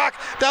wins it back.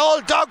 The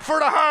old dog for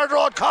the hard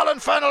road, Colin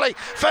Fennelly.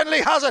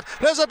 Fennelly has it.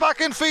 There's it back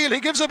in field. He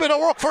gives a bit of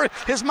work for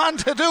his man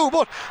to do,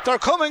 but they're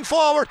coming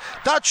forward.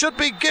 That should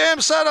be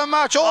game, set and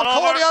match. Old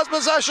Cody has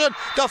possession.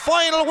 The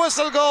final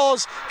whistle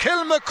goes.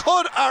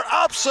 Kilmacud are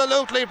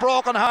absolutely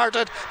broken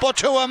hearted, but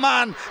to a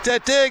man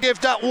that they give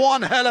that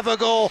one hell of a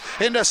go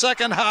in the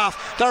second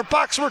half. Their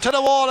backs were to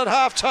the wall at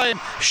half time.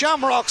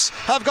 Shamrocks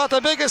have got the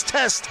biggest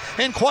test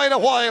in quite a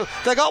while.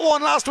 They got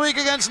one last week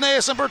against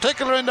Naas in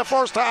particular in the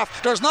first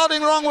half. There's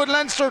nothing wrong with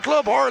Leinster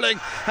Club hurling,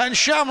 and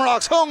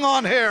Shamrocks hung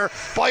on here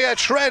by a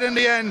thread in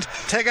the end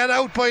to get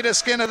out by the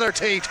skin of their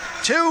teeth.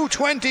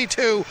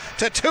 2:22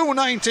 to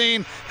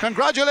 2:19.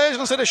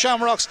 Congratulations to the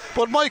Shamrocks,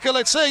 but Michael,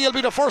 I'd say you'll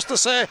be the first to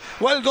say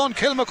well done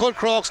Kilmacud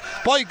Crokes.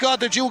 By God,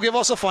 did you give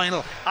us a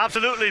final.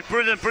 Absolutely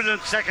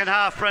brilliant second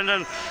half,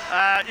 Brendan.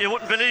 You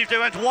wouldn't believe they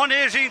went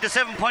 118 to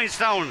 7 points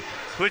down.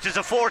 which is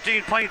a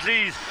 14-point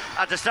lead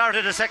at the start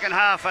of the second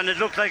half, and it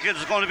looked like it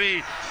was going to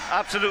be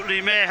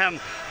absolutely mayhem.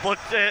 But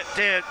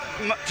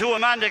to a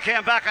man, they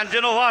came back, and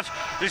you know what?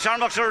 The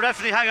Shamrocks are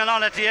definitely hanging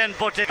on at the end,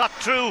 but they got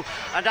through,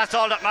 and that's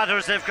all that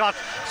matters. They've got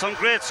some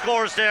great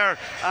scores there,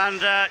 and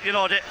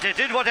they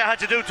did what they had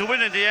to do to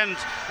win in the end.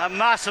 A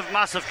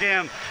massive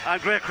game,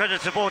 and great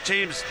credit to both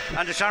teams,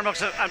 and the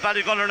Shamrocks and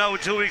Ballygunner now in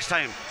 2 weeks'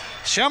 time.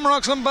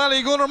 Shamrocks and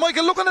Ballygunner.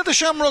 Michael, looking at the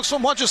Shamrocks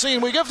from what you've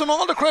seen, we give them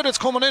all the credits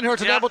coming in here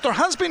today, but there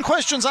has been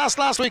questions asked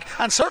last week,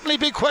 and certainly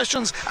big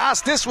questions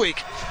asked this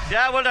week.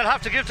 Yeah, well, they'll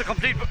have to give the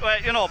complete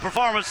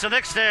performance the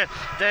next day.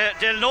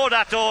 They'll know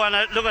that though, and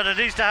look at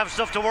least they have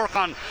stuff to work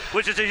on,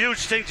 which is a huge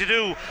thing to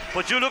do.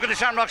 But you look at the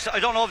Shamrocks, I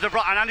don't know if they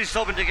brought any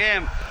sub in the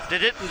game. They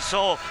didn't,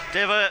 so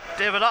they have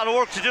a lot of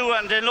work to do,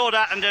 and they know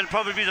that, and they'll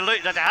probably be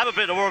delighted that they have a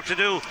bit of work to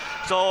do.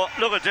 So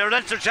look at, they're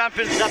Leinster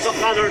champions, that's what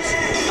matters,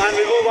 and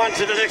we move on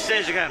to the next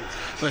stage again.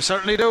 We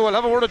certainly do. We'll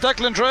have a word of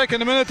Declan Drake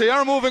in a minute. They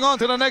are moving on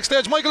to the next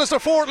stage. Michael, it's their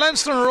fourth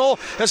Leinster in a row.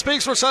 It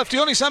speaks for itself. The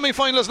only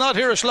semi-finalist not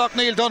here is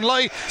Schlockneil.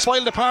 Dunley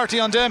spoiled the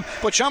party on them,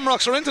 but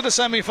Shamrocks are into the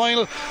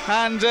semi-final,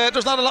 and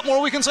there's not a lot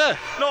more we can say.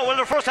 No, well,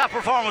 their first half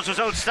performance was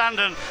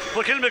outstanding,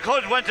 but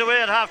Kilmacud went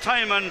away at half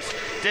time, and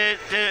they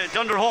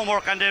done their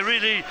homework, and they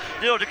really,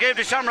 they gave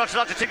the Shamrocks a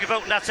lot to think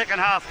about in that second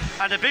half.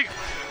 And the big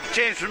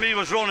change for me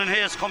was Ronan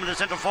Hayes coming to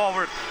centre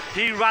forward.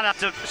 He ran at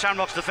the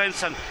Shamrocks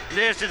defence, and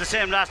Hayes did the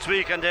same last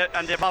week, and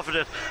they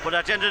profited. But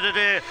at the end of the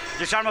day,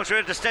 the Shamrocks were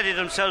able to steady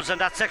themselves,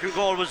 and that second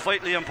goal was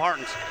vitally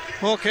important.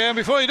 Okay, and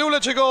before I do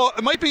let you go,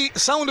 it might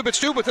sound a bit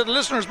stupid to the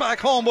listeners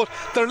back home, but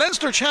they're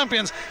Leinster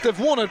champions. They've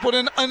won it, but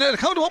in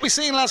account of what we've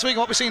seen last week and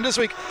what we've seen this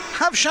week,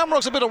 have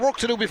Shamrocks a bit of work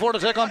to do before they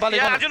take on Ballygunner?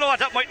 Yeah, you know what,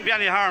 that mightn't be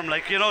any harm.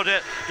 Like,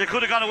 they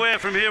could have gone away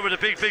from here with a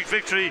big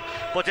victory,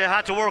 but they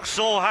had to work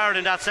so hard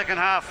in that second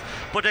half.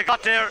 But they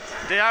got there,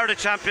 they are the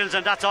champions,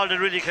 and that's all they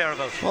really care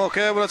about.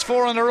 Okay, well, it's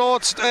 4 in a row.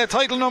 It's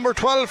title number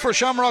 12 for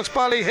Shamrocks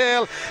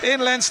Ballyhale in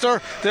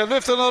Leinster. They'll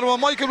lift another one.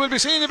 Michael, we'll be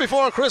seeing you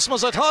before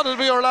Christmas. I thought it'll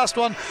be our last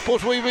one,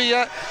 but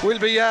we'll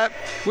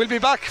be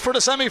back for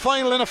the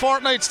semi-final in a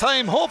fortnight's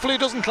time. Hopefully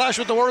it doesn't clash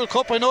with the World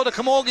Cup. I know the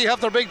Camogie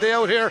have their big day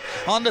out here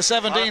on the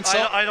 17th.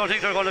 I don't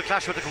think they're going to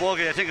clash with the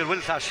Camogie. I think it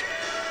will clash.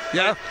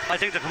 Yeah, I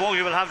think the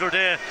Camogie will have their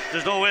day.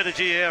 There's no way the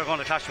GAA are going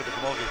to clash with the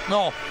Camogie.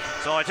 No.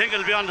 So I think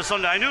it'll be on the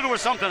Sunday. I knew there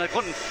was something I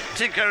couldn't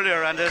think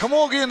earlier. And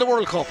Camogie in the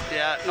World Cup.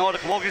 Yeah, no, the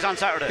Camogie's on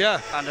Saturday. Yeah,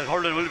 and the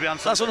hurling will be on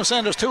Sunday. That's what I'm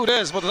saying. There's 2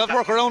 days, but they'll have to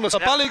work around it. So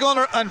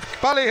Ballygunner and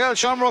Ballyhale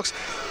Shamrocks.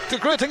 The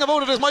great thing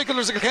about it is, Michael,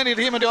 there's a Kilkenny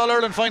team in the All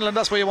Ireland final, and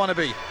that's where you want to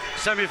be.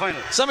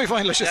 Semi-final,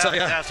 I should say.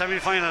 Yeah,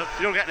 semi-final.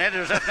 You're getting ahead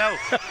of yourself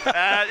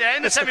now.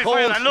 In the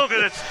semi-final, and look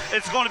at it.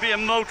 It's going to be a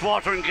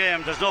mouth-watering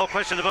game. There's no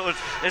question about it.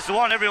 It's the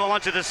one everyone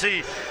wanted to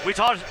see. We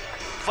thought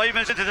 5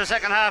 minutes into the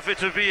second half it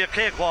would be a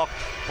cakewalk,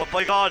 but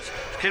by God,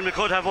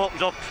 Kilmacud have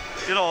opened up.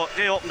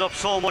 They opened up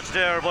so much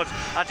there, but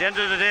at the end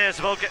of the day it's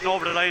about getting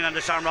over the line, and the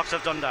Shamrocks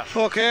have done that.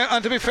 Okay,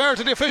 and to be fair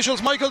to the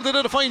officials, Michael, they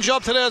did a fine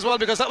job today as well,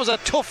 because that was a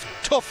tough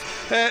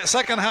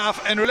second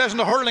half. In relation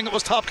to hurling, it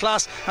was top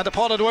class, and the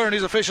Paul Dwyer and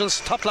his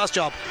officials, top class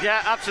job.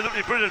 Yeah,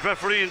 absolutely brilliant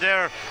refereeing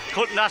there.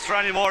 Couldn't ask for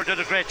any more, did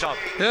a great job.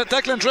 Yeah,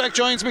 Declan Drake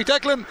joins me.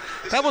 Declan,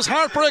 that was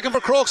heartbreaking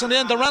for Crokes in the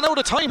end. They ran out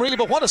of time really,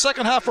 but what a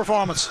second half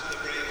performance.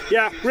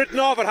 Yeah, written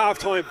off at half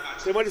time.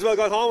 They might as well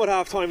got home at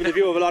half time in the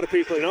view of a lot of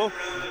people,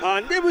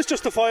 and it was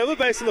justifiable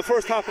based on the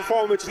first half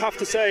performance. I have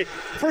to say,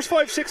 first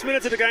 5-6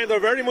 minutes of the game they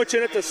were very much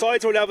in it. The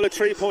sides were level at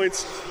 3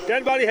 points.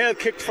 Then Ballyhale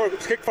kicked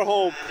for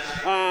home,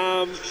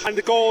 and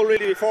the goal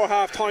really before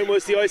half time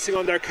was the icing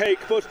on their cake.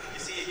 But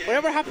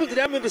whatever happened to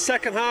them in the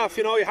second half,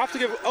 you have to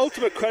give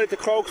ultimate credit to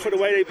Crokes for the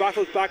way they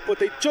battled back, but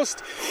they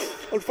just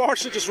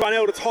unfortunately ran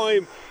out of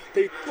time.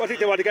 I think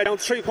they want to get down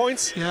 3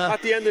 points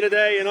at the end of the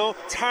day.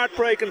 It's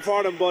heartbreaking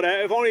for them, but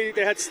if only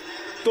they had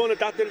done it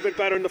that little bit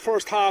better in the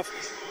first half,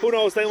 who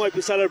knows, they might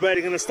be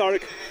celebrating an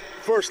historic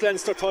first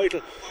Leinster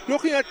title.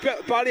 Looking at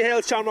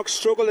Ballyhale, Shamrock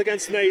struggled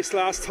against Naas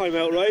last time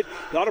out, right?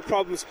 A lot of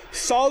problems.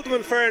 Solved them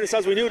in fairness,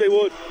 as we knew they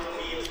would.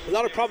 A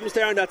lot of problems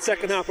there in that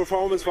second half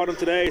performance for them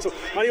today. So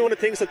anyone who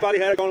thinks that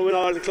Ballyhale are going to win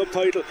all the club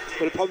title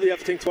will probably have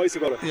to think twice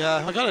about it.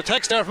 Yeah, I got a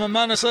text there from a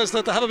man who says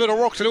that they have a bit of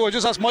work to do. I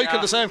just asked Michael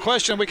the same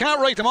question. We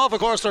can't write them off, of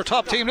course, their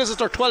top team. This is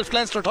their 12th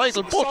Leinster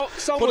title,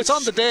 but it's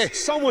on the day.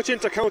 So much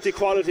inter-county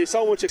quality,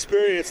 so much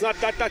experience.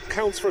 That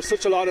counts for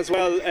such a lot as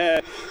well,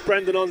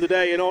 Brendan, on the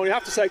day. You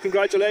have to say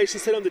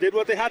congratulations to them. They did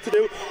what they had to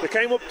do. They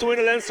came up to win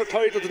a Leinster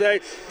title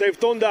today. They've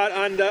done that,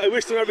 and I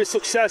wish them every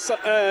success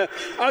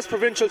as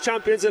provincial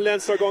champions in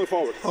Leinster going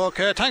forward.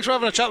 Okay, thanks for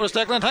having a chat with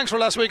us, Declan. Thanks for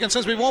last week, and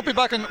since we won't be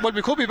back,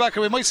 we could be back,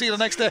 and we might see you the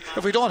next day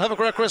if we don't have a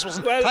great Christmas.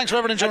 And thanks for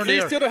everything during the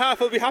year. At least the other half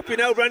will be happy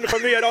now, Brendan. For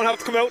me, I don't have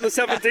to come out on the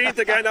 17th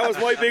again. That was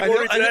my big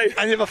worry today.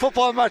 And you have a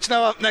football match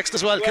now up next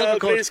as well.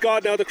 Please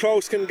God, now the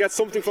Crokes can get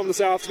something from this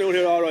afternoon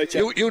here. All right,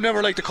 you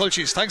never like the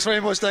culchies. Thanks very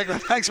much,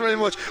 Declan. Thanks very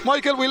much,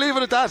 Michael. We leave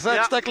it at that.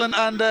 Thanks, Declan,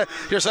 and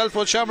yourself,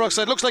 Bud Shamrock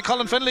said. Looks like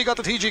Colin Finlay got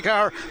the TG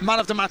Car man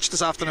of the match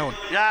this afternoon.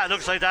 Yeah, it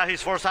looks like that.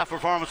 His first half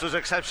performance was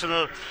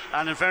exceptional,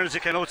 and in fairness, he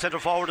came out centre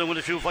forward and won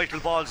a few few vital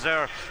balls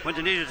there when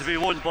they needed to be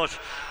won. But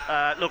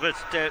look, as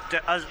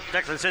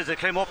Declan says, they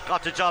came up,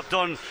 got the job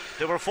done.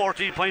 They were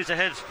 14 points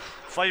ahead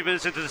 5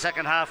 minutes into the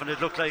second half, and it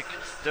looked like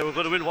they were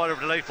going to win whatever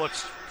they like, but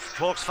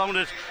Crokes found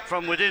it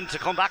from within to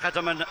come back at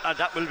them, and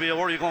that will be a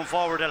worry going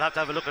forward. They'll have to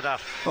have a look at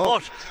that.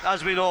 But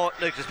as we know,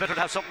 like, it's better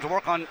to have something to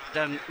work on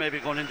than maybe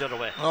going in the other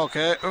way.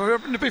 Okay,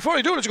 before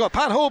you do it, you got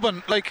Pat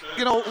Hoban. Like,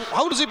 you know,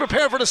 how does he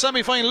prepare for the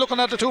semi-final? Looking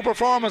at the two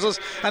performances,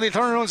 and he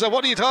turn around and say,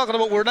 "What are you talking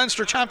about? We're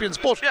Leinster champions."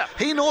 But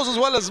he knows as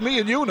well as me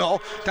and you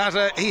know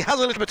that he has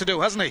a little bit to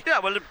do, hasn't he? Yeah.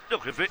 Well,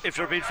 look, if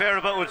you're being fair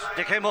about it,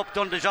 they came up,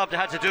 done the job they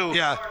had to do.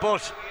 Yeah.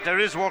 But there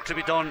is work to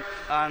be done,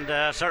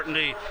 and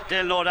certainly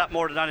they'll know that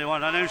more than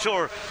anyone. And I'm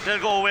sure they'll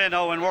go away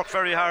now and work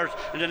very hard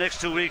in the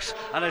next 2 weeks,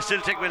 and I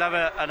still think we'll have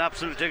an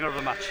absolute dinger of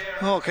a match.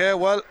 Okay,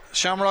 well,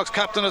 Shamrock's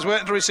captain is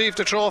waiting to receive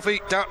the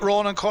trophy,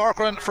 Ronan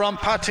Corcoran from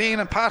Pat Teen,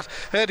 and Pat,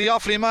 the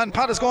Offaly man.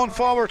 Pat is going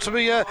forward to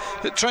be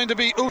trying to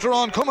be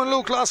Uteron Cumann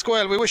Luke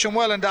Lasquale. We wish him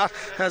well in that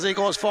as he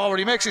goes forward.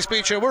 He makes his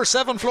speech here. We're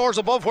 7 floors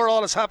above where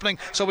all is happening,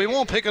 so we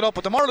won't pick it up,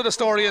 but the moral of the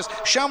story is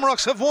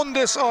Shamrocks have won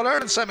this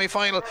All-Ireland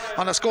semi-final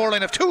on a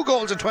scoreline of 2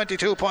 goals and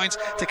 22 points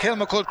to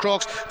Kilmacud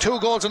Crokes, 2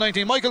 goals and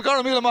 19. Michael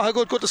Garamila Maha,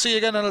 good to see you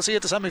again, and I'll see you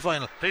at the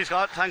semi-final. Please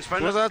God, thanks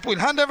Brendan. We'll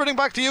hand everything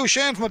back to you,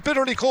 Shane, from a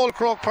bitterly cold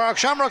Croke Park.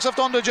 Shamrocks have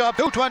done the job,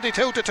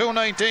 222 to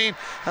 219,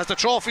 as the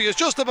trophy is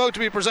just about to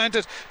be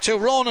presented to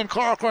Ronan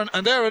Corcoran,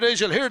 and there it is.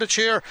 You'll hear the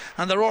cheer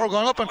and the roar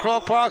going up in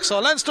Croke Park. So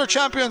Leinster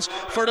champions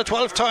for the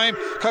 12th time,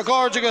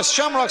 Cagorgegus,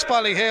 Shamrocks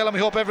Ballyhale, and we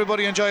hope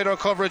everybody enjoyed our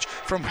coverage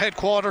from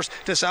headquarters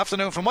this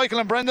afternoon. From Michael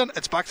and Brendan,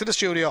 it's back to the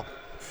studio.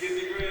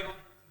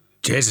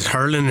 Jesus,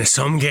 hurling is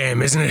some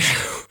game, isn't it?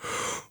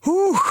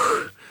 Whew.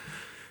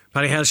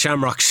 Ballyhale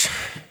Shamrocks,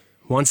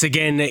 once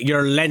again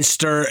your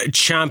Leinster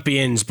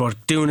champions,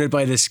 but doing it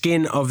by the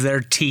skin of their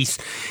teeth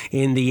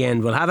in the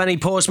end. We'll have any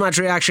post-match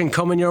reaction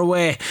coming your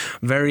way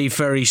very,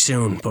 very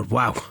soon. But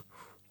wow,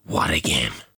 what a game.